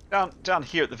 Down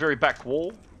here at the very back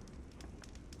wall,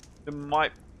 there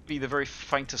might be the very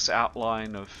faintest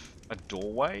outline of a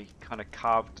doorway, kind of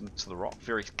carved into the rock,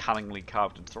 very cunningly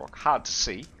carved into the rock. Hard to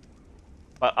see,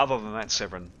 but other than that,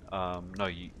 Severin, no,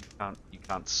 you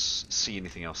can't see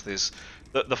anything else. There's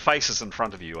the faces in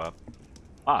front of you are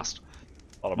masked.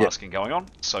 A lot of masking going on,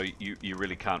 so you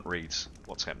really can't read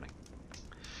what's happening.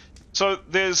 So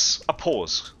there's a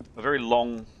pause, a very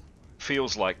long,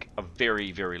 feels like a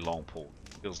very, very long pause.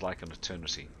 Feels like an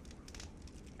eternity.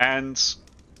 And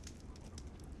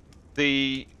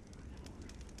the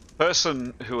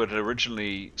person who had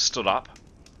originally stood up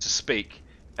to speak,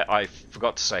 I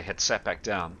forgot to say, had sat back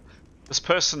down. This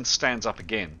person stands up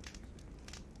again.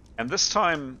 And this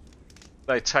time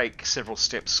they take several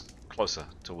steps closer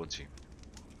towards you.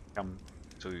 Come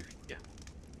to here.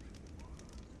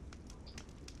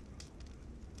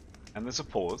 And there's a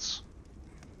pause.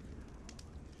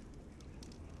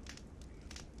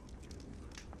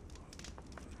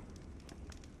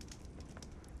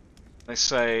 They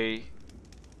say,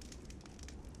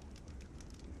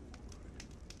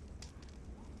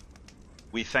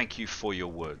 "We thank you for your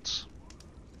words.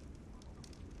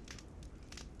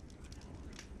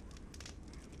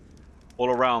 All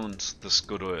around this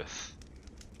good earth,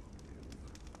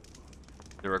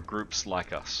 there are groups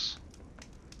like us,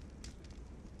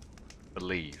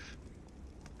 believe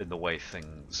in the way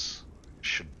things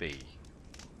should be,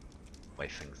 the way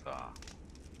things are.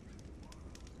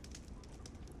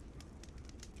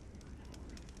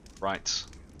 Right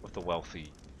with the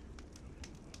wealthy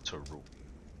to rule.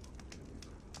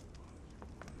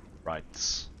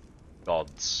 Rights,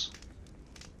 gods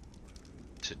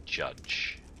to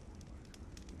judge.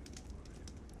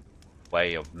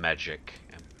 Way of magic,"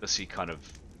 and this he kind of,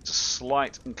 it's a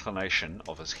slight inclination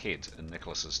of his head in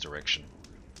Nicholas's direction.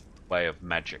 Way of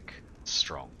magic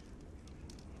strong.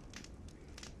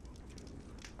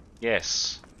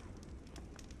 Yes.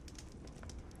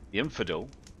 The infidel,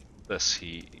 this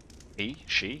he,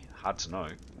 she, hard to know,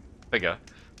 figure,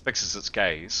 fixes its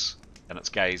gaze, and its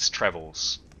gaze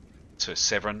travels to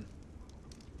Severin,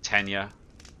 Tanya,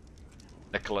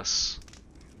 Nicholas,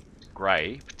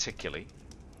 Grey particularly.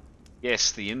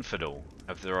 Yes, the infidel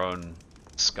have their own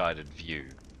misguided view,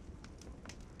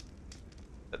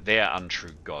 that their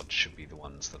untrue gods should be the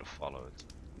ones that are followed.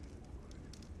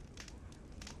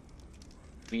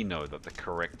 We know that the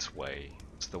correct way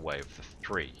is the way of the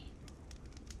three.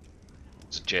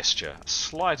 It's a gesture, a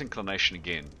slight inclination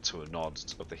again to a nod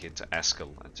of the head to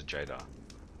Askell and to Jadar.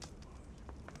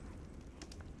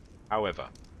 However,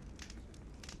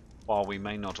 while we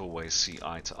may not always see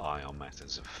eye to eye on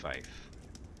matters of faith,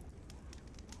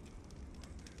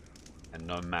 and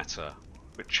no matter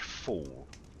which fool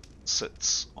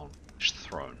sits on which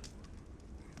throne,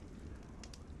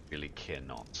 really care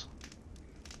not,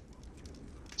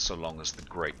 so long as the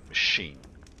great machine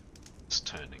is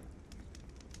turning.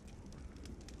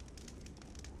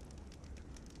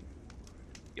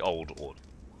 The old order.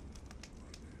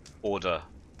 Order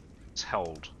has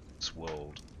held this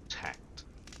world intact,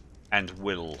 and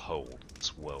will hold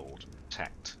this world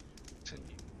intact.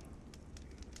 Continue.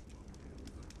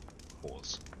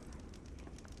 Pause.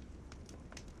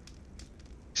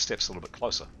 He steps a little bit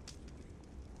closer.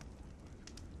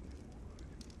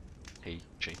 He,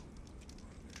 she.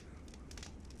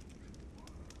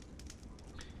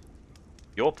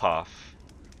 Your path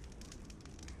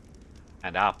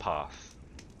and our path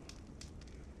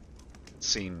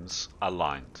seems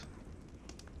aligned.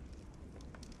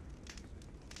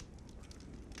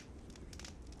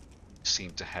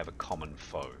 Seem to have a common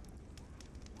foe.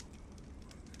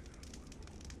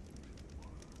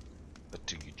 But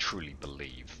do you truly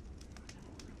believe?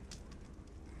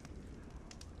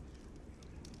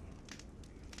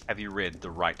 Have you read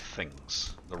the right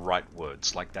things, the right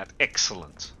words, like that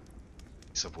excellent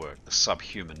piece of work, The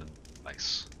Subhuman in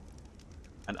Place,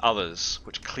 and others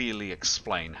which clearly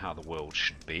explain how the world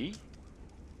should be?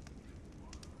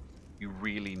 You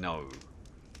really know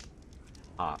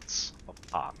hearts of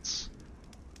hearts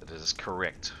that it is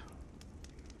correct,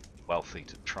 wealthy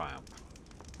to triumph,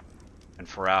 and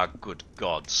for our good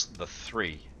gods, the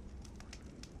three,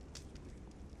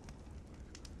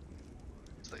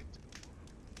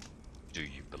 Do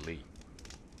you believe?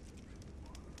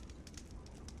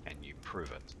 Can you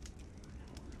prove it?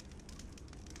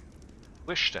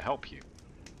 Wish to help you.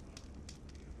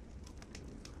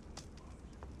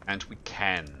 And we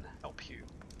can help you.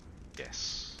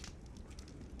 Yes.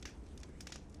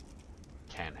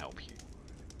 Can help you.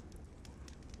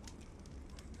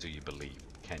 Do you believe?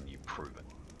 Can you prove it?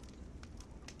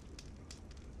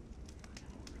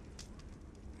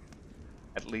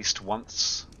 At least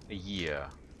once a year,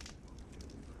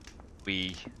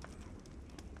 we,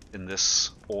 in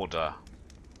this order,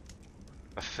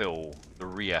 fulfill the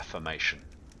reaffirmation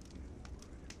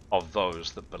of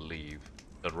those that believe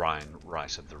the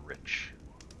right of the rich.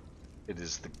 It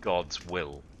is the God's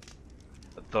will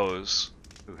that those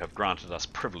who have granted us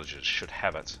privileges should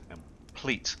have it, and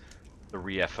complete the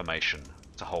reaffirmation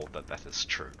to hold that that is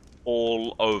true.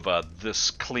 All over this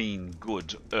clean,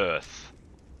 good earth,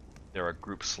 there are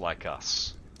groups like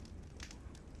us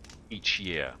each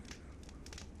year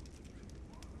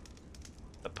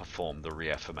that perform the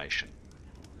reaffirmation.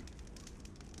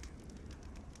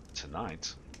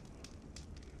 Tonight,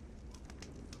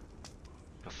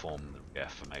 perform the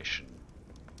reaffirmation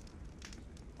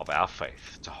of our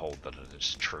faith to hold that it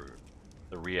is true.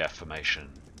 The reaffirmation,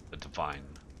 the divine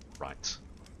right,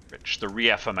 rich. The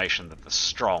reaffirmation that the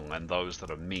strong and those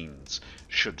that are means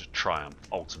should triumph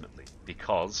ultimately,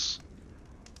 because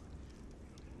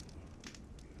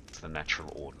it's the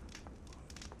natural order.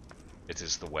 It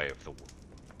is the way of the world.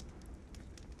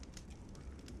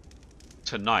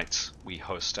 Tonight, we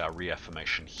host our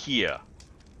reaffirmation here.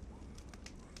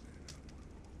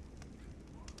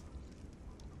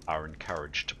 Are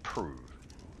encouraged to prove,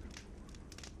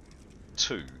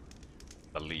 to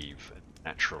believe in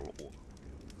natural order.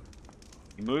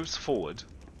 He moves forward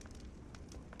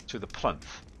to the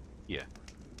plinth here,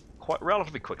 quite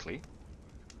relatively quickly,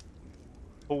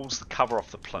 pulls the cover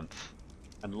off the plinth,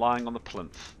 and lying on the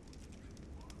plinth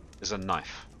is a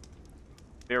knife.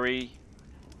 Very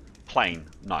plain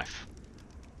knife.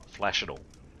 Flash it all.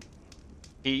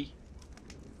 He,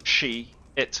 she,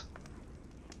 it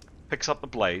picks up the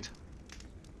blade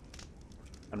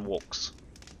and walks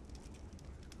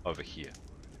over here.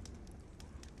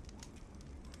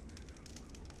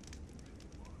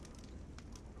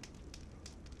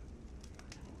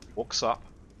 Walks up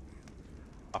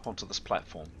onto this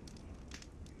platform,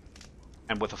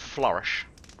 and with a flourish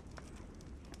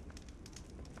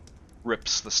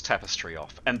rips this tapestry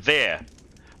off. And there,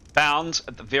 bound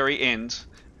at the very end,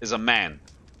 is a man.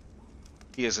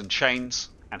 He is in chains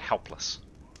and helpless.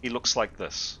 He looks like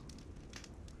this.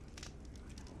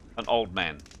 An old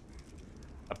man.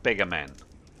 A beggar man.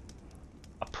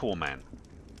 A poor man.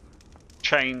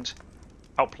 Chained,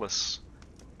 helpless,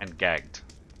 and gagged.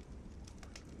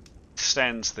 He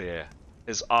stands there,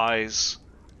 his eyes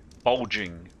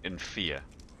bulging in fear.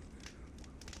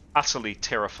 Utterly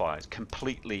terrified,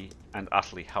 completely and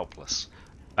utterly helpless,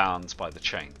 bound by the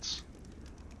chains.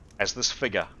 As this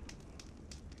figure,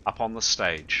 up on the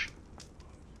stage,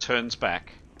 turns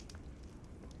back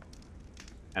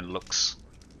and looks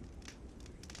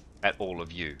at all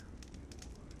of you.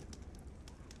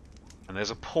 And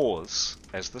there's a pause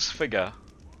as this figure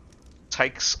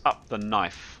takes up the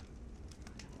knife,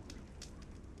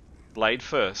 blade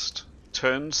first,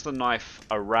 turns the knife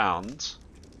around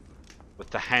with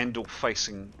the handle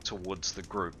facing towards the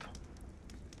group,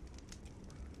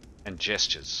 and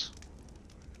gestures.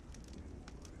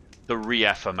 The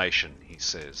reaffirmation, he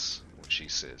says, or she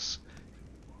says,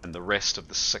 and the rest of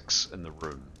the 6 in the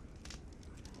room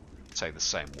say the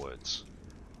same words.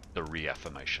 The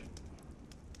reaffirmation.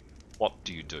 What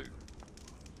do you do?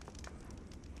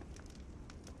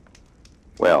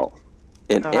 Well,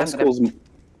 in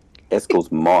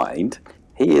Eskel's mind,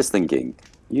 he is thinking,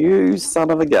 you son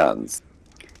of a guns.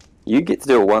 You get to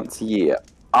do it once a year.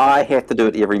 I have to do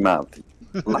it every month.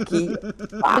 Lucky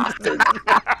bastard.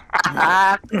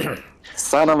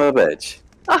 Son of a bitch.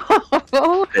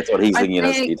 Oh, That's what he's thinking in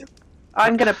his think head.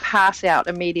 I'm going to pass out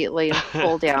immediately and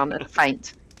fall down and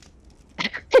faint.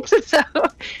 So,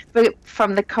 but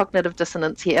from the cognitive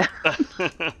dissonance here.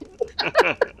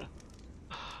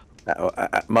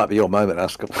 That might be your moment,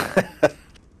 Askell.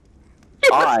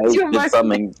 I did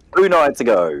something 2 nights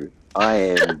ago. I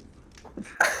am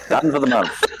done for the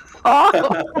month.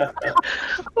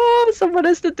 Oh, someone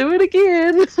has to do it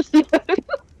again.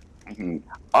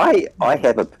 I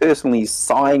have a personally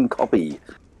signed copy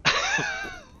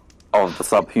of the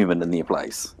Subhuman in their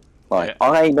place. Like, Yeah.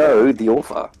 I know the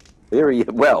author very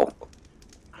well.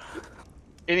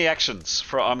 Any actions?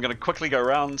 I'm going to quickly go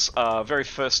around. Very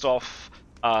first off,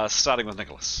 starting with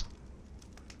Nicholas.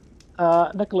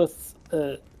 Nicholas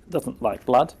doesn't like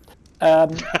blood.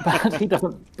 But he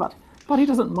doesn't. But he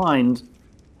doesn't mind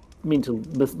mental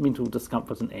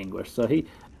discomfort and anguish. So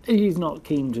he's not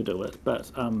keen to do it. But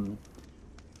and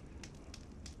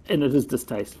it is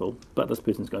distasteful. But this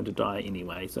person's going to die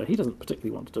anyway, so he doesn't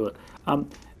particularly want to do it.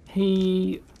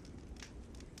 He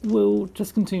will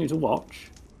just continue to watch,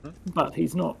 but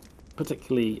he's not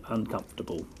particularly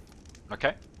uncomfortable.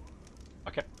 Okay.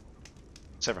 Okay.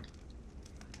 Severin.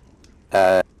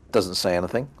 Doesn't say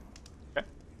anything. Okay.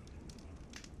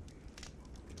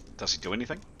 Does he do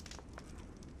anything?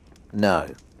 No.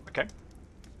 Okay.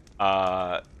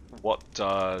 What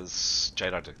does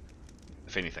Jada do,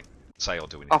 if anything? Say or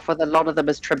do anything. Offer a lot of them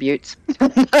as tributes. I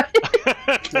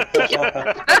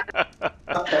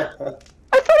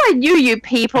thought I knew you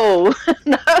people.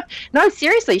 no,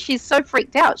 seriously, she's so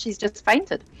freaked out. She's just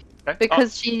fainted Okay.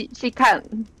 because she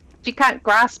can't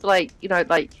grasp, like, you know,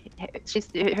 like,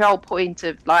 her whole point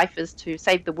of life is to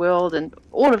save the world and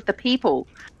all of the people.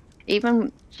 She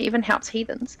even helps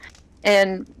heathens,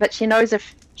 but she knows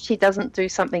if she doesn't do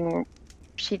something,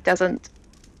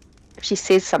 if she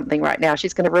says something right now,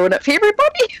 she's going to ruin it for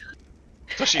everybody.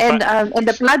 So and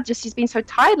the blood she's been so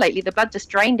tired lately, the blood just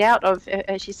drained out of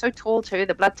her. She's so tall too,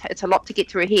 the blood, it's a lot to get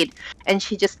to her head, and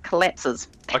she just collapses.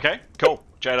 Okay, cool.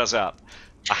 Jada's out.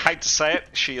 I hate to say it,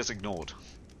 she is ignored.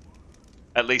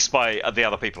 At least by the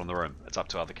other people in the room. It's up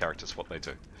to other characters what they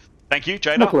do. Thank you,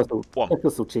 Jada. Nicholas One.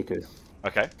 will check her.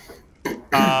 Okay.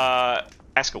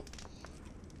 Askell.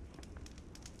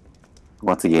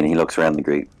 Once again, he looks around the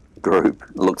group,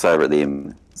 looks over at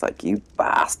them. It's like, you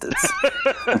bastards.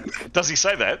 Does he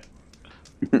say that?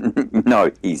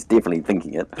 No, he's definitely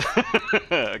thinking it.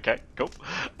 Okay, cool.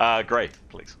 Gray,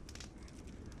 please.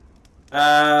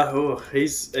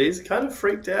 He's kind of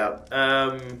freaked out.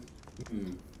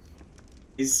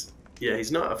 He's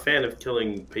not a fan of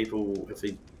killing people if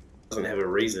he doesn't have a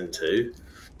reason to.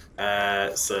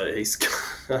 So he's,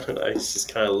 I don't know, he's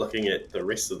just kind of looking at the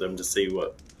rest of them to see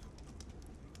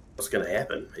what's going to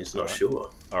happen. He's not sure.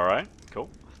 All right, cool.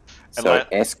 So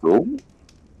Askell,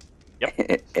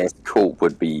 Yep. Askell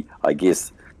would be, I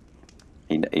guess,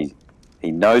 he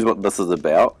knows what this is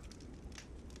about.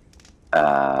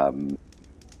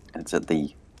 It's at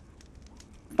the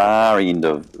far end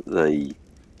of the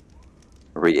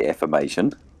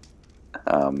reaffirmation.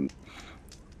 But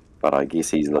I guess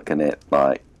he's looking at,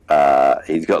 like,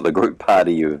 he's got the group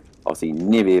party of obviously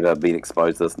never ever been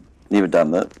exposed to this, never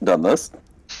done this.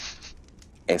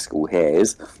 Askell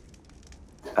has.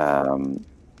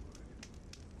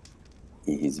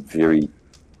 He's very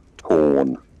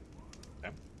torn.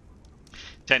 Okay.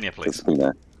 Tanya, please. You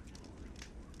know.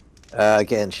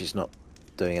 Again, she's not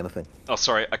doing anything. Oh,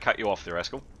 sorry, I cut you off there,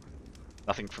 Askell.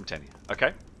 Nothing from Tanya.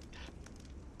 Okay.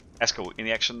 Askell,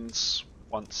 any actions?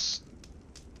 Once,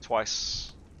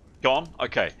 twice, gone?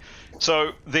 Okay.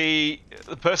 So the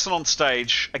person on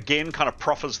stage, again, kind of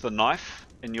proffers the knife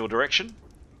in your direction.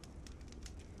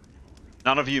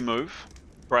 None of you move.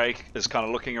 Bray is kind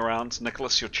of looking around.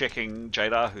 Nicholas, you're checking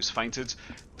Jada, who's fainted.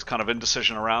 It's kind of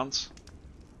indecision around.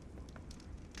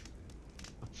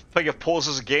 Figure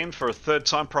pauses again for a third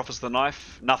time, proffers the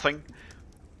knife. Nothing.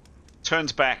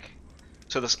 Turns back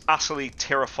to this utterly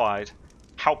terrified,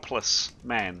 helpless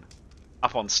man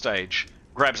up on stage.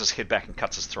 Grabs his head back and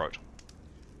cuts his throat.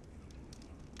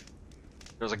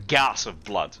 There's a gout of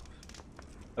blood.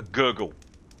 A gurgle.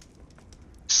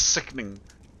 Sickening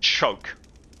choke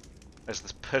as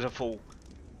this pitiful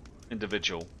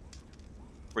individual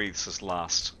breathes his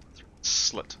last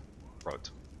slit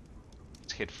throat.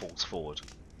 His head falls forward.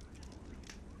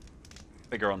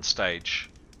 Figure on stage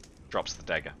drops the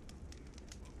dagger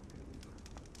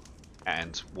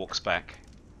and walks back,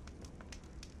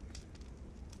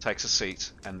 takes a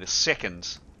seat, and the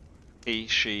second a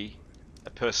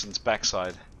person's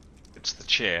backside hits the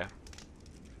chair,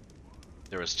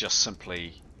 there is just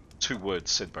simply two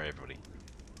words said by everybody.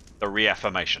 The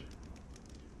reaffirmation.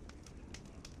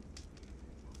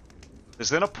 There's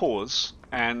then a pause,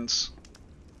 and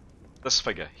this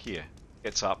figure here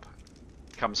gets up,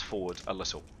 comes forward a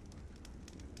little.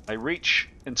 They reach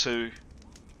into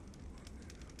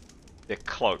their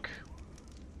cloak.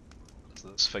 So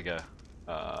this figure,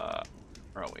 where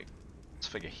are we? This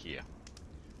figure here.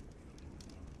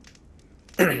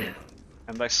 And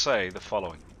they say the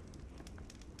following.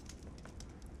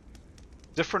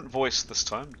 Different voice this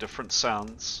time, different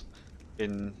sounds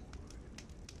in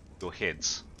your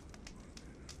heads.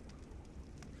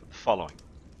 The following.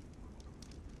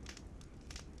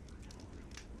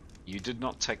 You did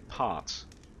not take part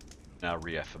in our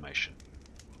reaffirmation.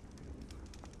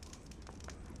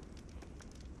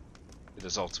 It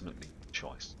is ultimately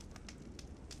choice.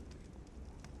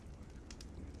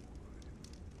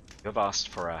 You have asked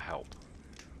for our help.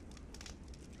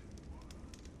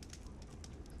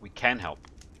 We can help.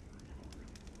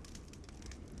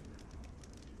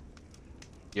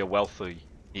 You're wealthy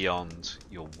beyond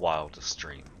your wildest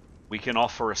dream. We can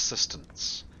offer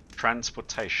assistance,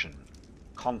 transportation,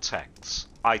 contacts,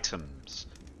 items,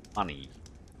 money,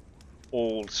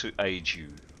 all to aid you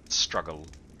struggle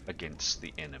against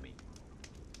the enemy.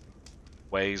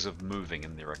 Ways of moving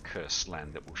in their accursed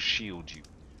land that will shield you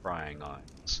from prying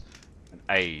eyes and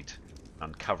aid in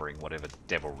uncovering whatever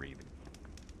devilry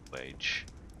the age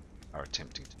are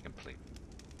attempting to complete.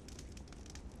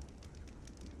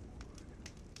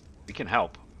 We can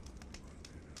help.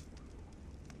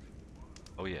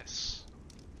 Oh yes.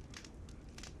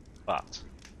 But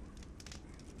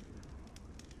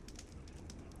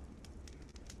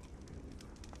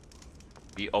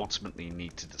we ultimately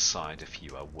need to decide if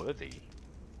you are worthy.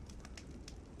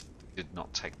 You did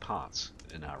not take part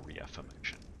in our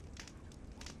reaffirmation.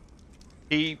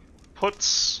 He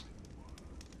puts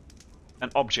an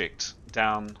object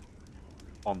down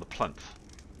on the plinth.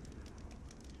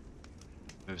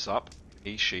 Moves up.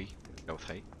 He, she, go with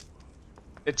he.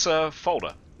 It's a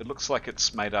folder. It looks like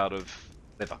it's made out of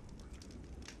leather.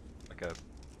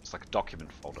 It's like a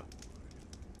document folder.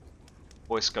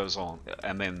 Voice goes on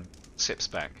and then steps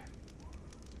back.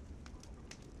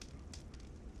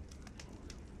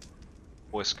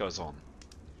 Voice goes on.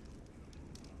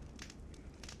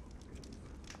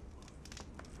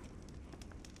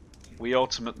 We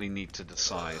ultimately need to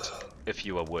decide if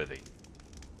you are worthy.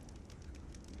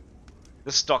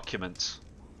 This document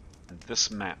and this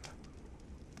map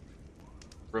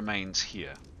remains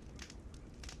here.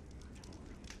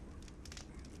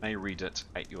 You may read it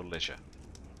at your leisure.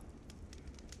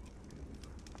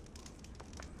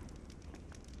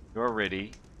 You are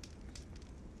ready.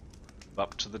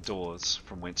 Up to the doors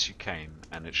from whence you came,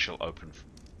 and it shall open.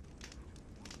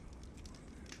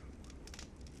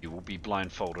 You will be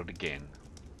blindfolded again,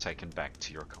 taken back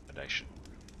to your accommodation.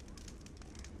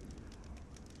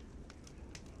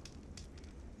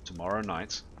 Tomorrow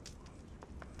night,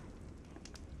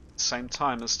 same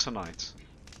time as tonight,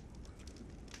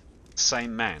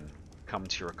 same man will come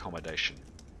to your accommodation.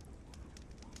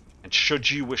 And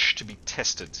should you wish to be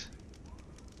tested,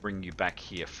 bring you back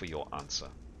here for your answer.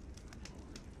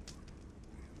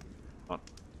 But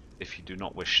if you do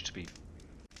not wish to be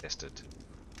tested,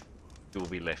 you will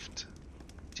be left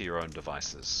to your own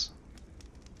devices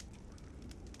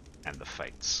and the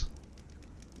fates.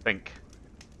 Think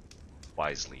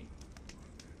wisely.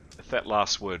 With that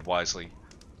last word, wisely,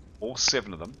 all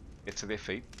 7 of them get to their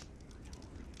feet,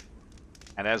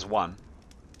 and as one,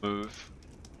 move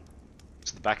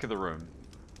to the back of the room,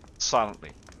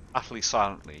 silently, utterly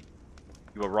silently.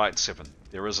 You are right, 7.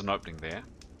 There is an opening there.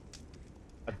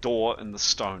 A door in the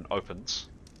stone opens,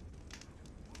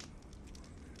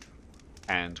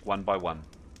 and one by one,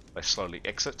 they slowly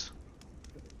exit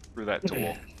through that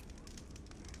door,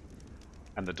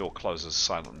 and the door closes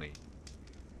silently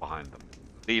behind them,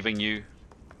 leaving you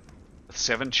with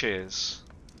 7 chairs,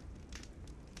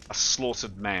 a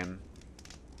slaughtered man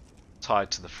tied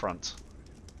to the front,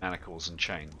 manacles and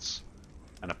chains,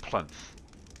 and a plinth,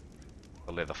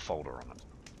 a leather folder on it.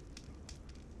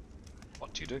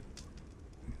 What do you do?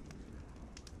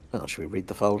 Well, should we read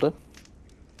the folder?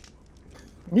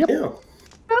 Yeah.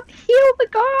 Don't heal the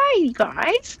guy, you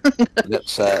guys.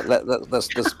 Let's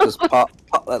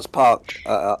park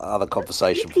other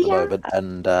conversation for the moment,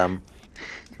 and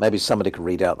maybe somebody could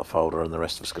read out the folder, and the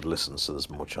rest of us could listen, so there's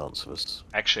more chance of us.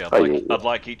 Actually, I'd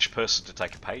like each person to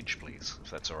take a page, please,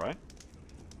 if that's all right.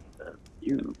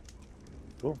 You.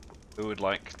 Cool. Who would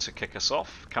like to kick us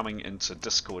off? Coming into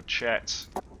Discord chat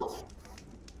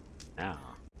now.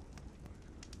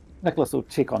 Nicholas will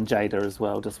check on Jada as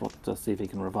well, just to see if he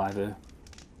can revive her.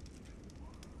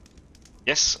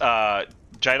 Yes,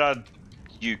 Jada,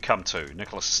 you come too.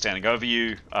 Nicholas is standing over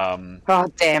you. Oh,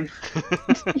 damn.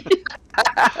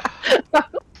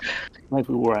 Maybe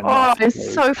we were Oh, I'm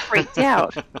so freaked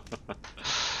out. All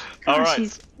Gosh, right.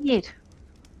 she's dead.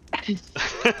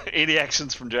 Any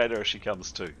actions from Jada as she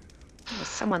comes too?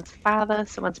 Someone's father,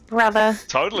 someone's brother.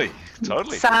 Totally.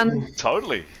 Son.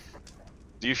 Totally.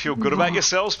 Do you feel good about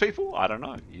yourselves, people? I don't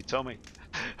know. You tell me.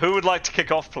 Who would like to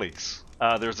kick off, please?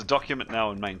 There's a document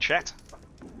now in main chat.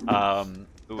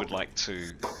 Who would like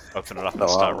to open it up and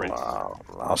start reading?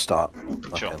 I'll start.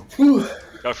 Sure. Okay.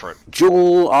 Go for it.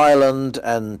 Jewel Island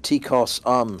and Tikos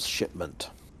arms shipment.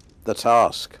 The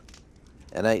task.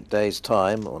 In 8 days'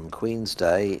 time, on Queen's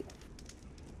Day,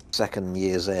 2nd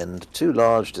year's end, 2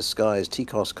 large disguised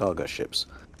Tikos cargo ships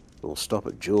will stop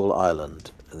at Jewel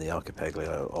Island in the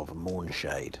archipelago of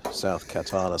Mournshade, South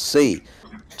Katana Sea,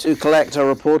 to collect a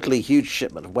reportedly huge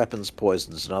shipment of weapons,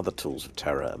 poisons, and other tools of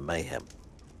terror and mayhem.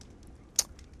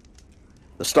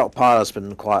 The stockpile has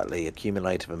been quietly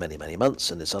accumulated for many, many months,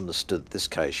 and it's understood this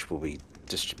cache will be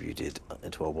distributed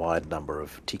into a wide number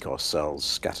of Tikos cells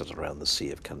scattered around the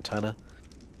Sea of Kantana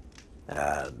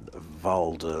and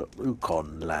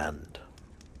Valderukon land.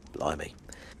 Blimey.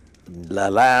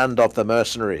 The land of the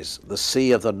mercenaries, the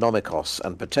Sea of the Nomikos,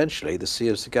 and potentially the Sea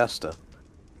of Sagasta.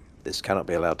 This cannot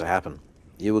be allowed to happen.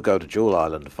 You will go to Jewel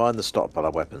Island, find the stockpile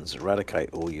of weapons, eradicate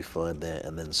all you find there,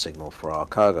 and then signal for our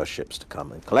cargo ships to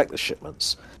come and collect the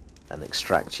shipments and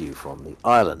extract you from the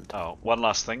island. Oh, one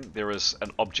last thing. There is an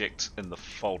object in the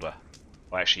folder.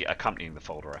 Well, actually, accompanying the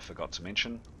folder, I forgot to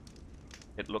mention.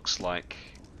 It looks like...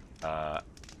 I'll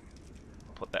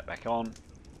put that back on.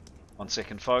 1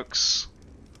 second, folks.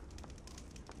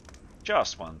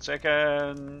 Just 1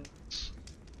 second.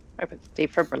 Hope it's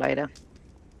defibrillator.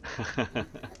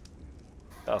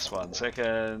 Just 1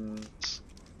 second. It's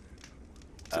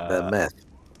a meth.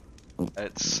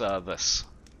 It's this.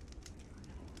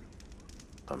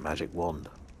 A magic wand.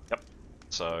 Yep.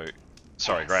 So,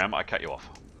 sorry, Graham, I cut you off.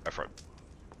 Go for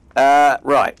it.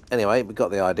 Right. Anyway, we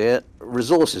got the idea.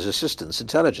 Resources, assistance,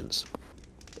 intelligence.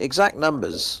 Exact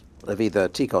numbers of either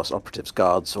Tikos operatives,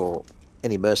 guards, or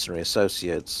any mercenary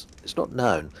associates is not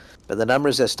known, but the number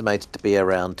is estimated to be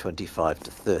around 25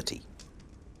 to 30.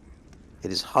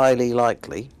 It is highly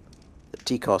likely that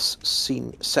Tikos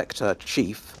Sector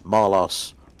Chief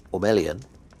Marlos Ormelian,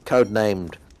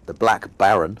 codenamed the Black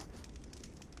Baron,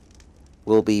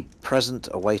 will be present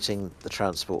awaiting the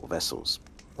transport vessels.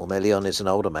 Ormelion is an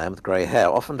older man with grey hair,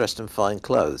 often dressed in fine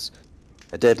clothes.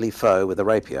 A deadly foe with a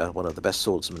rapier, one of the best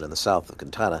swordsmen in the south of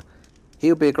Kantana. He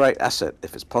would be a great asset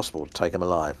if it's possible to take him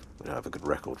alive. We don't have a good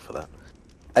record for that.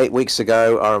 8 weeks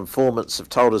ago, our informants have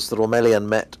told us that Ormelion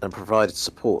met and provided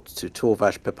support to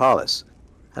Torvash Pipalis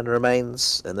and the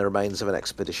remains of an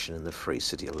expedition in the free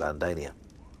city of Landania.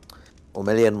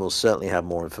 Ormelion will certainly have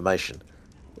more information.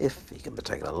 If he can be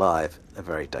taken alive, a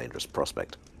very dangerous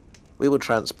prospect. We will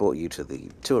transport you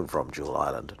to and from Jewel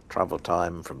Island. Travel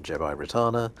time from Jebel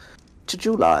Ritana to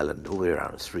Jewel Island will be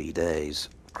around 3 days,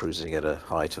 cruising at a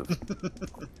height of...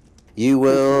 You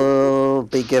will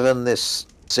be given this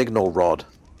signal rod.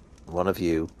 One of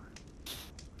you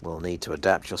will need to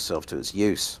adapt yourself to its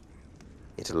use.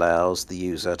 It allows the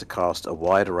user to cast a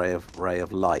wide array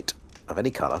of light of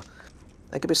any colour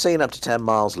and can be seen up to 10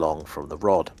 miles long from the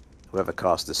rod. Whoever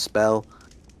casts this spell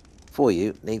for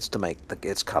you needs to make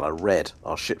its colour red.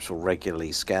 Our ships will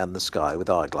regularly scan the sky with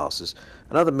eyeglasses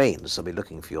and other means will be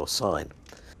looking for your sign.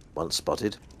 Once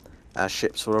spotted, our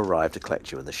ships will arrive to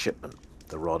collect you in the shipment.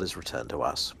 The rod is returned to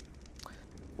us.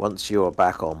 Once you are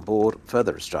back on board,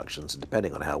 further instructions, and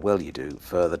depending on how well you do,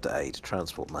 further aid,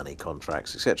 transport money,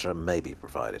 contracts, etc. may be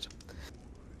provided.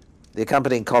 The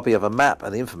accompanying copy of a map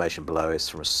and the information below is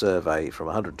from a survey from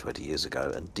 120 years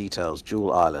ago and details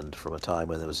Jewel Island from a time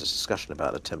when there was a discussion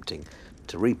about attempting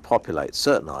to repopulate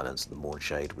certain islands in the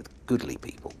Mournshade with goodly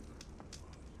people.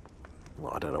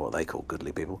 Well, I don't know what they call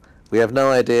goodly people. We have no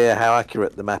idea how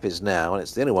accurate the map is now, and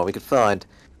it's the only one we could find.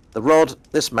 The rod,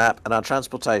 this map, and our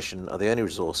transportation are the only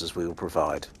resources we will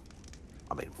provide.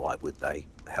 I mean, why would they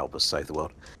help us save the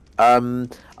world?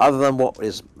 Other than what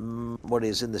is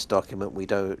in this document, we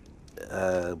do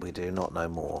not know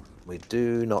more. We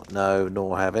do not know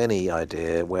nor have any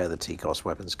idea where the Tikos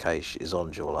weapons cache is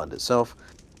on Jewel Island itself,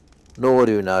 nor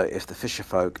do we know if the fisher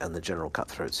folk and the general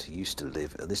cutthroats who used to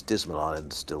live in this dismal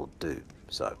island still do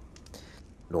so.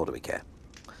 Nor do we care.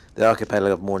 The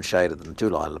archipelago of Mournshade and the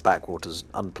Jewel Island backwaters,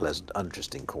 unpleasant,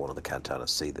 uninteresting corner of the Kantana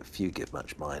Sea that few give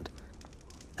much mind,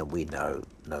 and we know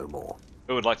no more.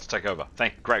 Who would like to take over?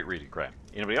 Great reading, Graham.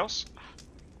 Anybody else?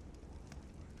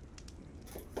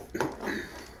 Give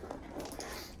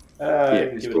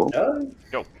it a go.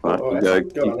 Go. Right, Oh, you go.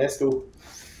 go on, that's cool.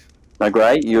 No,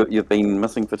 Gray, you've been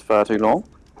missing for far too long.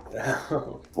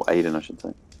 Or Aiden, I should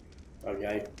say.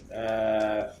 Okay.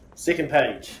 Second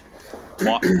page.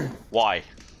 Why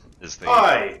is the...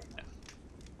 Hi!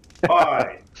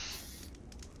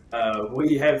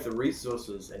 We have the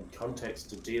resources and contacts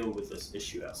to deal with this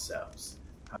issue ourselves.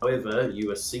 However,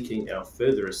 you are seeking our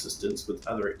further assistance with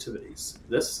other activities.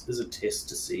 This is a test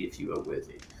to see if you are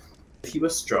worthy. If you are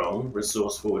strong,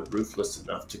 resourceful, and ruthless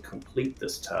enough to complete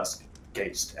this task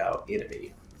against our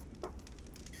enemy,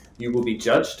 you will be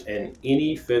judged, and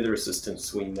any further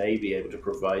assistance we may be able to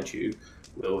provide you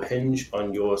will hinge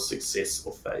on your success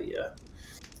or failure.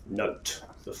 Note,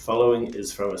 the following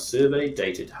is from a survey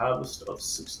dated harvest of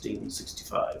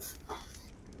 1665.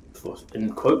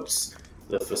 In quotes,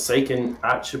 the Forsaken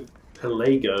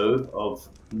archipelago of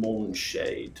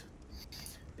Mournshade.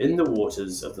 In the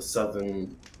waters of the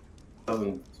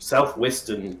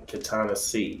southwestern Katana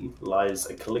Sea lies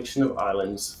a collection of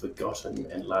islands forgotten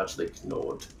and largely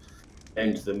ignored,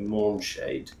 and the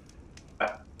Mournshade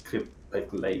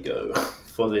archipelago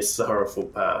for their sorrowful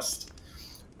past.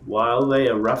 While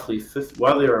there are roughly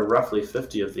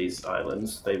 50 of these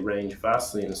islands, they range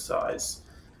vastly in size.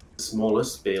 The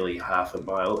smallest, barely half a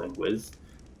mile in width,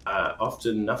 are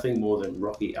often nothing more than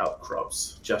rocky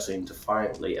outcrops jutting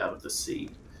defiantly out of the sea.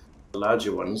 The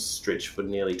larger ones stretch for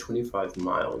nearly 25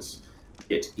 miles,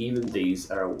 yet even these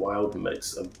are a wild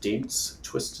mix of dense,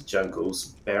 twisted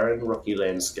jungles, barren rocky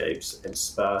landscapes, and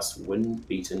sparse,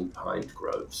 wind-beaten pine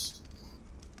groves.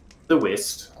 To the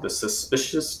west, the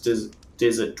suspicious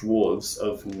desert dwarves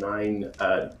of 9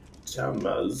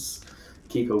 Jamas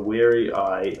keep a wary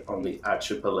eye on the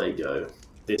archipelago.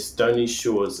 Their stony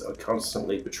shores are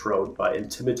constantly patrolled by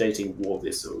intimidating war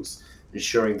vessels,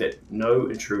 ensuring that no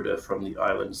intruder from the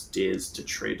islands dares to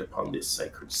tread upon their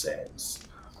sacred sands.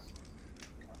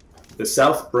 The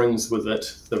south brings with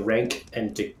it the rank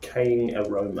and decaying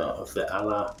aroma of the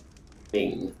ala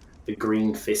bean, the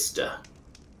green festa.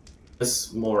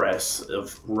 This morass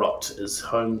of rot is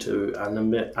home to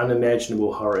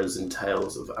unimaginable horrors and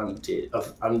tales of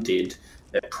undead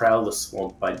that prowl the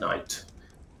swamp by night.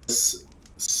 This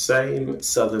same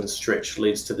southern stretch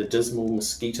leads to the dismal,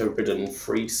 mosquito-ridden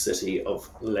free city of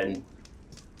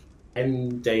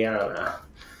Landiana,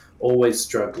 always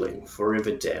struggling,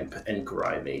 forever damp and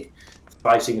grimy,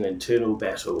 fighting an internal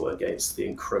battle against the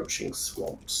encroaching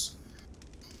swamps.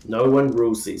 No one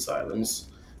rules these islands,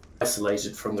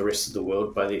 isolated from the rest of the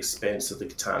world by the expanse of the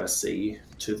Katana Sea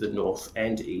to the north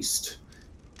and east.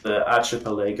 The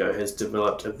archipelago has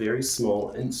developed a very small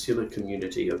insular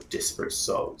community of desperate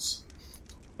souls.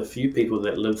 The few people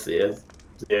that live there,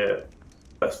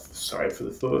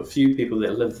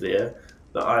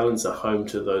 the islands are home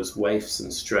to those waifs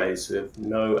and strays who have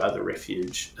no other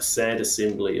refuge, a sad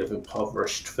assembly of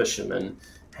impoverished fishermen,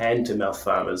 hand-to-mouth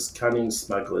farmers, cunning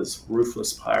smugglers,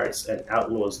 ruthless pirates, and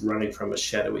outlaws running from a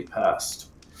shadowy past.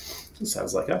 It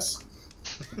sounds like us.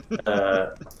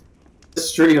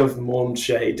 History of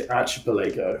Mournshade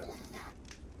Archipelago.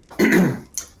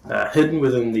 Hidden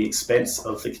within the expanse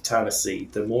of the Katana Sea,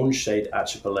 the Mournshade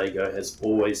Archipelago has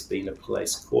always been a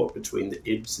place caught between the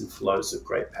ebbs and flows of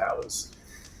great powers.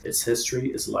 Its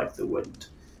history is like the wind,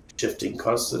 shifting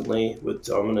constantly with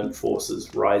dominant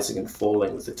forces rising and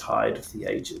falling with the tide of the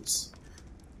ages.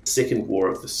 The Second War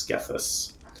of the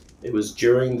Scathus. It was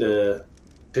during the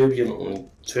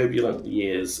turbulent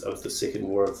years of the Second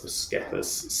War of the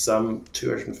Scathus, some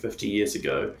 250 years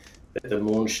ago, that the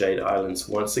Mournshade Islands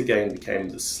once again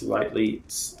became slightly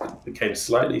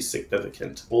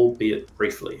significant, albeit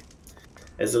briefly.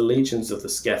 As the legions of the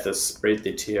Scathus spread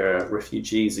their terror,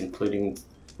 refugees, including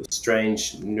the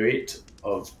strange Nuit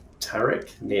of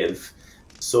Tarik Nev,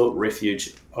 sought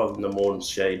refuge on the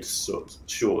Mournshade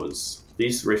shores.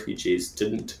 These refugees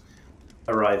didn't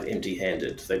arrive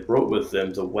empty-handed. They brought with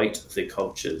them the weight of their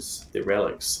cultures, their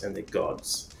relics, and their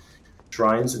gods.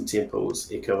 Shrines and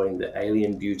temples echoing the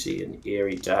alien beauty and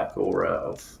eerie dark aura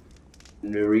of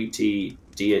Nuriti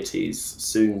deities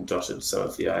soon dotted some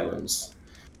of the islands.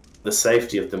 The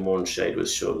safety of the Mournshade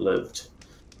was short-lived.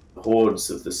 The hordes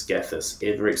of the Scathus,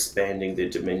 ever expanding their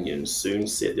dominions, soon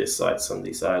set their sights on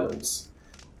these islands.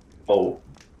 While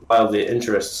their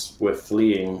interests were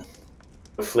fleeting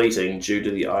due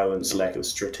to the island's lack of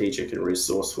strategic and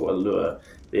resourceful allure,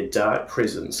 their dark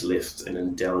presence left an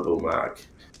indelible mark.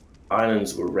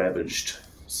 Islands were ravaged,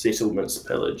 settlements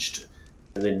pillaged,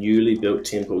 and the newly built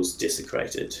temples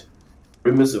desecrated.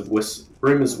 Rumours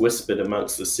whispered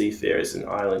amongst the seafarers and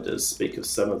islanders speak of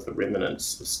some of the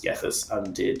remnants of Scathus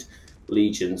undead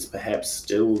legions perhaps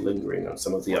still lingering on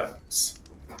some of the islands.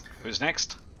 Who's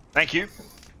next? Thank you.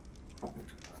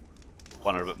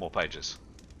 One or a bit more pages.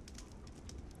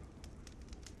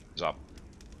 Who's up?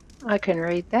 I can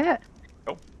read that.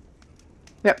 Cool.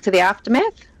 We're up to the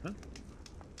aftermath.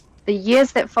 The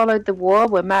years that followed the war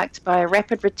were marked by a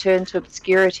rapid return to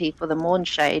obscurity for the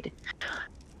Mournshade,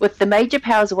 with the major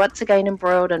powers once again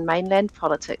embroiled in mainland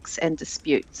politics and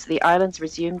disputes. The islands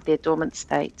resumed their dormant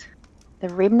state. The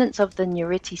remnants of the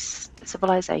Nuriti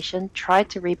civilization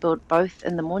tried to rebuild both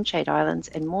in the Mournshade Islands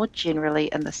and more generally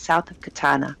in the south of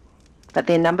Katana, but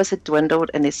their numbers had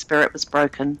dwindled and their spirit was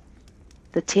broken.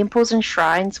 The temples and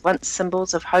shrines, once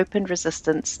symbols of hope and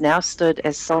resistance, now stood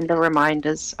as somber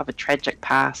reminders of a tragic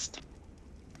past.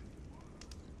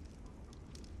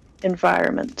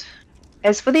 Environment.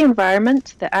 As for the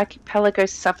environment, the archipelago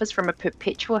suffers from a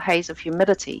perpetual haze of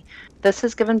humidity. This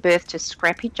has given birth to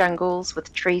scrappy jungles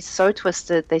with trees so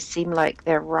twisted they seem like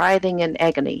they're writhing in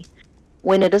agony.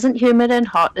 When it isn't humid and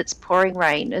hot, it's pouring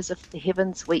rain, as if the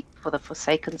heavens weep for the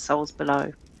forsaken souls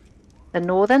below. The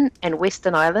northern and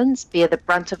western islands bear the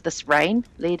brunt of this rain,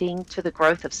 leading to the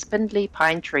growth of spindly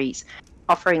pine trees,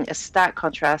 offering a stark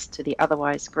contrast to the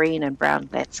otherwise green and brown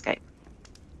landscape.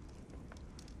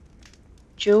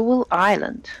 Jewel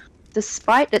Island.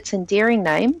 Despite its endearing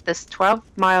name, this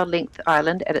 12-mile-length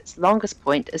island at its longest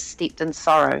point is steeped in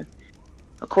sorrow.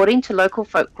 According to local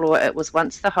folklore, it was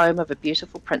once the home of a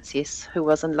beautiful princess who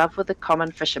was in love with a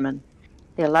common fisherman.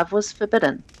 Their love was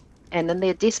forbidden, and in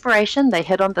their desperation they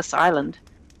hid on this island.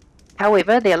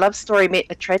 However, their love story met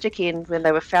a tragic end when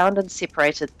they were found and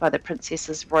separated by the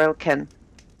princess's royal kin.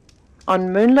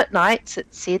 On moonlit nights,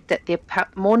 it's said that their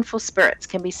mournful spirits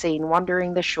can be seen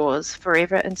wandering the shores,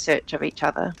 forever in search of each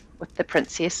other, with the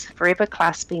princess forever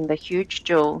clasping the huge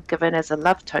jewel given as a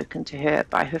love token to her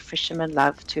by her fisherman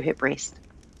love to her breast.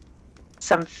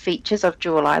 Some features of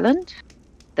Jewel Island.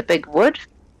 The Big Wood.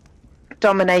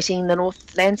 Dominating the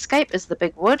north landscape is the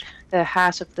Big Wood. The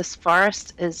heart of this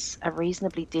forest is a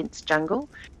reasonably dense jungle,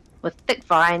 with thick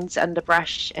vines,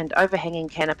 underbrush, and overhanging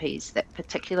canopies that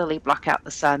particularly block out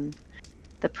the sun.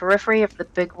 The periphery of the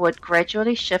Big Wood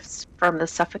gradually shifts from the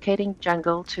suffocating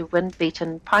jungle to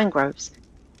wind-beaten pine groves.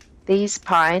 These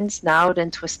pines, gnarled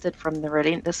and twisted from the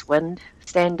relentless wind,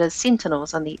 stand as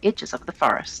sentinels on the edges of the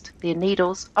forest, their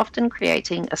needles often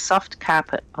creating a soft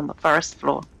carpet on the forest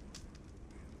floor.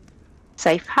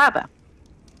 Safe Harbour.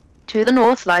 To the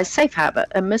north lies Safe Harbour,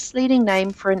 a misleading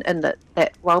name for an inlet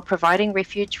that, while providing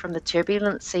refuge from the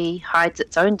turbulent sea, hides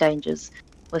its own dangers,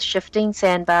 with shifting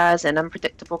sandbars and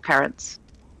unpredictable currents.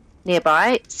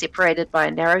 Nearby, separated by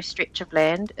a narrow stretch of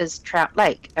land, is Trout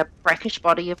Lake, a brackish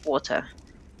body of water.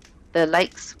 The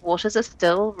lake's waters are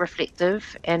still,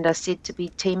 reflective, and are said to be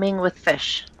teeming with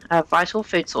fish, a vital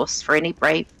food source for any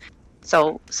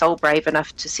soul brave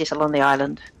enough to settle on the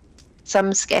island.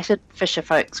 Some scattered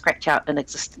fisherfolk scratch out an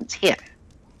existence here.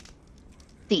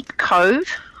 Deep Cove.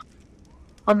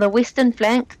 On the western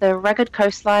flank, the rugged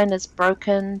coastline is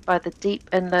broken by the deep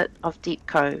inlet of Deep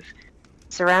Cove.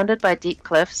 Surrounded by deep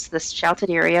cliffs, this sheltered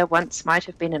area once might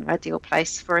have been an ideal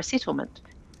place for a settlement,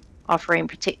 offering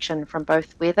protection from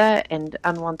both weather and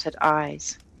unwanted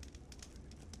eyes.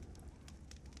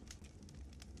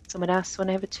 Someone else want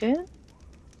to have a turn?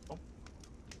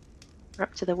 We're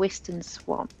up to the western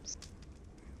swamps.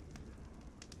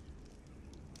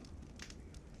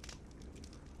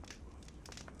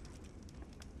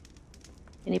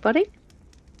 Anybody?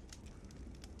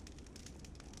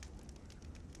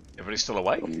 Everybody still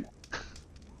awake?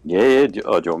 Yeah.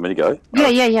 Oh, do you want me to go?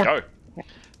 Yeah. Go.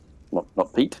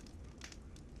 Not Pete.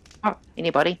 Oh,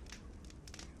 anybody?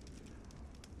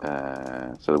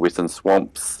 So the western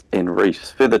swamps and reefs.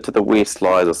 Further to the west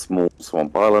lies a small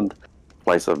swamp island, a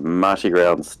place of marshy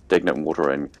ground, stagnant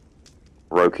water, and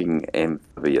croaking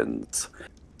amphibians.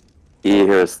 Air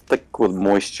here is thick with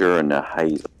moisture and a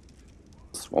haze of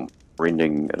swamp,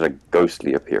 rendering it a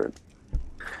ghostly appearance.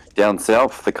 Down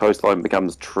south, the coastline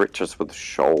becomes treacherous with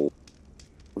shoals,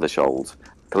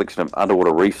 a collection of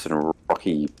underwater reefs and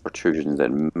rocky protrusions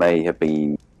that may have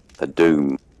been the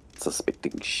doom of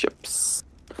suspecting ships.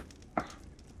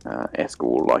 Ask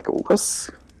all like all this.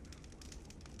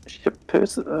 Ship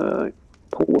person,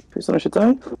 port person, I should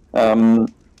say.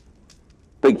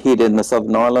 Big Head in the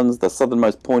Southern Islands. The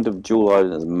southernmost point of Jewel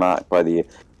Island is marked by the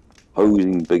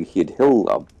opposing Big Head Hill,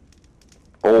 a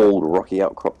bold rocky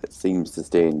outcrop that seems to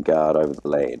stand guard over the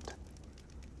land.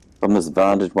 From this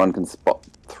vantage, one can spot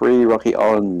 3 rocky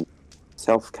islands,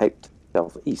 South Cape to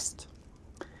southeast.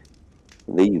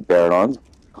 These barren islands,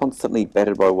 constantly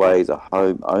battered by waves, are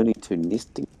home only to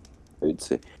nesting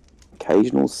birds,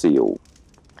 occasional seal.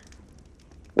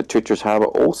 The treacherous harbour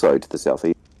also to the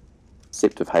southeast,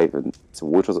 deceptive haven. Its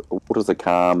waters are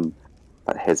calm,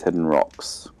 but has hidden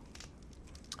rocks.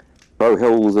 Bow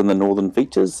Hills in the northern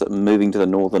features, moving to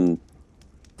the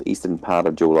eastern part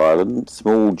of Jewel Island.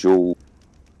 Small jewel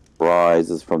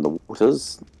rises from the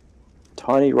waters.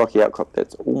 Tiny rocky outcrop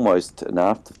that's almost an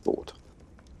afterthought.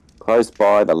 Close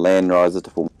by, the land rises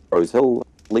to form Rose Hill,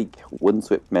 a bleak,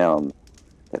 windswept mound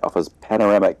that offers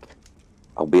panoramic,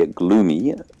 albeit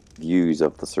gloomy, views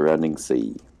of the surrounding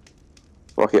sea.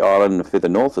 Rocky Island further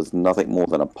north is nothing more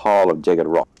than a pile of jagged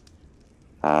rock,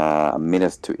 a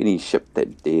menace to any ship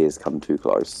that dares come too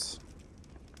close.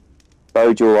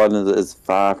 Though Jewel Island is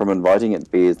far from inviting,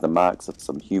 it bears the marks of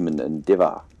some human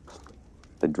endeavour.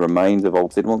 The remains of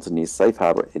old settlements near Safe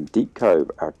Harbour and Deep Cove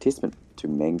are a testament to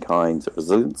mankind's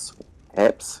resilience,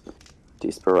 perhaps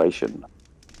Desperation.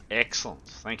 Excellent,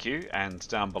 thank you. And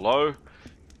down below,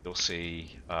 you'll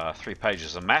see 3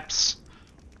 pages of maps.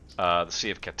 The Sea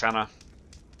of Katana,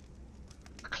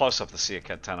 close up the Sea of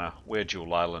Katana, where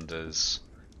Jewel Island is,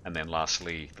 and then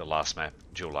lastly, the last map,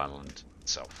 Jewel Island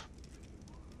itself.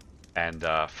 And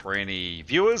for any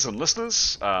viewers and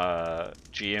listeners,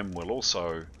 GM will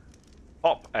also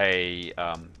pop a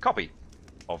copy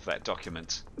of that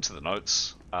document into the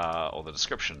notes or the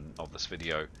description of this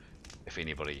video if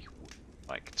anybody would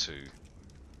like to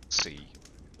see,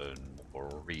 learn, or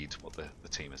read what the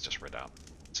team has just read out.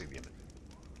 See the image.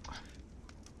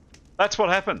 That's what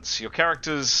happens. Your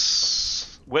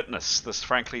characters witness this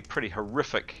frankly pretty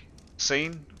horrific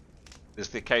scene. There's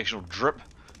the occasional drip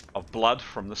of blood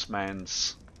from this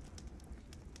man's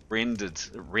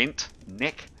rent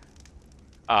neck.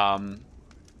 And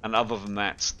other than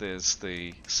that, there's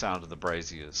the sound of the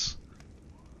braziers.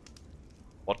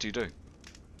 What do you do?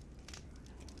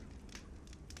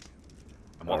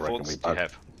 And what thoughts do you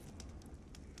have?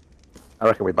 I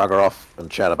reckon we bugger off and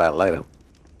chat about it later.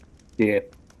 Yeah.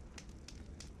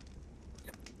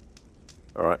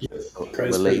 All right.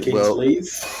 We'll leave.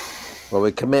 Well,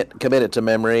 we commit it to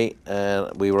memory,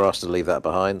 and we were asked to leave that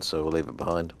behind, so we'll leave it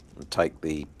behind and take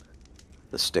the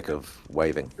stick of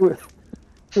waving. Do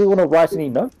we want to write any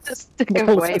notes? The stick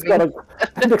of waving.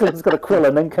 Nicholas has got a quill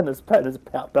and ink in his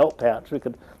belt pouch. We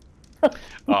could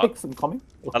make some comments.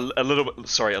 A little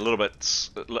bit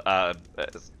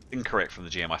incorrect from the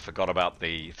GM. I forgot about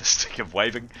the stick of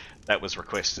waving. That was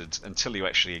requested until you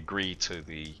actually agree to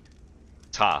the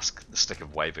task. The stick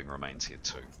of waving remains here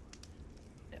too.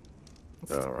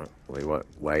 All right, we won't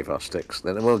wave our sticks.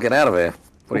 Then we'll get out of here.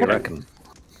 What do you reckon?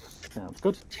 Sounds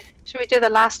good. Should we do the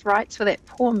last rites for that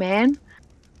poor man?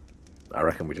 I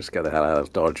reckon we just get the hell out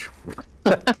of Dodge.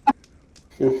 At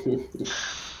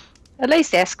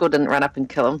least Askel didn't run up and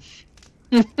kill him.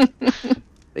 He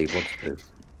wants to.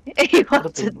 He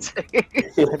wanted to.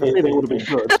 It would have been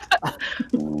good.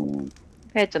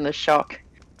 Imagine the shock.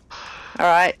 All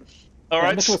right. All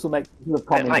right. Nicholas will make a Don't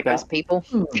comment like those about. people.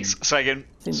 Say again.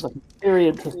 Seems like very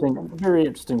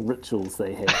interesting rituals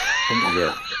they have.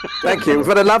 Yeah. Thank you. We've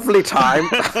had a lovely time.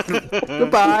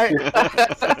 Goodbye.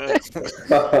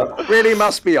 Really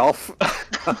must be off.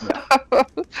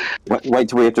 Wait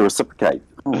till we have to reciprocate.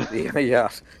 Yeah.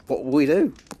 What will we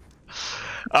do?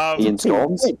 Ian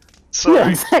Storms. So Yeah,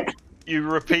 exactly. you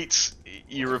repeat.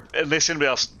 Unless anybody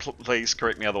else, please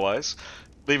correct me otherwise.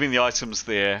 Leaving the items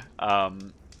there,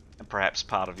 and perhaps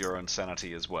part of your own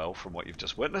sanity as well, from what you've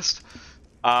just witnessed.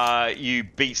 You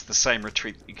beat the same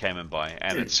retreat that you came in by,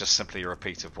 and it's just simply a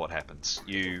repeat of what happens.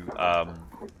 You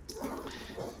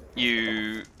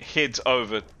head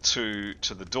over to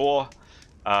the door.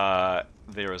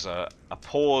 There is a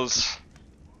pause.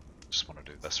 Just want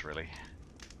to do this really.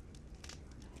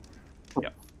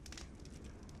 Yep.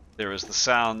 There is the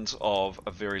sound of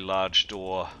a very large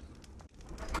door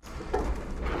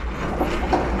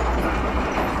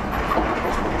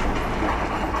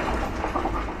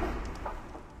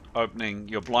opening.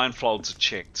 Your blindfolds are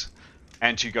checked,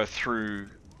 and you go through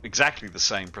exactly the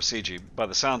same procedure. By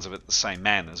the sounds of it, the same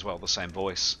man as well, the same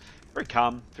voice. Very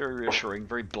calm, very reassuring,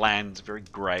 very bland, very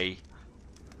grey,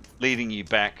 leading you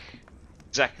back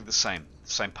exactly the same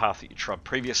path that you trod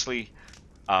previously,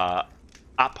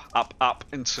 up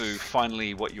into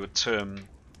finally what you would term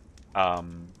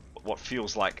what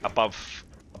feels like above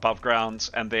ground,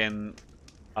 and then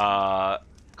kind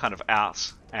of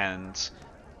out, and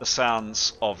the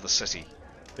sounds of the city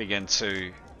begin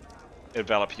to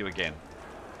envelop you again.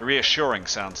 The reassuring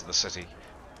sounds of the city,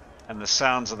 and the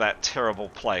sounds of that terrible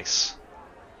place,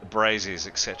 the braziers,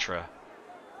 etc.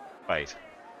 fade.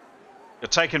 You're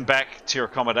taken back to your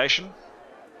accommodation.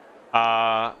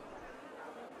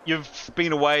 You've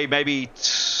been away maybe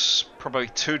probably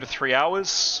 2 to 3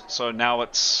 hours, so now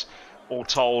it's all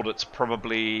told it's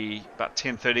probably about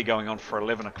 10:30 going on for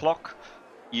 11 o'clock.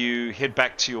 You head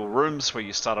back to your rooms where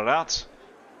you started out.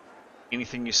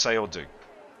 Anything you say or do?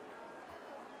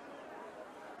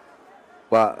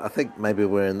 Well, I think maybe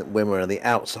when we're on the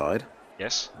outside.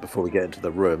 Yes. Before we get into the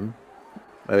room,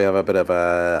 maybe have a bit of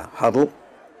a huddle.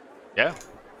 Yeah.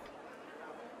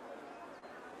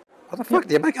 What the fuck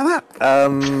do you make of that?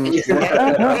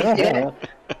 Yeah.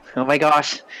 Oh my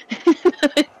gosh.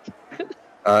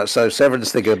 So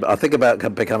Severin's thinking. I think about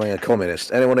becoming a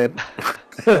communist. Anyone in?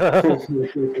 We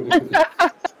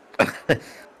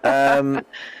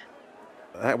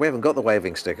haven't got the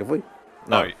waving stick, have we?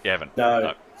 No, you haven't.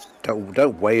 No.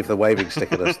 Don't wave the waving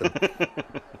stick at us. Then.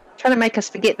 Trying to make us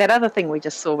forget that other thing we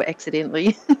just saw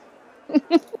accidentally.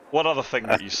 What other thing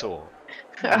that you saw?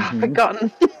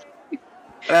 Forgotten.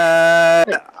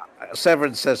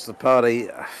 Severin says to the party,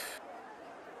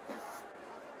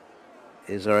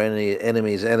 "Is our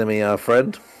enemy's enemy our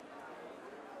friend?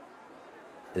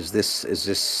 Is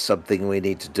this something we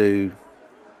need to do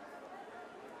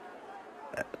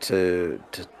to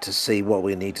see what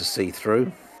we need to see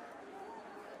through?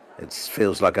 It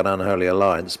feels like an unholy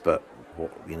alliance, but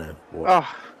what?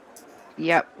 Oh,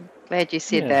 yep. Glad you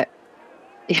said that.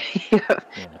 Yeah.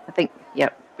 I think,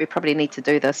 we probably need to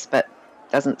do this, but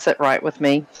it doesn't sit right with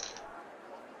me.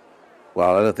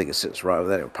 Well, I don't think it sits right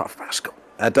with anyone apart from Pascal.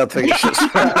 I don't think it sits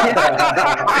right.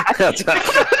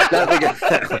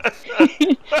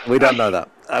 We don't know that.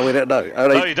 We don't know.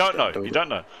 No, you don't know. You don't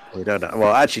know. We don't know.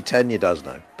 Well, actually, Tanya does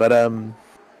know. But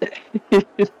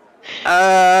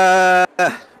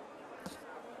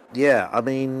yeah. I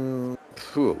mean,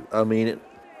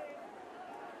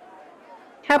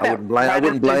 How about I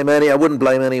wouldn't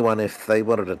blame anyone if they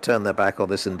wanted to turn their back on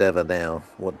this endeavour now.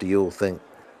 What do you all think?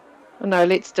 Oh, no,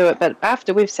 let's do it. But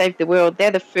after we've saved the world,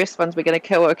 they're the first ones we're going to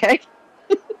kill, okay?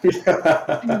 They're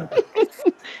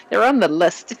on the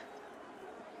list.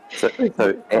 So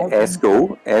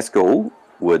Askel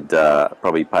would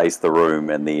probably pace the room,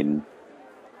 and then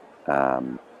I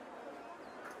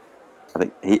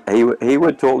think he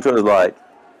would talk to us like,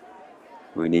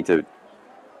 we need to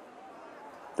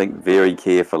think very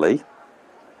carefully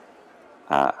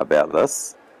about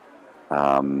this,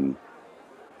 and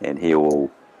he will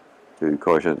do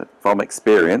quotation from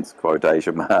experience,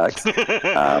 quotation marks.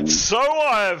 So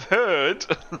I have heard.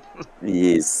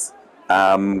 Yes.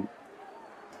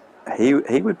 He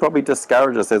would probably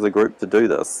discourage us as a group to do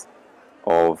this.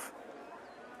 Of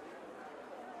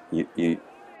you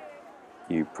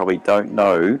probably don't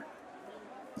know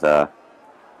the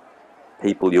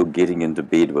people you're getting into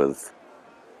bed with,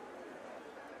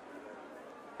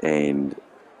 and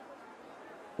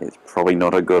it's probably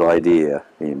not a good idea.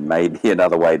 It may be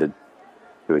another way to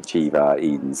achieve our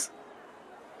ends.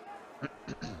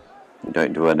 You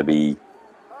don't want to be,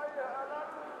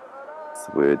 what's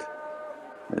the word,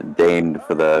 damned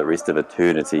for the rest of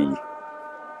eternity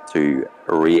to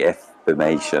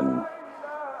reaffirmation.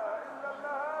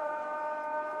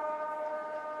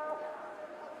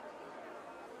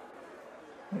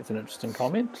 That's an interesting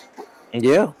comment.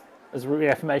 Yeah. Is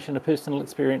reaffirmation a personal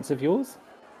experience of yours?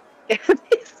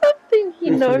 There's something he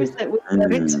knows that we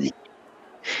don't.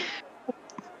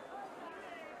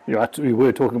 We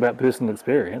were talking about personal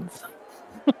experience.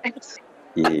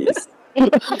 Yes.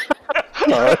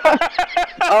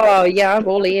 Oh, yeah, I'm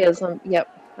all ears. Yep.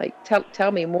 Like,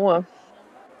 tell me more.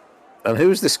 And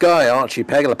who's this guy, Archie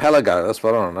Pelago? That's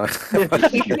what I don't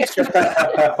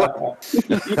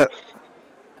know.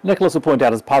 Nicholas will point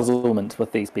out his puzzlement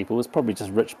with these people is probably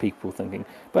just rich people thinking,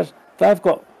 but they've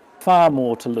got far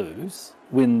more to lose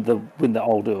when the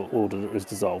older order is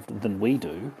dissolved than we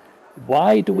do.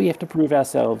 Why do we have to prove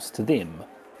ourselves to them?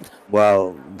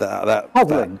 Well, that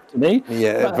puzzling to me.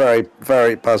 Yeah, very,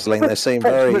 very puzzling. They seem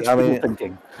very. I mean,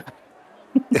 thinking.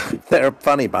 They're a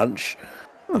funny bunch.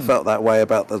 I felt that way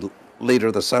about the leader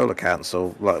of the Solar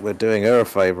Council. Like we're doing her a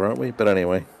favour, aren't we? But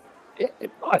anyway,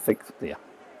 I think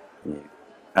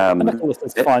Nicholas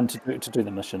is fine to do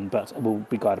the mission, but will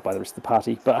be guided by the rest of the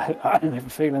party. But I have a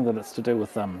feeling that it's to do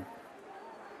with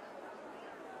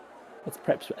it's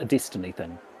perhaps a destiny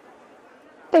thing.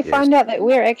 They find out that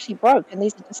we're actually broke and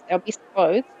these are just our best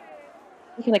clothes.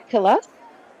 They're going to kill us.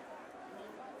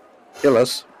 Kill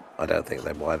us? I don't think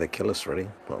why they kill us, really.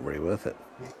 Not really worth it.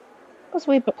 Because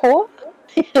we're poor.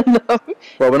 No.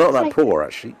 Well, we're not that poor,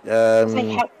 actually.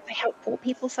 They help poor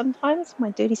people sometimes. My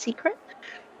dirty secret.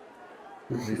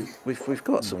 We've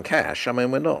got some cash. I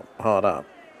mean, we're not hard up.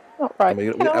 Not right.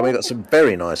 And we got some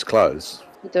very nice clothes.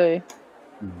 We do.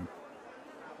 Mm.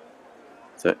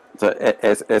 So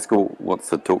Eskel wants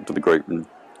to talk to the group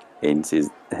and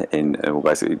says, and will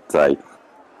basically say,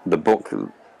 the book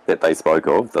that they spoke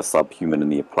of, The Subhuman in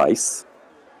Their Place,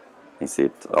 he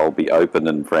said, I'll be open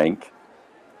and frank.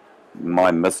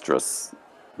 My mistress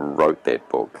wrote that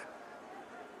book.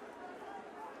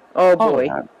 Oh boy.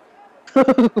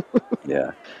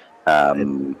 Yeah.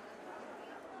 And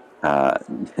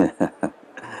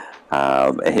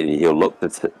he'll look to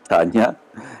Tanya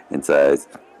and says,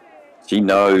 she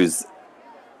knows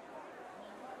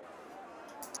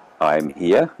I'm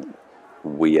here.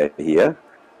 We are here.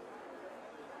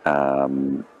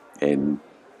 And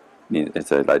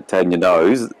so, like, Tanya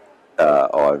knows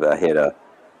I've had a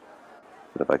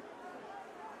bit of a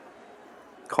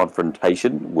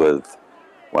confrontation with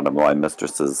one of my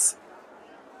mistress's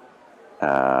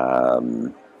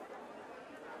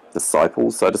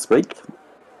disciples, so to speak.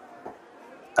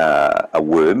 A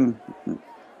worm,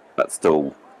 but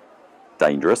still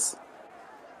dangerous.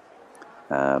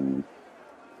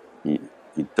 You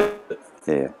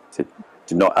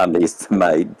do not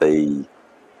underestimate the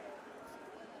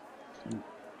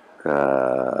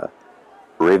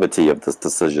brevity of this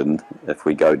decision if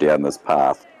we go down this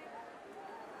path.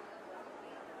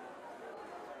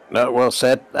 No, well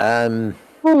said.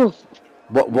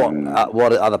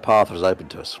 What other path is open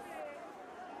to us?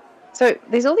 So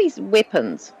there's all these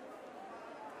weapons.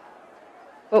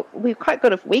 Well, we're quite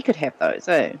good if we could have those,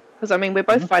 eh? Because I mean, we're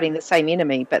both fighting the same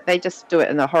enemy, but they just do it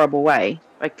in a horrible way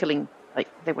by killing. Like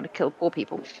they want to kill poor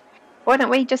people. Why don't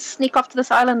we just sneak off to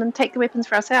this island and take the weapons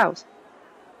for ourselves?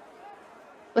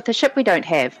 With the ship we don't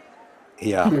have.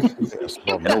 Yeah.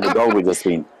 The goal we just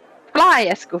been. Fly,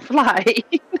 Eskel, fly.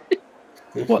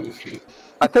 What?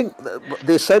 I think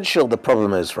the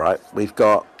problem is, right, we've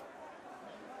got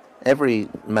every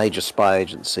major spy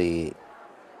agency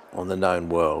on the known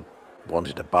world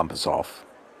wanted to bump us off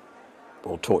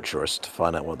or torture us to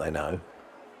find out what they know.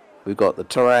 We've got the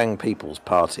Terang People's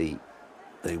Party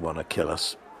who want to kill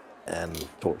us and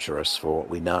torture us for what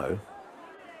we know.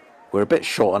 We're a bit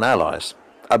short on allies.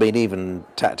 I mean, even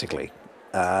tactically.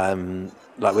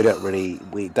 Like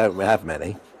we don't have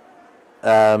many.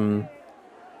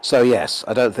 So yes,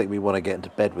 I don't think we want to get into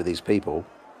bed with these people.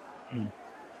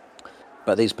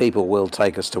 But these people will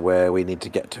take us to where we need to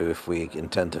get to if we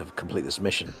intend to complete this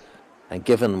mission. And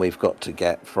given we've got to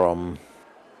get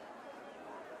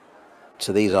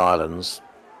to these islands,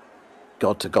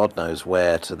 God knows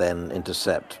where to then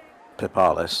intercept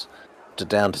Pipalis,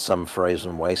 down to some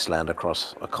frozen wasteland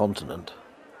across a continent.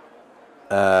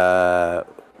 How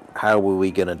were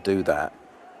we going to do that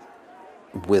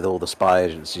with all the spy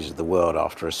agencies of the world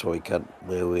after us?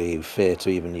 We fear to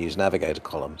even use navigator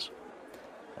columns,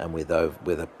 and with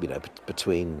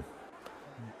between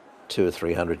 200 or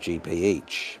 300 GP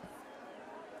each.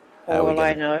 All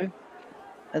I know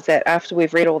is that after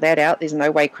we've read all that out, there's no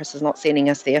way Chris is not sending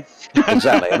us there.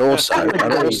 Exactly, and also the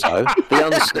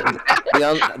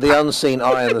unseen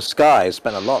eye in the sky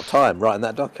spent a lot of time writing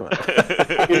that document.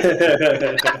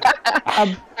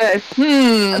 And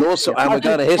also, and we're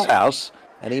going to his house,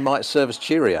 and he might serve us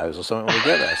Cheerios or something when we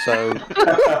get there. So,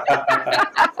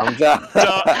 I'm just,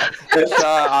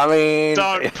 I mean,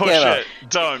 don't push it.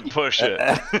 Don't push it.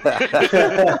 I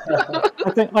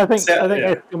think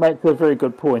Eskel makes a very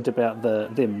good point about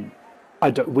them.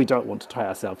 We don't want to tie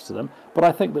ourselves to them, but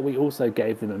I think that we also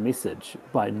gave them a message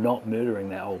by not murdering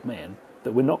that old man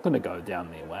that we're not going to go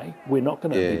down their way. We're not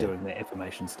going to be doing that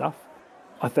information stuff.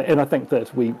 I think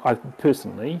that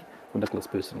Nicholas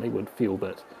personally would feel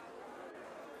that,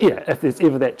 if there's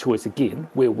ever that choice again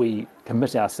where we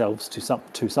commit ourselves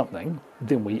to something,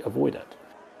 then we avoid it.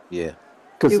 Yeah.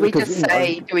 Do we just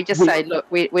say, look,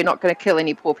 we're not going to kill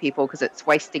any poor people because it's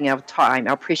wasting our time,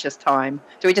 our precious time?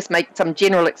 Do we just make some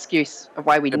general excuse of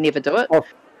why we never do it?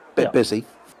 Bit busy.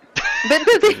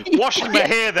 Washing my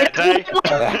hair that day.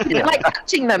 Like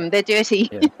touching them, they're dirty.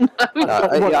 What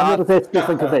does Eskel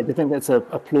think of that? Do you think that's a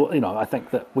plot? I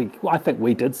think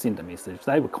we did send a message.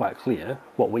 They were quite clear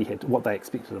what they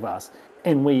expected of us,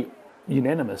 and we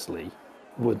unanimously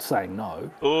would say no.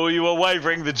 Oh, you were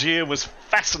wavering. The GM was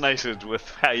fascinated with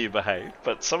how you behaved,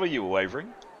 but some of you were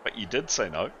wavering. But you did say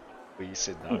no. Or you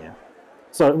said no. Yeah.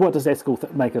 So what does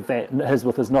Eskel make of that?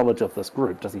 With his knowledge of this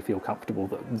group, does he feel comfortable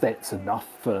that that's enough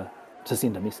to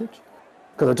send a message?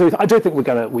 Because I do think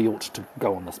we ought to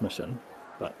go on this mission.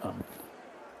 But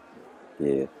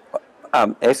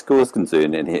Eskel is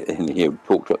concerned, and he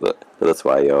talked it this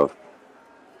way of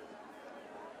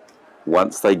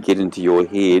once they get into your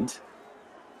head,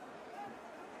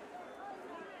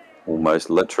 almost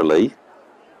literally.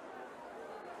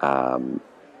 I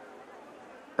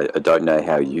don't know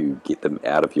how you get them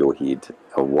out of your head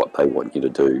or what they want you to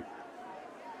do.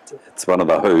 It's one of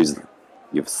those,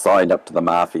 you've signed up to the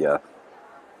mafia.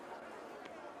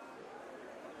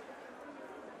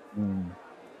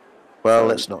 Well,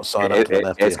 let's not sign up to the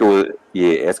mafia.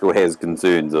 Eskel has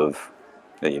concerns of,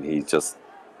 he'll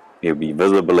be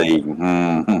visibly,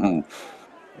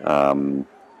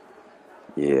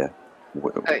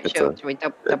 Should we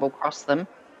double cross them?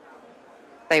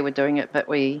 They were doing it, but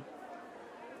we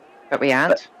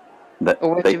aren't.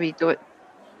 Or do we do it?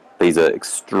 These are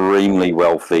extremely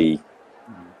wealthy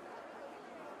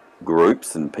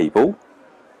groups and people.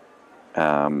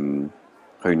 Who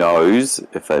knows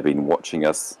if they've been watching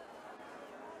us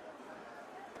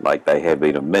like they have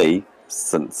been of me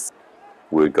since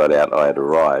word got out I had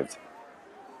arrived.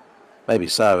 Maybe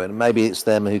so, and maybe it's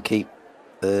them who keep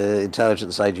the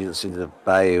intelligence agents in the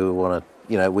bay who want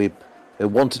to, we're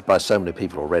wanted by so many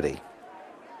people already.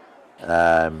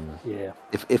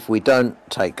 If we don't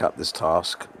take up this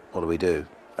task, what do we do?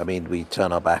 I mean, we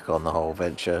turn our back on the whole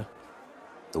venture.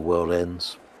 The world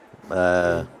ends.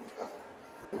 You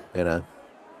know.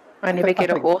 I never get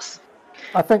a horse.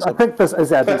 I think this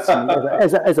is our destiny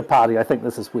as a party. I think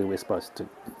this is where we're supposed to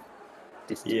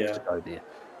to go there.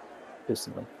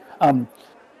 Personally,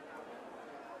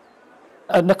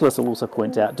 Nicholas will also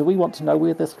point out. Do we want to know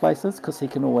where this place is? Because he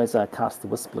can always cast the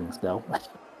whispering spell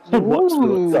and watch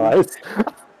through its eyes.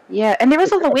 Yeah, and there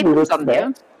is all the weapons on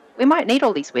there. We might need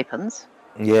all these weapons.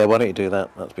 Yeah, why don't you do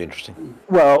that? That'd be interesting.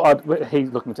 Well,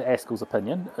 he's looking to Askel's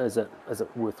opinion. Is it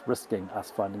worth risking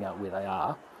us finding out where they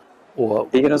are? Or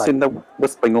you're going to send the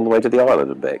whispering all the way to the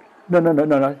island and back? No.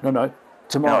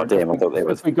 Tomorrow. Oh, damn! I thought that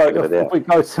was. If we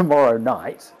go tomorrow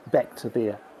night back to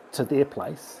their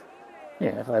place,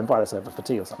 if they invite us over for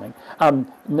tea or something,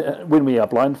 when we are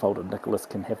blindfolded, Nicholas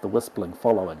can have the whispering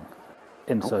following,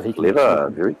 and so he can. Clever,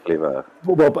 very clever.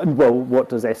 Well, what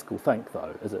does Askel think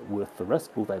though? Is it worth the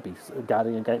risk? Will they be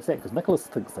guarding against that? Because Nicholas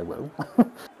thinks they will.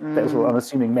 That's what I'm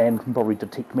assuming. Man can probably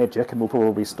detect magic and will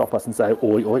probably stop us and say,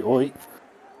 "Oi, oi, oi."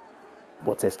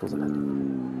 What's Askel's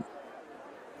opinion?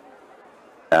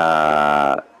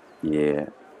 Yeah.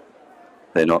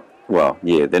 They're not. Well,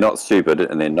 yeah, they're not stupid,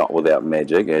 and they're not without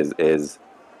magic, as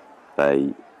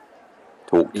they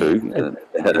talk to.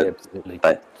 Absolutely.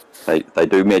 They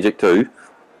do magic too.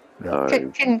 Yeah.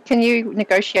 So. Can you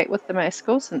negotiate with them,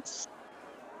 Askel, since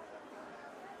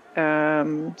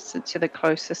you're the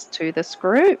closest to this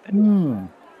group, and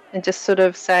just sort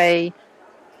of give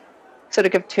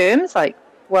terms like,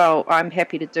 well, I'm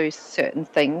happy to do certain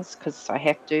things because I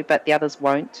have to, but the others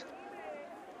won't.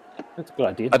 That's a good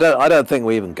idea. I don't think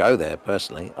we even go there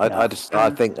personally. I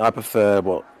think I prefer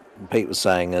what Pete was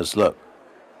saying as, look,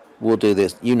 we'll do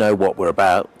this. You know what we're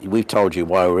about. We've told you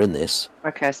why we're in this.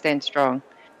 Okay, stand strong.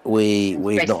 We're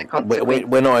not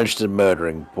interested in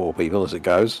murdering poor people as it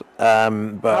goes.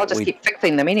 But I'll just keep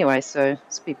fixing them anyway, so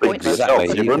it's be pointless.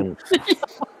 Exactly.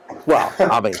 Well,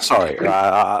 I mean, sorry,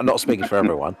 I'm not speaking for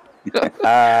everyone,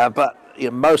 but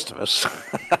most of us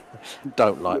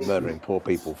don't like murdering poor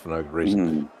people for no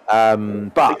reason.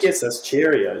 But I guess that's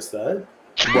Cheerios, though.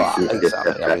 Well,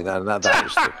 exactly. I mean, that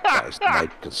is the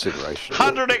main consideration.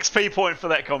 100 XP point for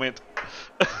that comment.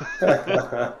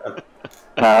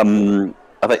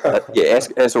 I think,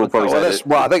 as will probably say.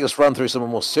 I think let's run through some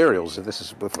more cereals if this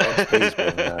is with XP's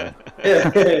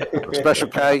been special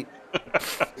K.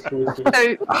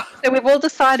 So we've all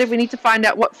decided we need to find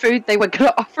out what food they were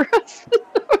going to offer us.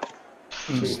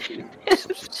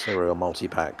 Cereal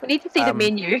multi-pack. We need to see the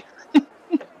menu.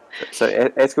 So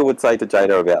Askel would say to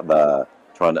Jada about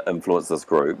trying to influence this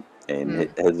group, and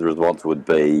his response would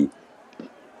be,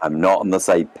 I'm not in the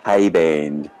say pay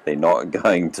band. They're not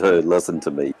going to listen to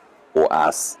me or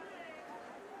us.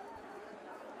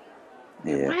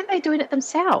 Yeah. Why aren't they doing it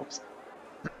themselves?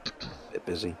 They're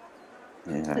busy.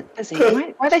 Yeah. Busy.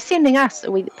 Why are they sending us?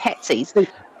 Are we the patsies?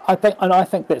 I think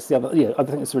that's the other. Yeah, I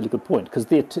think it's a really good point because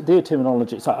their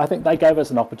terminology. So I think they gave us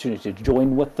an opportunity to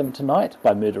join with them tonight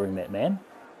by murdering that man,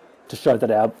 to show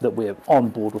that we're on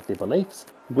board with their beliefs.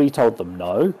 We told them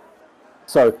no,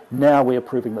 so now we're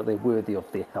proving that they're worthy of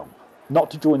their help.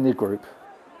 Not to join their group.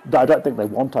 I don't think they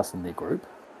want us in their group.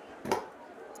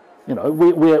 You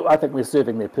know, I think we're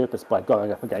serving their purpose by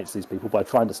going up against these people, by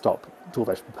trying to stop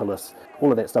Torvash Papillus,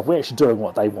 all of that stuff. We're actually doing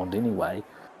what they want anyway.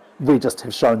 We just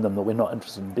have shown them that we're not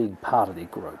interested in being part of their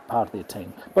group, part of their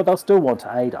team. But they'll still want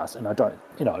to aid us, and I don't,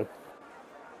 So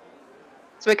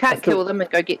we can't kill them and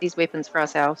go get these weapons for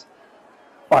ourselves?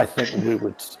 I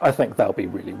think they'll be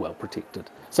really well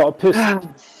protected. So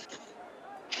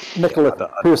Nicholas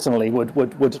personally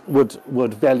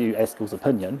would value Askel's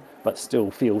opinion, but still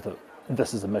feel that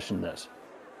this is a mission that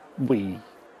we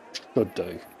should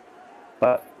do,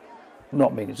 but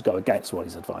not meaning to go against what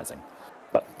he's advising.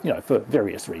 But for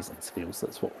various reasons, feels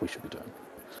that's what we should be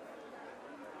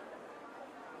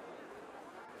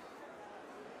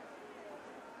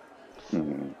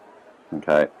doing.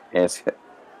 Okay,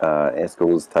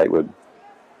 Askel's take would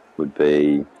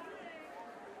be,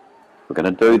 we're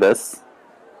going to do this,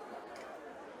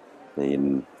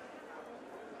 then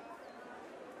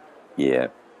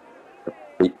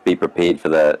be prepared for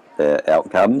the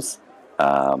outcomes,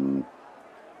 and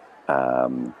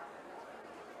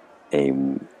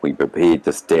we prepared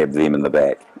to stab them in the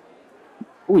back.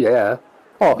 Oh yeah.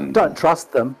 Don't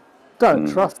trust them.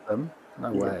 Trust them.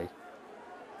 No way.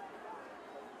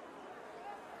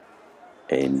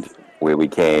 And where we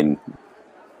can,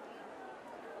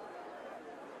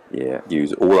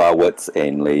 use all our wits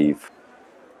and leave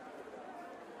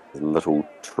as little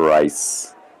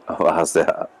trace of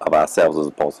ourselves as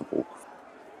possible.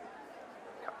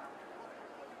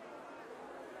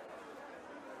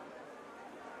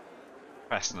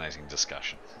 fascinating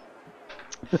discussion.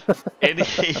 Any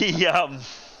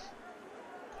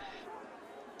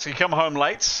So you come home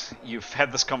late. You've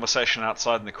had this conversation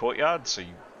outside in the courtyard, so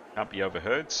you can't be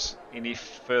overheard. Any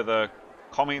further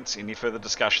comments? Any further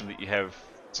discussion that you have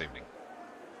this evening?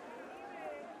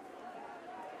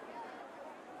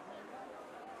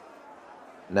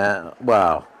 No.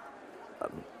 Well,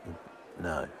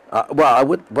 no. Well, I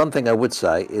would. One thing I would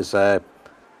say is, I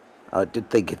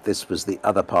did think if this was the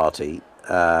other party,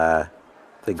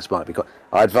 things might be.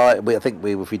 I think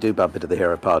if we do bump into the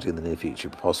hero party in the near future,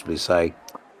 possibly say,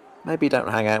 maybe don't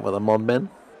hang out with the mod men.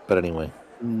 But anyway.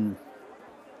 Mm.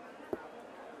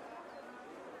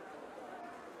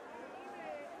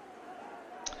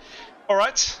 All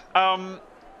right.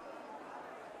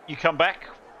 You come back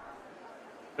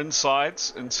inside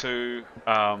into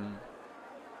the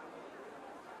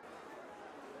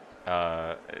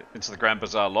Grand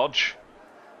Bazaar Lodge.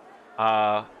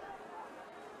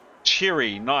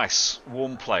 Cheery, nice,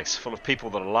 warm place full of people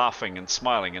that are laughing and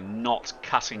smiling and not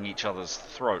cutting each other's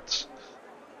throats.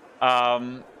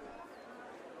 It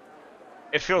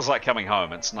feels like coming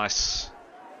home. It's nice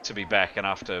to be back, and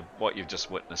after what you've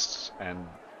just witnessed and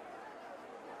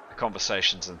the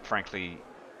conversations and frankly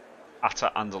utter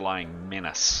underlying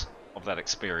menace of that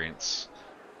experience,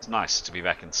 it's nice to be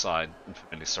back inside in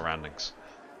familiar surroundings.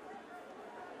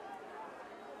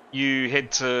 You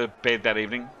head to bed that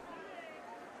evening.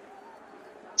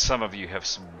 Most of you have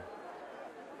some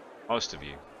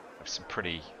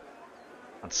pretty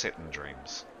unsettling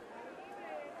dreams.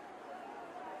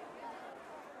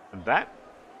 And that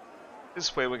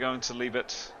is where we're going to leave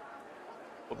it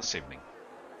for this evening.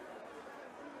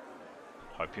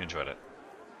 Hope you enjoyed it.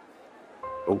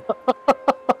 Oh.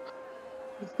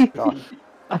 God.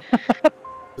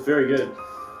 Very good.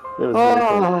 It was really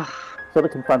cool. Sort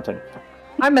of confronting.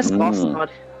 I miss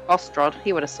Bostrod.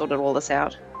 He would have sorted all this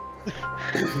out.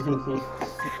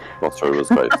 Bostrod was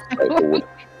very straightforward.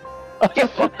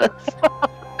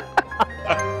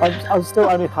 I'm still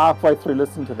only halfway through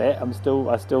listening to that. I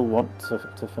still want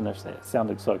to finish that. It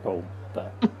sounded so cool.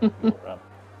 The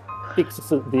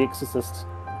Exorcist.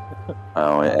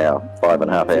 Oh yeah,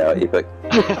 5.5 hour epic.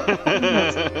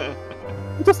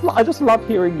 I just love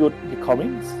hearing your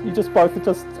comments. You just both are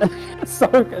just it's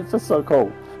just so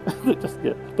cool.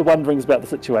 The wonderings about the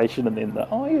situation and then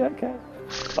the okay.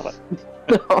 Love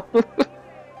it.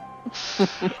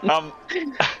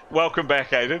 Welcome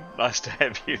back, Aiden. Nice to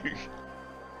have you.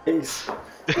 Peace.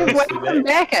 Welcome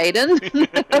back, Aiden.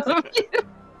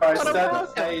 I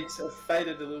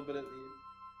faded a little bit at the